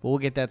 but we'll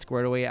get that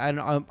squared away.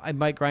 I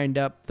might grind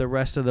up the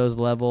rest of those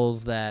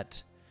levels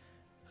that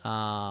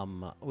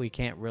we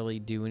can't really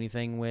do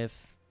anything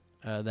with.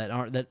 I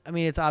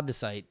mean, it's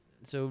obdicite,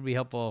 so it would be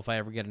helpful if I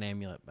ever get an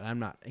amulet, but I'm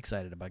not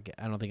excited about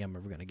I don't think I'm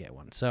ever gonna get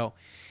one. So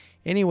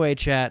anyway,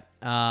 chat,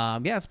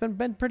 yeah, it's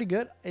been pretty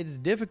good. It's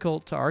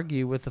difficult to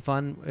argue with the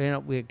fun. You know,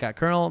 we got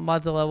Colonel at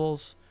lots of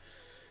levels.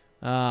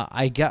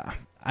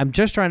 I'm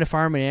just trying to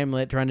farm an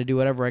amulet, trying to do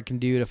whatever I can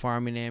do to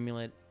farm an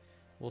amulet.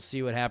 We'll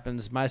see what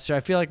happens. I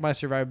feel like my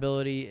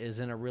survivability is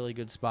in a really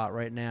good spot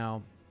right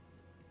now.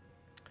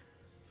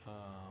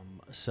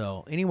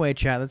 So anyway,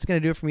 chat, that's going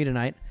to do it for me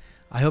tonight.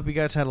 I hope you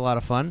guys had a lot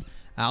of fun.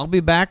 I'll be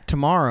back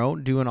tomorrow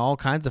doing all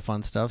kinds of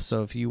fun stuff.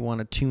 So if you want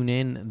to tune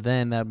in,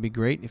 then that would be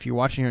great. If you're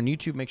watching here on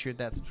YouTube, make sure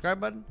to hit that subscribe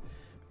button.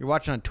 If you're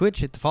watching on Twitch,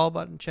 hit the follow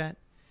button, chat.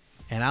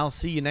 And I'll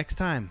see you next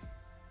time.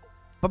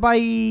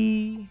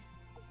 Bye-bye.